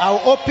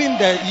 I'll open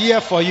the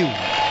year for you.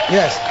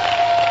 Yes.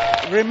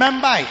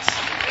 Remember it.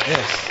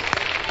 Yes.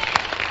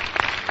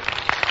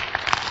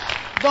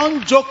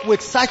 Don't joke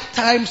with such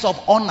times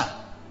of honor.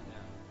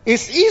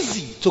 It's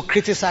easy to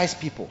criticize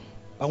people.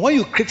 But when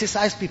you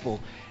criticize people,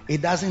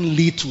 it doesn't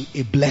lead to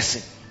a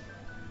blessing.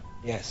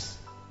 Yes.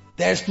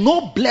 There's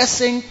no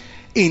blessing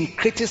in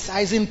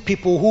criticizing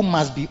people who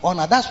must be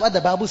honored. That's why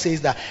the Bible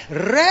says that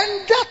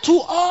render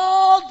to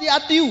all their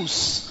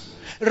dues.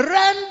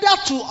 Render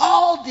to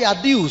all their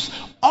dues.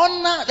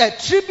 Honor,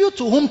 tribute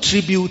to whom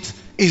tribute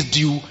is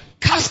due.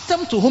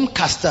 Custom to whom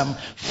custom.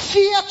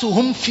 Fear to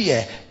whom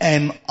fear.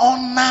 And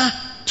honor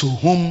to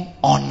whom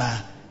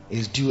honor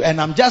is due.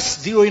 And I'm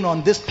just zeroing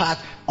on this part,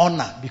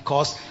 honor,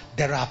 because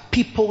there are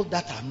people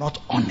that are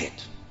not honored.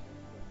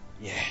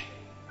 Yeah.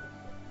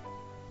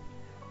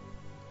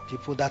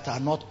 People that are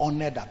not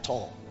honored at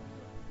all.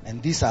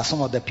 And these are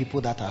some of the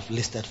people that I've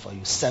listed for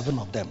you. 7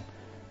 of them.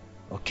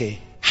 Okay.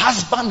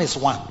 Husband is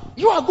one.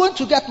 You are going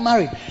to get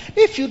married.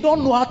 If you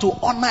don't know how to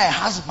honor a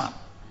husband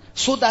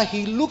so that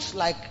he looks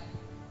like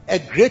a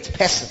great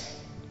person,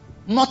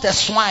 not a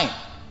swine.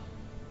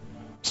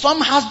 Some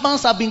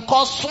husbands have been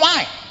called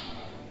swine.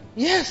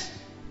 Yes.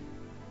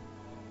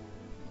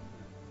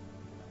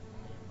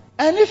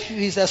 And if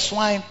he's a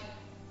swine,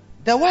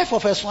 the wife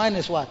of a swine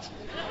is what?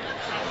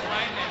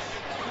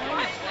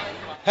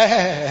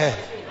 Hey.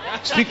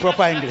 Speak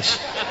proper English.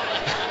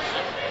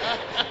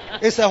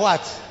 It's a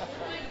what?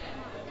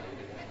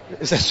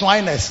 It's a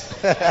swiness.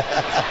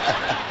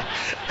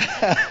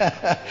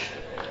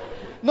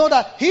 Know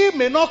that he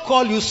may not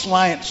call you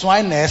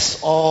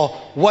swiness or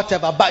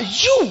whatever,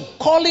 but you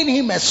calling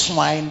him a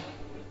swine,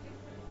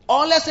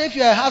 or let's say if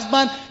you're a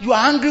husband, you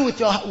are angry with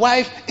your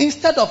wife,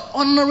 instead of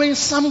honoring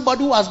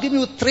somebody who has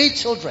given you 3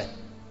 children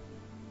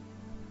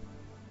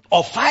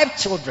or 5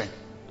 children.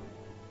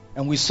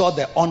 And we saw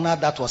the honor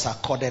that was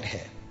accorded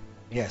her.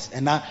 Yes.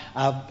 And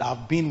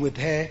I've been with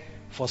her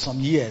for some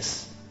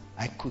years.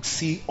 I could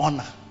see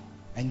honor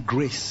and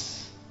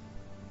grace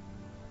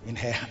in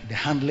her, the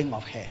handling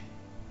of her.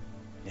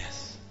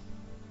 Yes.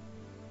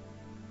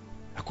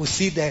 I could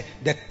see the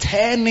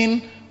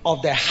turning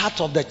of the heart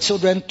of the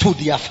children to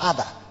their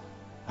father.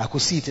 I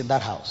could see it in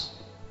that house.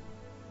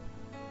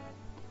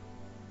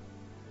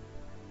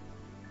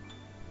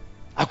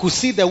 I could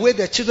see the way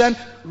the children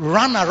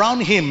ran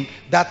around him,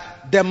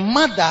 that the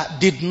mother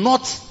did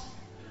not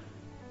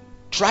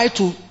try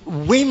to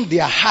win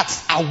their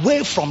hearts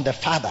away from the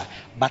father,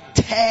 but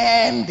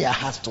turn their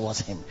hearts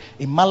towards him.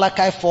 In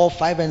Malachi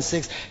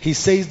 4:5-6, he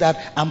says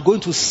that I'm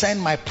going to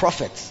send my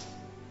prophet,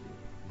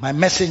 my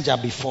messenger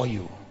before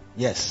you.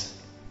 Yes,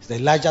 it's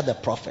Elijah the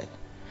prophet.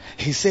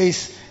 He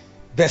says,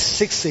 verse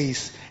 6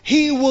 says,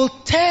 he will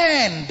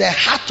turn the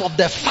heart of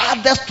the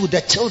fathers to the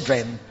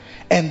children,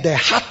 and the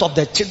heart of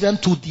the children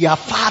to their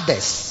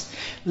fathers,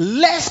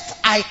 lest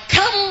I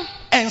come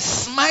and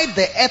smite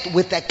the earth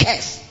with a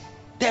curse.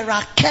 There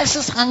are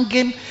curses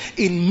hanging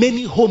in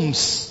many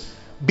homes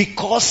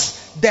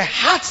because the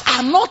hearts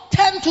are not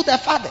turned to the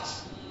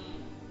fathers.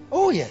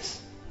 Oh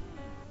yes.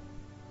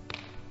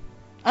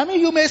 I mean,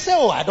 you may say,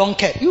 oh, I don't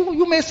care.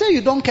 You may say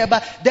you don't care,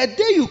 but the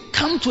day you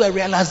come to a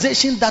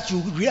realization that you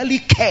really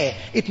care,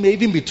 it may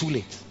even be too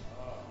late.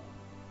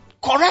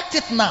 Correct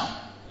it now.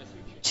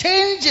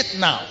 Change it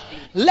now.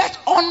 Let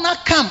honor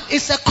come.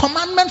 It's a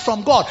commandment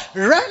from God.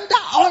 Render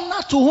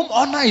honor to whom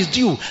honor is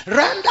due.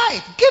 Render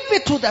it. Give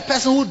it to the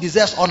person who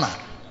deserves honor.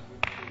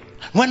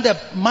 When the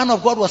man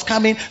of God was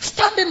coming,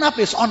 standing up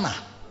is honor.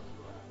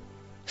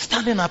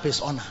 Standing up is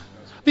honor.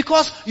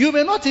 Because you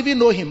may not even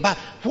know him, but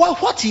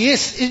what he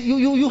is,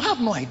 you have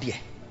no idea.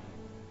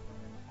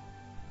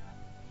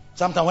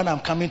 Sometimes when I'm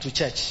coming to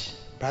church,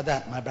 my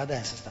brother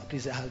and sister,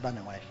 please say husband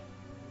and wife.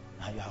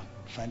 Now you have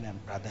friend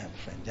and brother and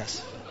friend.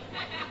 Just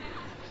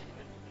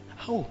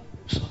oh,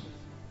 so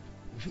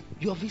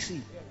you're VC.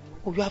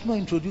 Oh, you have not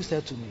introduced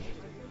her to me.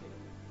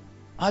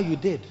 Ah, you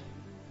did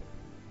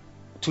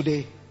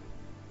today.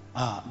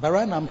 But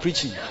right now I'm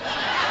preaching.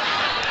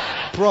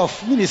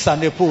 Prof, Minister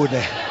Nepo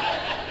there.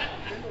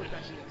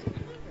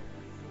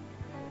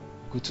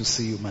 Good to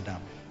see you,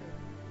 madam.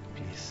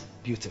 Please,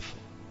 beautiful.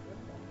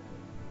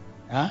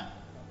 Huh?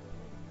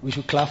 We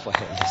should clap for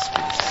her. Yes,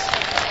 please.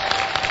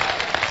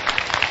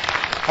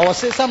 I was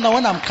saying something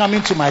when I'm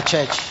coming to my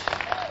church.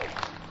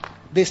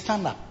 They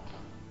stand up.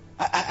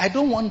 I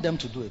don't want them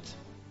to do it.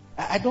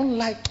 I don't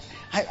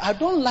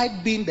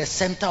like being the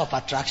center of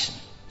attraction.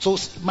 So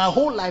my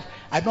whole life,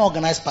 I don't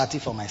organize party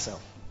for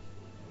myself.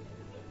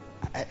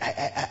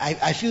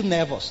 I feel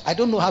nervous. I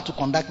don't know how to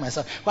conduct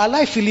myself. But I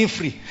like feeling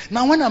free.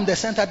 Now when I'm the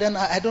center, then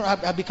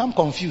I become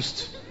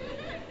confused.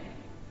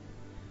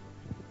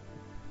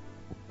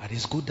 But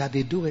it's good that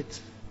they do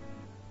it.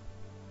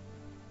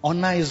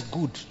 Honor is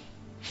good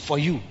for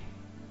you.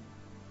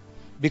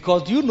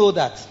 Because you know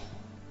that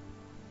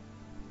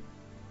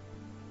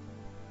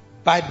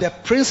by the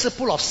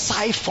principle of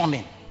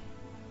siphoning,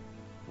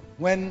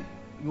 when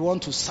you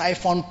want to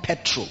siphon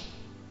petrol,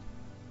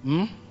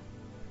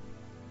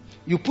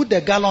 you put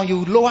the gallon,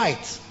 you lower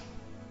it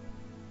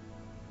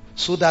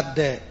so that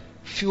the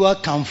fuel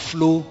can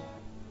flow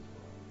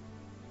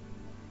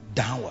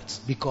downwards.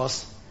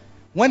 Because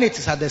when it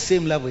is at the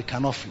same level, it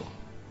cannot flow.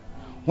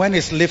 When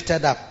it's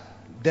lifted up,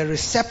 the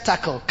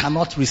receptacle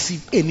cannot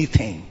receive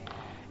anything.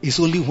 It's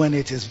only when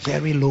it is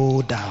very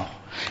low down.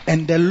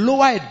 And the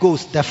lower it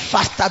goes, the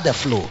faster the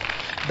flow.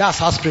 That's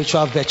how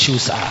spiritual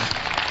virtues are.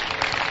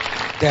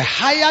 The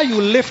higher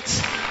you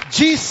lift,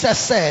 Jesus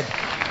said,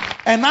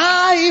 and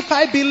if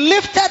I be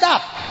lifted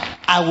up,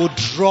 I will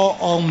draw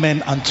all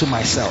men unto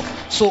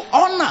myself. So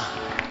honor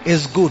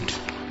is good.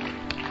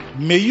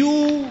 May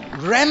you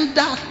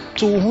render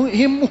to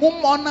him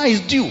whom honor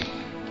is due,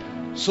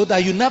 so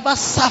that you never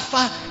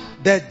suffer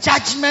the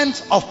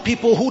judgment of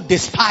people who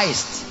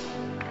despised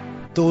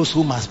those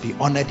who must be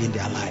honored in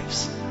their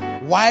lives.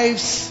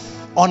 Wives,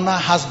 honor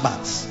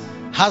husbands.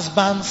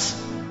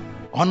 Husbands,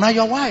 honor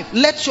your wife.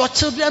 Let your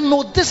children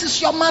know this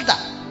is your mother.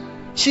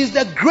 She's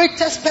the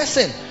greatest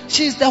person.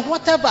 She's the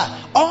whatever.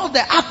 All the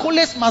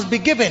accolades must be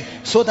given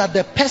so that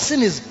the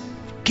person is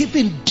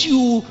given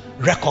due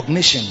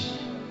recognition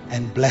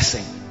and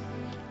blessing.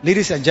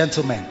 Ladies and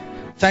gentlemen,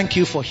 thank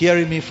you for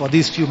hearing me for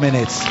these few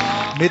minutes.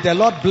 May the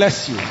Lord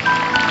bless you,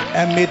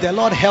 and may the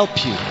Lord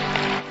help you,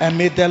 and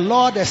may the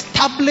Lord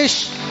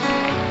establish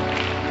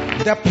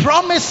the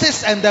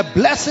promises and the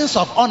blessings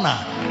of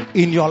honor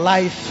in your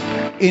life,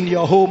 in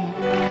your home,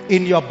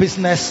 in your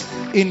business,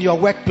 in your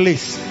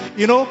workplace.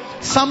 You know,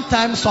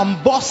 sometimes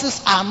some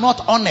bosses are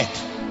not honored.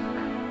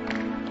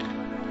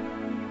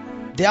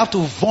 They have to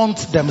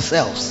vaunt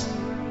themselves.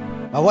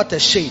 But what a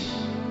shame.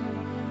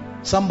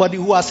 Somebody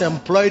who has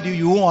employed you,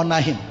 you won't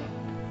honor him.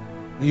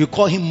 You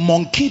call him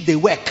monkey, they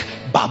work,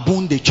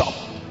 baboon, they chop.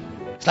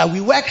 It's like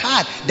we work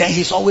hard, then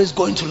he's always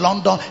going to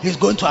London, he's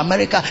going to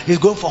America, he's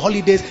going for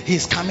holidays,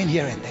 he's coming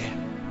here and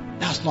there.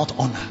 That's not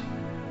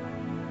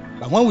honor.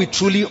 But when we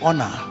truly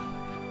honor,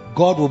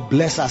 God will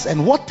bless us.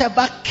 And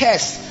whatever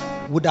curse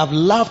would have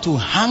loved to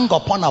hang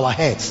upon our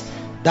heads,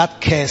 that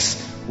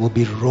curse will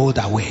be rolled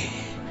away.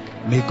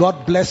 May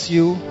God bless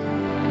you,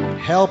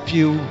 help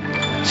you,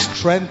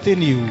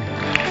 strengthen you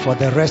for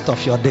the rest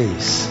of your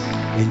days.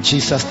 In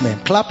Jesus' name.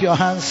 Clap your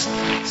hands.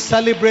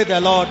 Celebrate the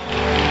Lord.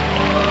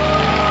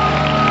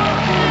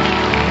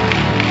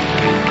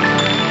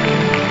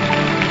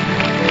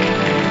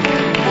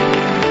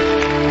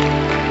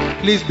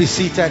 Please be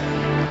seated.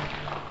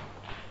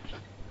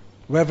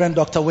 Reverend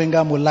Dr.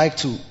 Wingham would like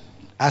to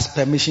ask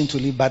permission to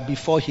leave, but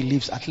before he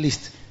leaves, at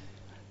least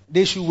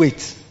they should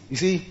wait. You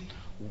see,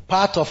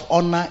 part of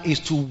honor is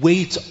to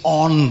wait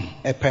on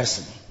a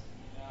person.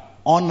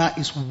 Honor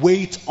is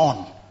wait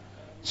on.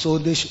 So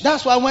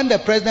that's why when the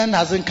president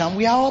hasn't come,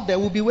 we are all there.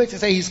 We'll be waiting.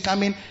 Say he's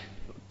coming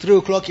 3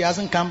 o'clock. He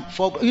hasn't come.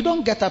 4 o'clock. You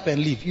don't get up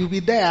and leave. You'll be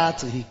there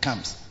till he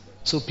comes.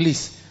 So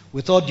please,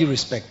 with all due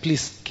respect,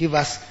 please give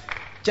us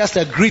just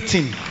a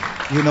greeting.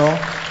 You know,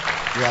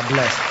 we are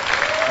blessed.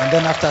 And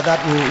then after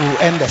that,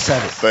 we'll end the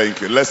service.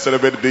 Thank you. Let's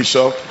celebrate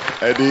Bishop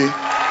Eddie.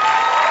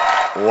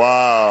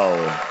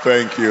 Wow.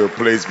 Thank you.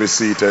 Please be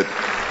seated.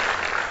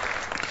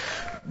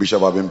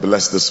 Bishop, I've been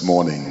blessed this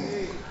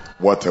morning.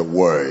 What a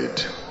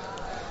word.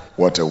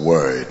 What a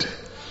word.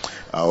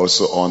 I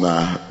also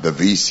honor the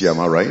VC, am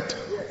I right?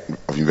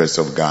 Of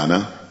University of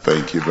Ghana.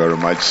 Thank you very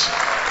much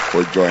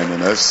for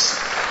joining us.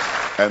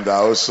 And I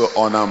also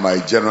honor my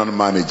general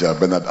manager,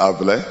 Bernard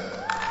Avle.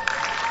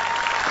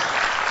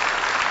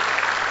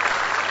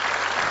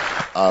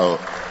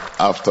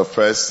 After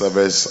first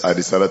service, I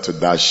decided to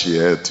dash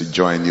here to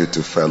join you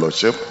to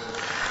fellowship.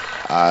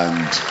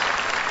 And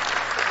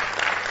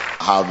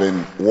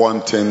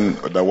wanting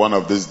that one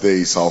of these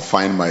days I'll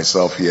find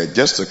myself here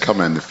just to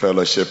come and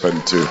fellowship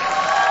and to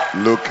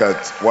look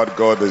at what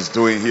God is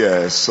doing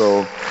here.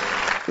 So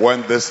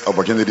when this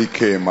opportunity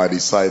came, I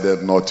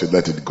decided not to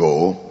let it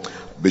go.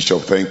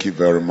 Bishop, thank you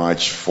very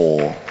much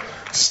for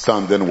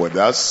standing with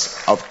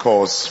us. Of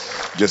course,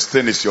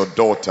 Justine is your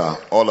daughter.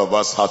 All of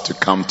us had to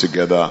come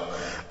together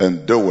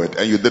and do it.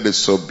 And you did it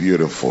so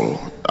beautiful.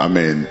 I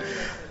mean,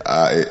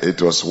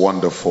 it was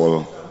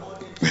wonderful.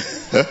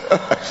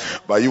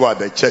 But you are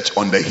the church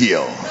on the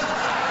hill.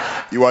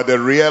 You are the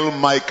real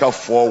Micah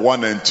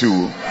 4:1 and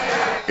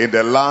 2. In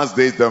the last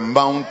days, the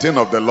mountain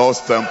of the Lord's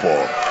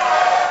temple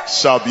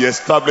shall be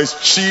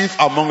established chief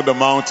among the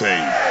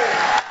mountains,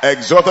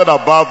 exalted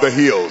above the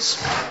hills,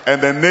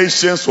 and the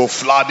nations will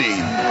flood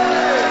in.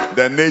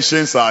 The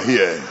nations are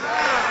here.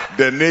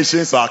 The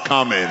nations are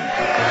coming.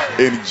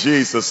 In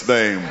Jesus'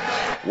 name.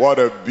 What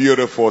a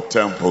beautiful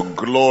temple.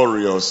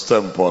 Glorious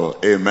temple.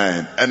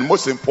 Amen. And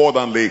most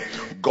importantly,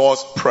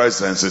 God's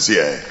presence is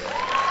here.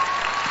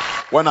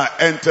 When I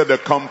entered the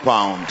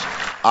compound,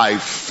 I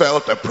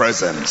felt a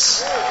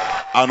presence.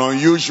 An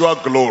unusual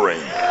glory.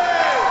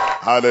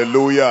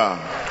 Hallelujah.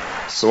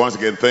 So once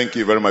again, thank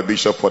you very much,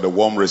 Bishop, for the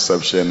warm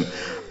reception.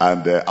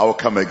 And I'll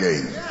come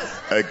again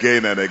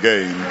and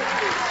again.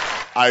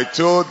 I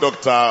told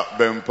Dr.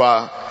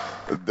 Bempa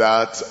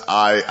that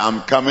I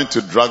am coming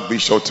to drag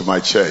Bishop to my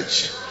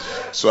church.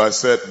 So I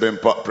said,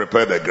 Bempa,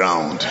 prepare the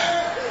ground.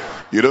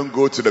 You don't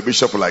go to the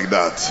bishop like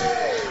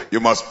that. You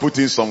must put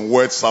in some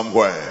words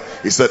somewhere.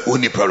 He said,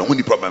 only problem.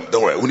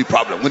 Don't worry, only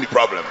problem.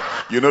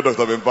 You know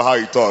Dr. Bempa, how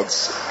he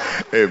talks.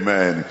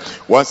 Amen.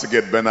 Once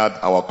again, Bernard,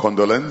 our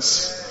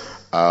condolence.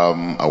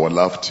 Our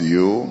love to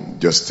you.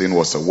 Justine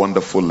was a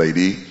wonderful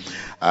lady.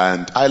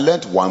 And I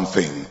learned one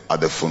thing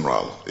at the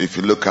funeral. If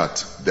you look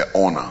at the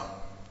honor,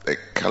 the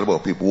caliber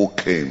of people who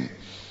came,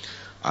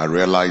 I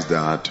realized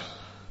that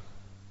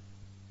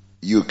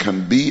you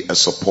can be a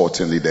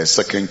supporting leader, a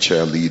second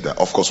chair leader.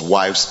 Of course,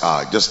 wives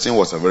are. Justine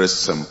was a very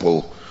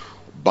simple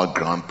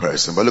background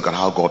person, but look at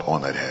how God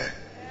honored her.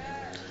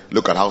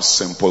 Look at how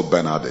simple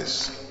Bernard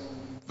is.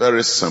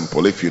 Very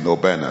simple, if you know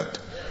Bernard.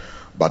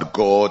 But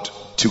God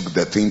took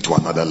the thing to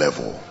another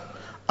level.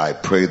 I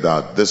pray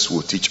that this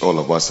will teach all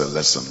of us a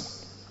lesson.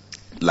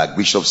 Like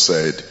Bishop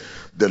said,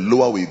 the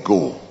lower we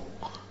go,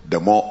 the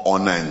more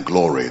honor and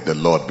glory the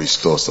Lord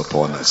bestows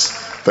upon us.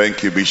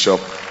 Thank you,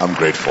 Bishop. I'm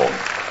grateful.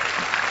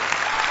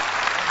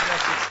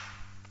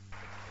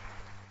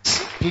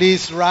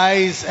 Please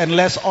rise and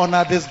let's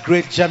honor this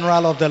great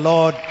general of the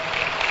Lord,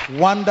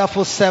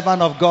 wonderful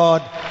servant of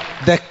God,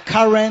 the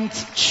current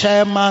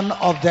chairman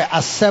of the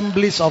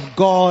Assemblies of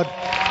God,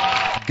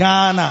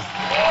 Ghana.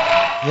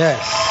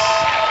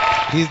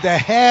 Yes. He's the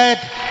head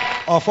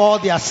of all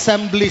the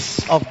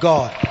assemblies of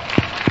God.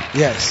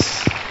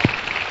 Yes.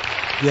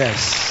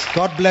 Yes.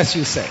 God bless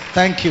you, sir.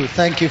 Thank you.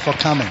 Thank you for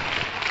coming.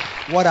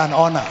 What an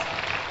honor.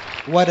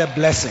 What a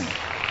blessing.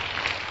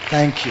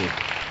 Thank you.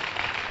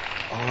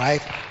 All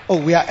right.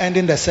 Oh, we are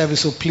ending the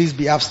service, so please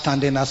be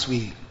upstanding as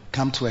we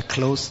come to a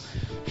close.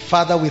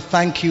 Father, we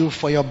thank you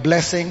for your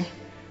blessing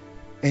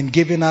in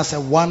giving us a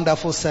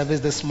wonderful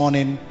service this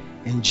morning.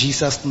 In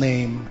Jesus'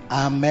 name,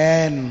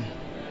 amen.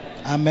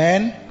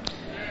 Amen.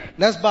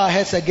 Let's bow our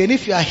heads again.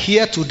 If you are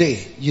here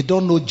today, you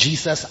don't know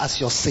Jesus as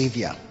your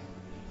Savior.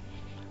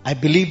 I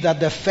believe that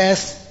the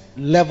first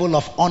level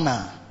of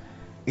honor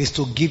is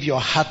to give your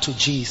heart to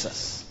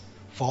Jesus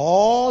for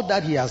all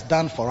that He has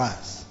done for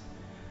us.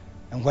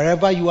 And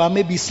wherever you are,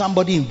 maybe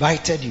somebody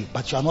invited you,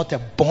 but you are not a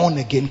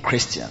born-again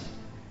Christian.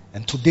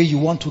 And today you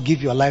want to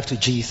give your life to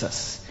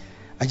Jesus.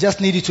 I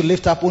just need you to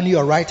lift up only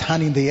your right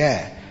hand in the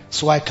air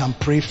so I can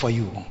pray for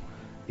you.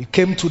 You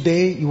came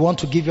today, you want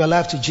to give your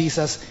life to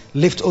Jesus,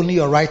 lift only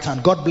your right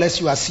hand. God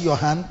bless you, I see your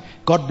hand.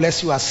 God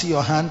bless you, I see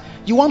your hand.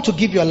 You want to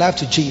give your life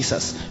to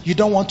Jesus. You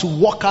don't want to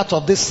walk out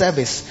of this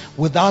service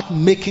without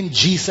making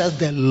Jesus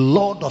the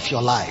Lord of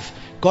your life.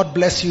 God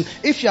bless you.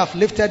 If you have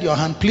lifted your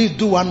hand, please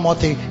do one more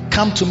thing.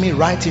 Come to me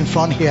right in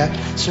front here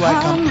so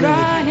I can pray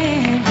with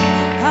you.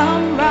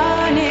 I'm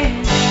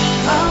running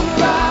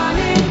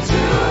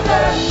to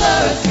the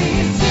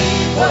mercy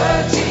seat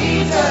where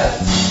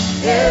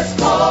Jesus is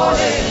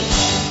calling.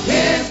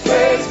 His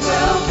grace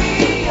will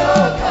be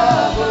your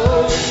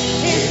cover.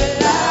 His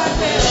light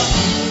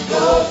will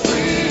go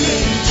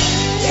freely.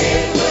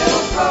 It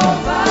will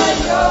provide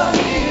your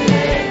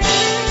healing.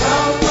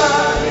 I'm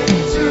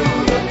running to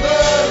the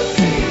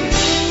mercy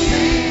seat.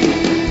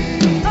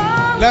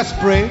 Let's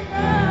pray.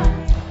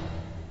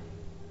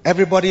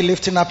 Everybody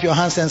lifting up your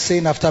hands and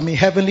saying after me,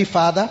 Heavenly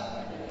Father,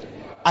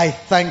 I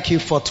thank you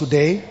for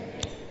today.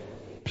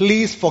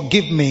 Please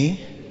forgive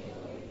me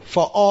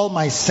for all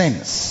my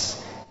sins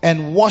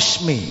and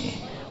wash me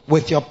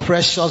with your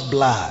precious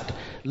blood.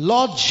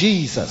 Lord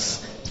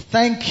Jesus,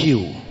 thank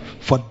you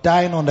for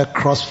dying on the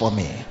cross for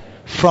me.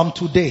 From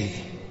today,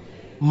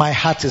 my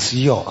heart is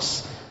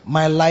yours.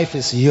 My life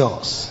is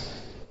yours.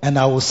 And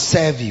I will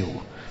serve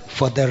you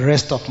for the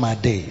rest of my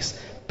days.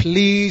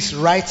 Please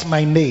write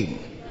my name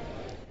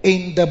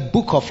in the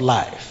book of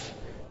life.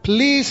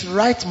 Please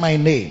write my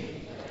name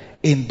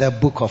in the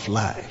book of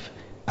life.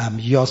 I'm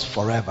yours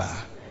forever.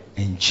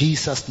 In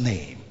Jesus'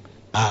 name,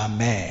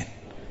 amen.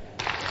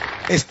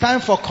 It's time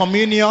for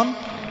communion.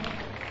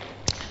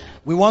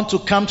 We want to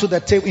come to the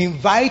table,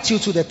 invite you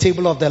to the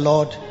table of the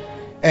Lord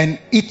and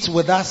eat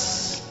with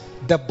us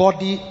the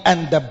body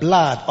and the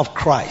blood of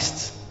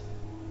Christ.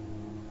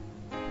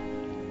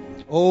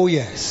 Oh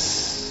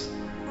yes.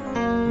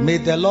 May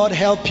the Lord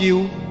help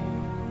you.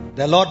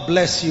 The Lord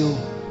bless you.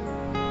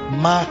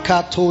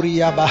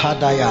 Makatoria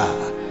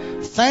Bahadaya.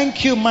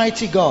 Thank you,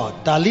 mighty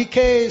God.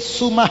 Dalike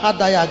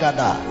Sumahadaya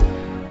Gada.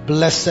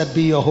 Blessed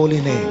be your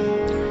holy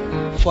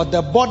name. For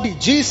the body,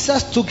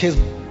 Jesus took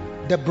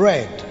the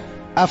bread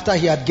after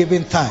he had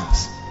given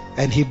thanks,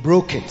 and he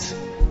broke it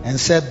and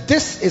said,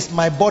 this is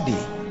my body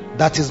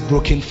that is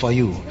broken for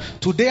you.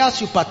 Today,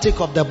 as you partake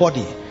of the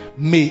body,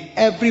 may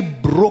every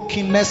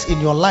brokenness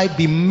in your life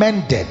be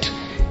mended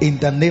in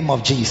the name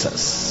of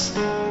Jesus.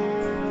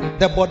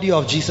 The body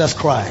of Jesus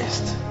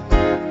Christ.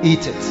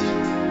 Eat it.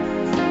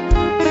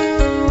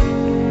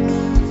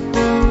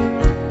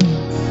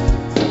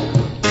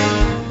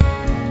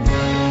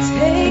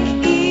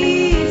 Take,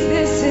 eat,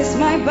 this is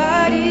my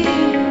body,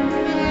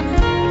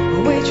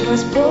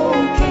 was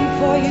broken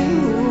for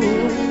you.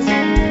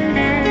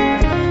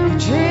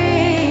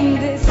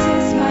 Drink, this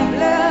is my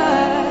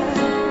blood,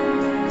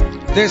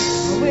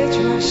 This which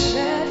was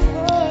shed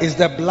for is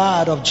the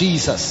blood of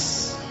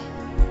Jesus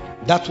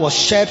that was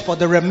shed for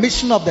the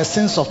remission of the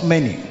sins of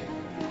many.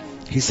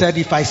 He said,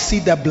 if I see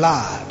the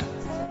blood,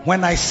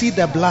 when I see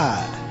the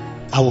blood,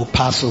 I will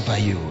pass over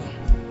you.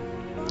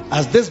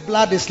 As this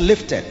blood is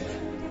lifted,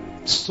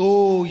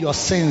 so your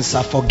sins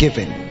are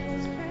forgiven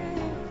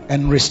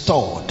and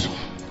restored.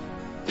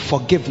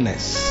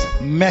 Forgiveness,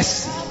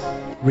 mercy,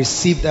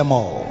 receive them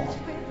all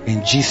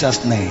in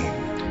Jesus' name.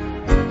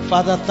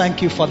 Father,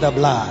 thank you for the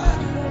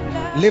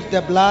blood. Lift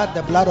the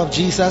blood of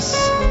Jesus,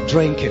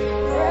 drink it.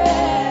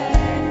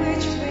 bread,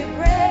 which we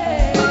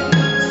break,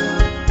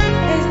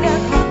 is the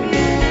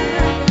communion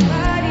of the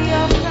body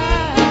of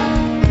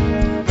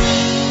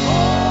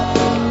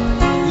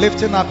Christ.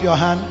 Lifting up your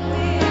hand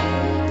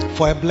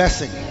for a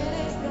blessing.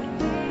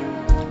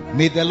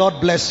 May the Lord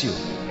bless you.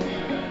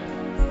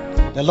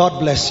 The Lord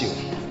bless you.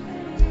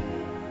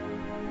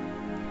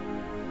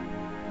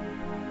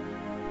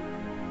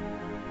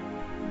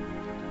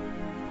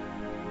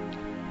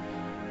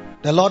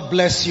 The Lord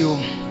bless you.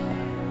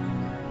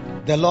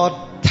 The Lord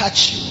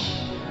touch you.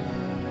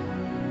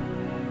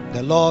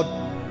 The Lord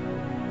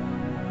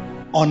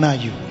honor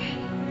you.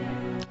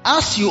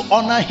 As you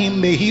honor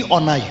him, may he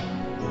honor you.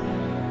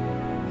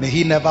 May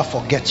he never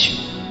forget you.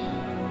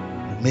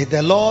 May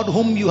the Lord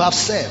whom you have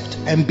served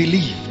and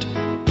believed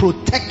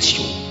protect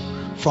you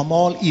from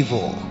all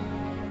evil,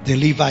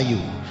 deliver you.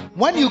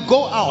 When you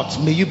go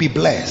out, may you be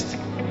blessed.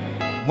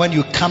 When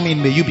you come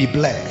in, may you be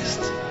blessed.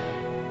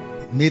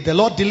 May the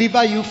Lord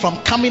deliver you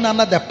from coming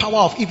under the power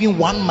of even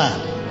one man,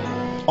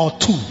 or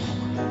two,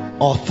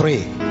 or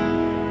three,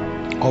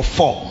 or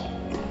four.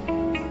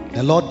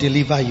 The Lord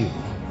deliver you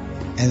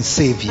and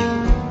save you.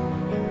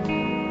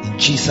 In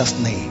Jesus'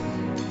 name.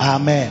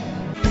 Amen.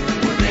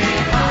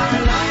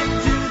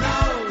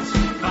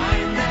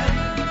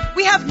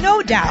 We have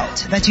no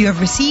doubt that you have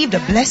received a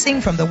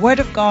blessing from the Word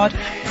of God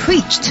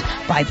preached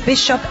by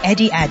Bishop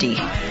Eddie Addy.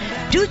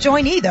 Do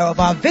join either of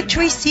our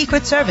Victory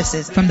Secret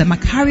services from the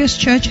Macarius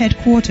Church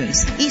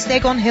headquarters, East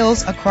Legon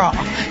Hills, Accra,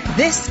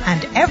 this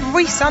and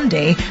every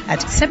Sunday at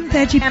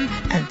 7:30 p.m.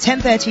 and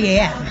 10:30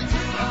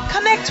 a.m.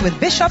 Connect with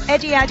Bishop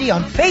Eddie Addy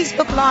on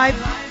Facebook Live,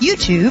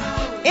 YouTube,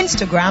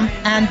 Instagram,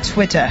 and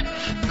Twitter.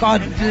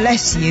 God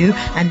bless you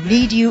and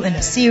lead you in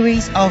a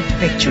series of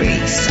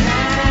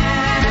victories.